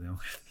podcast with him.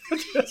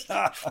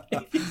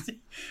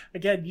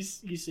 Again, you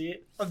see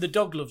it. And the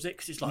dog loves it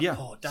because it's like,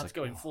 Dad's like,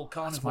 going full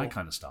carnivore. That's my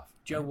kind of stuff.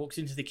 Joe walks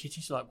into the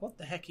kitchen. She's like, what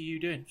the heck are you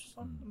doing? She's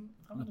like,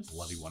 what a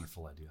bloody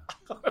wonderful idea.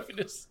 I'm having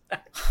a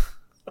snack.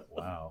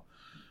 Wow.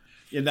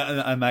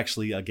 Yeah, I'm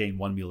actually gained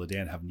one meal a day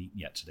and haven't eaten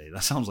yet today.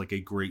 That sounds like a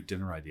great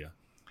dinner idea.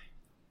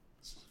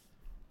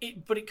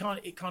 But it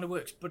kind of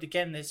works. But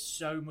again, there's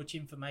so much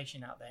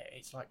information out there.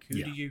 It's like,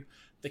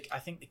 I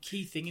think the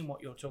key thing in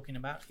what you're talking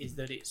about is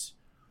that it's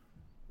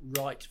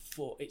right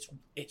for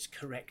it's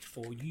correct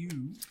for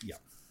you. Yeah,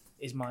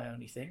 is my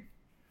only thing.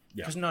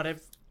 Yeah, because not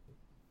every.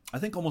 I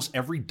think almost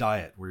every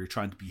diet where you're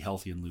trying to be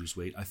healthy and lose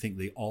weight, I think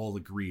they all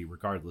agree,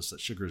 regardless, that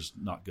sugar is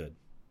not good.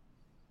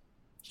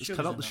 Just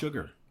cut out the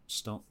sugar.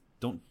 Just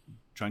don't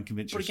try and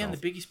convince yourself. But again, the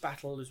biggest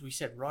battle, as we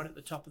said right at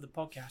the top of the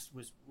podcast,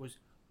 was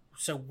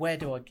so where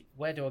do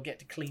I get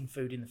to clean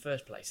food in the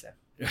first place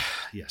then?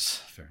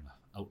 Yes, fair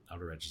enough.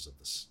 Outer edges of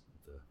this,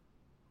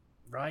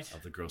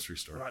 of the grocery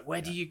store. Right,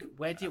 where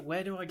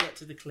do I get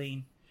to the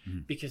clean?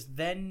 Mm-hmm. Because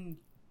then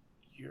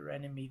your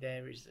enemy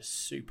there is the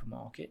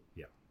supermarket.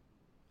 Yeah.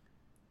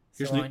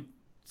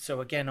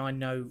 So again, I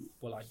know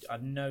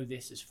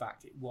this as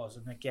fact. It was,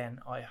 and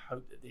again, I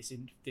hope that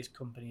this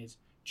company has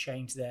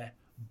changed their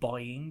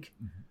buying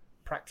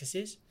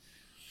practices.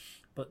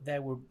 But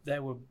there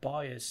were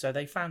buyers, so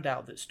they found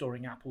out that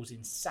storing apples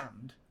in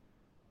sand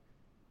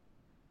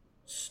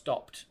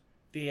stopped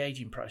the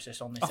aging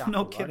process on this apple.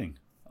 No kidding!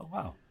 Right? Oh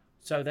wow!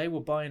 So they were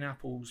buying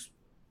apples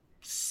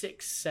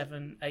 6,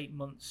 7, 8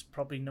 months,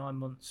 probably 9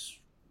 months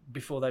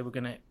before they were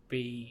going to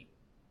be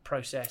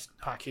processed,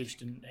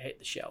 packaged, and hit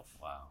the shelf.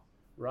 Wow!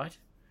 Right.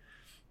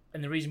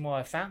 And the reason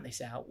why I found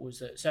this out was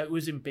that it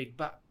was in big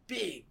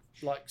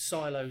like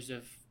silos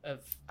of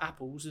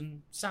apples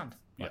and sand,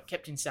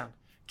 kept in sand.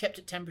 Kept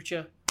at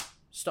temperature,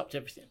 stopped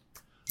everything.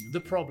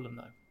 The problem,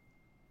 though,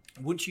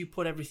 once you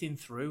put everything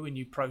through and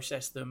you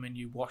process them and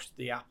you wash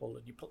the apple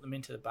and you put them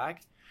into the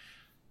bag,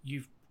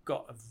 you've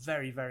got a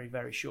very, very,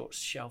 very short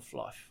shelf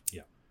life.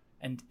 Yeah.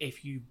 And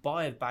if you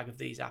buy a bag of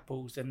these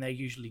apples, then they're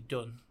usually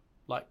done,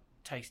 like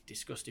taste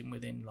disgusting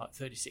within like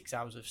 36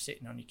 hours of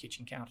sitting on your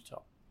kitchen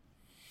countertop.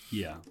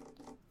 Yeah.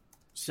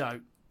 So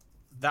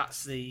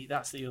that's the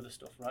other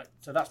stuff, right?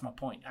 So that's my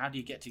point. How do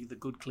you get to the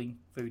good, clean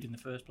food in the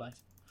first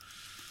place?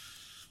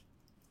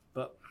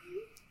 But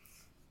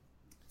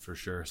for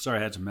sure. Sorry,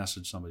 I had to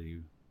message somebody who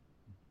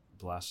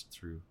blasted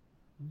through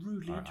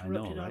rudely I know,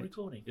 interrupted our right?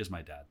 recording. Is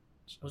my dad.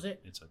 So Was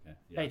it? It's okay.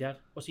 Yeah. Hey, Dad,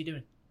 what's he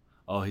doing?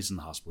 Oh, he's in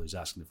the hospital. He's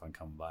asking if I'm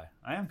coming by.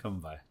 I am coming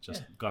by.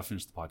 Just Yeah. got to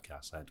finish the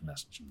podcast. I had to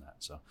message him that.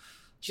 So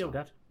Chill,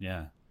 Dad.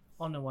 Yeah.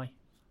 On the way.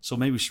 So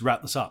maybe we should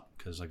wrap this up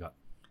because I got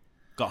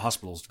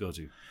hospitals to go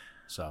to.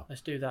 So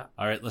Let's do that.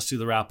 all right, let's do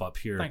the wrap up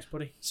here. Thanks,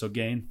 buddy. So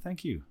Gain,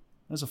 thank you.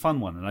 That was a fun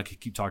one, and I could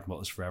keep talking about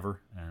this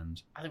forever.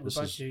 And I think this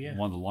we both is do, yeah.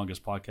 one of the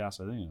longest podcasts.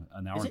 I think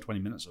an hour Is and it? 20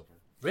 minutes so far.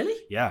 Really?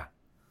 Yeah.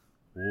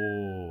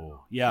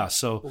 Oh, yeah.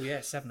 So Oh, yeah,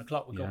 it's 7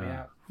 o'clock. We've got to be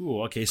out.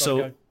 Ooh, okay, Gotta so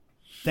go.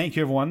 thank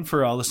you everyone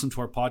for listening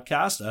to our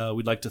podcast.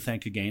 We'd like to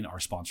thank again our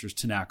sponsors,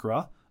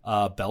 Tinacra,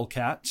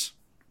 Bellcat.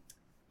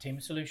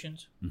 TEEMA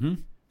Solutions. Mm-hmm.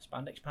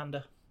 Spandex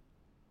Panda.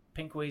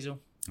 Pink Weasel.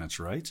 That's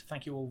right.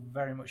 Thank you all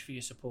very much for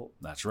your support.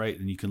 That's right.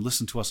 And you can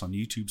listen to us on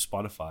YouTube,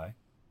 Spotify,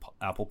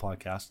 Apple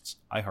Podcasts,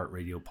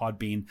 iHeartRadio,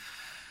 Podbean.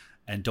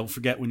 And don't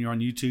forget when you're on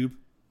YouTube,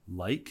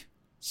 like,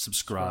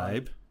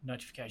 subscribe,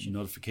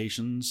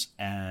 notifications,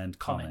 and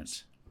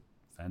comment.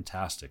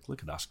 Fantastic.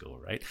 Look at us go,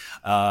 right?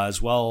 As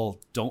well,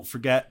 don't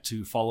forget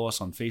to follow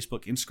us on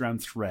Facebook,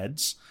 Instagram,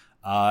 Threads.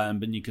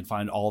 And then you can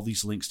find all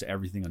these links to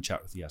everything on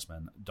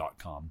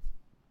chatwithyesmen.com.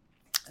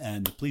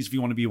 And please, if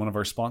you want to be one of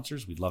our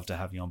sponsors, we'd love to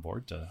have you on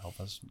board to help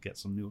us get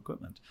some new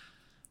equipment.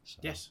 So,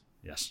 Yes.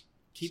 Yes.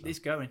 Keep this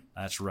going.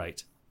 That's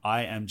right.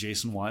 I am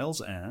Jason Wiles,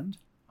 and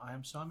I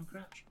am Simon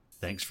Crouch.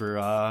 thanks for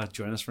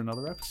joining us for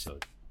another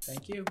episode.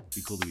 Thank you.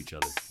 Be cool to each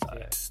other. Bye.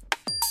 Yeah.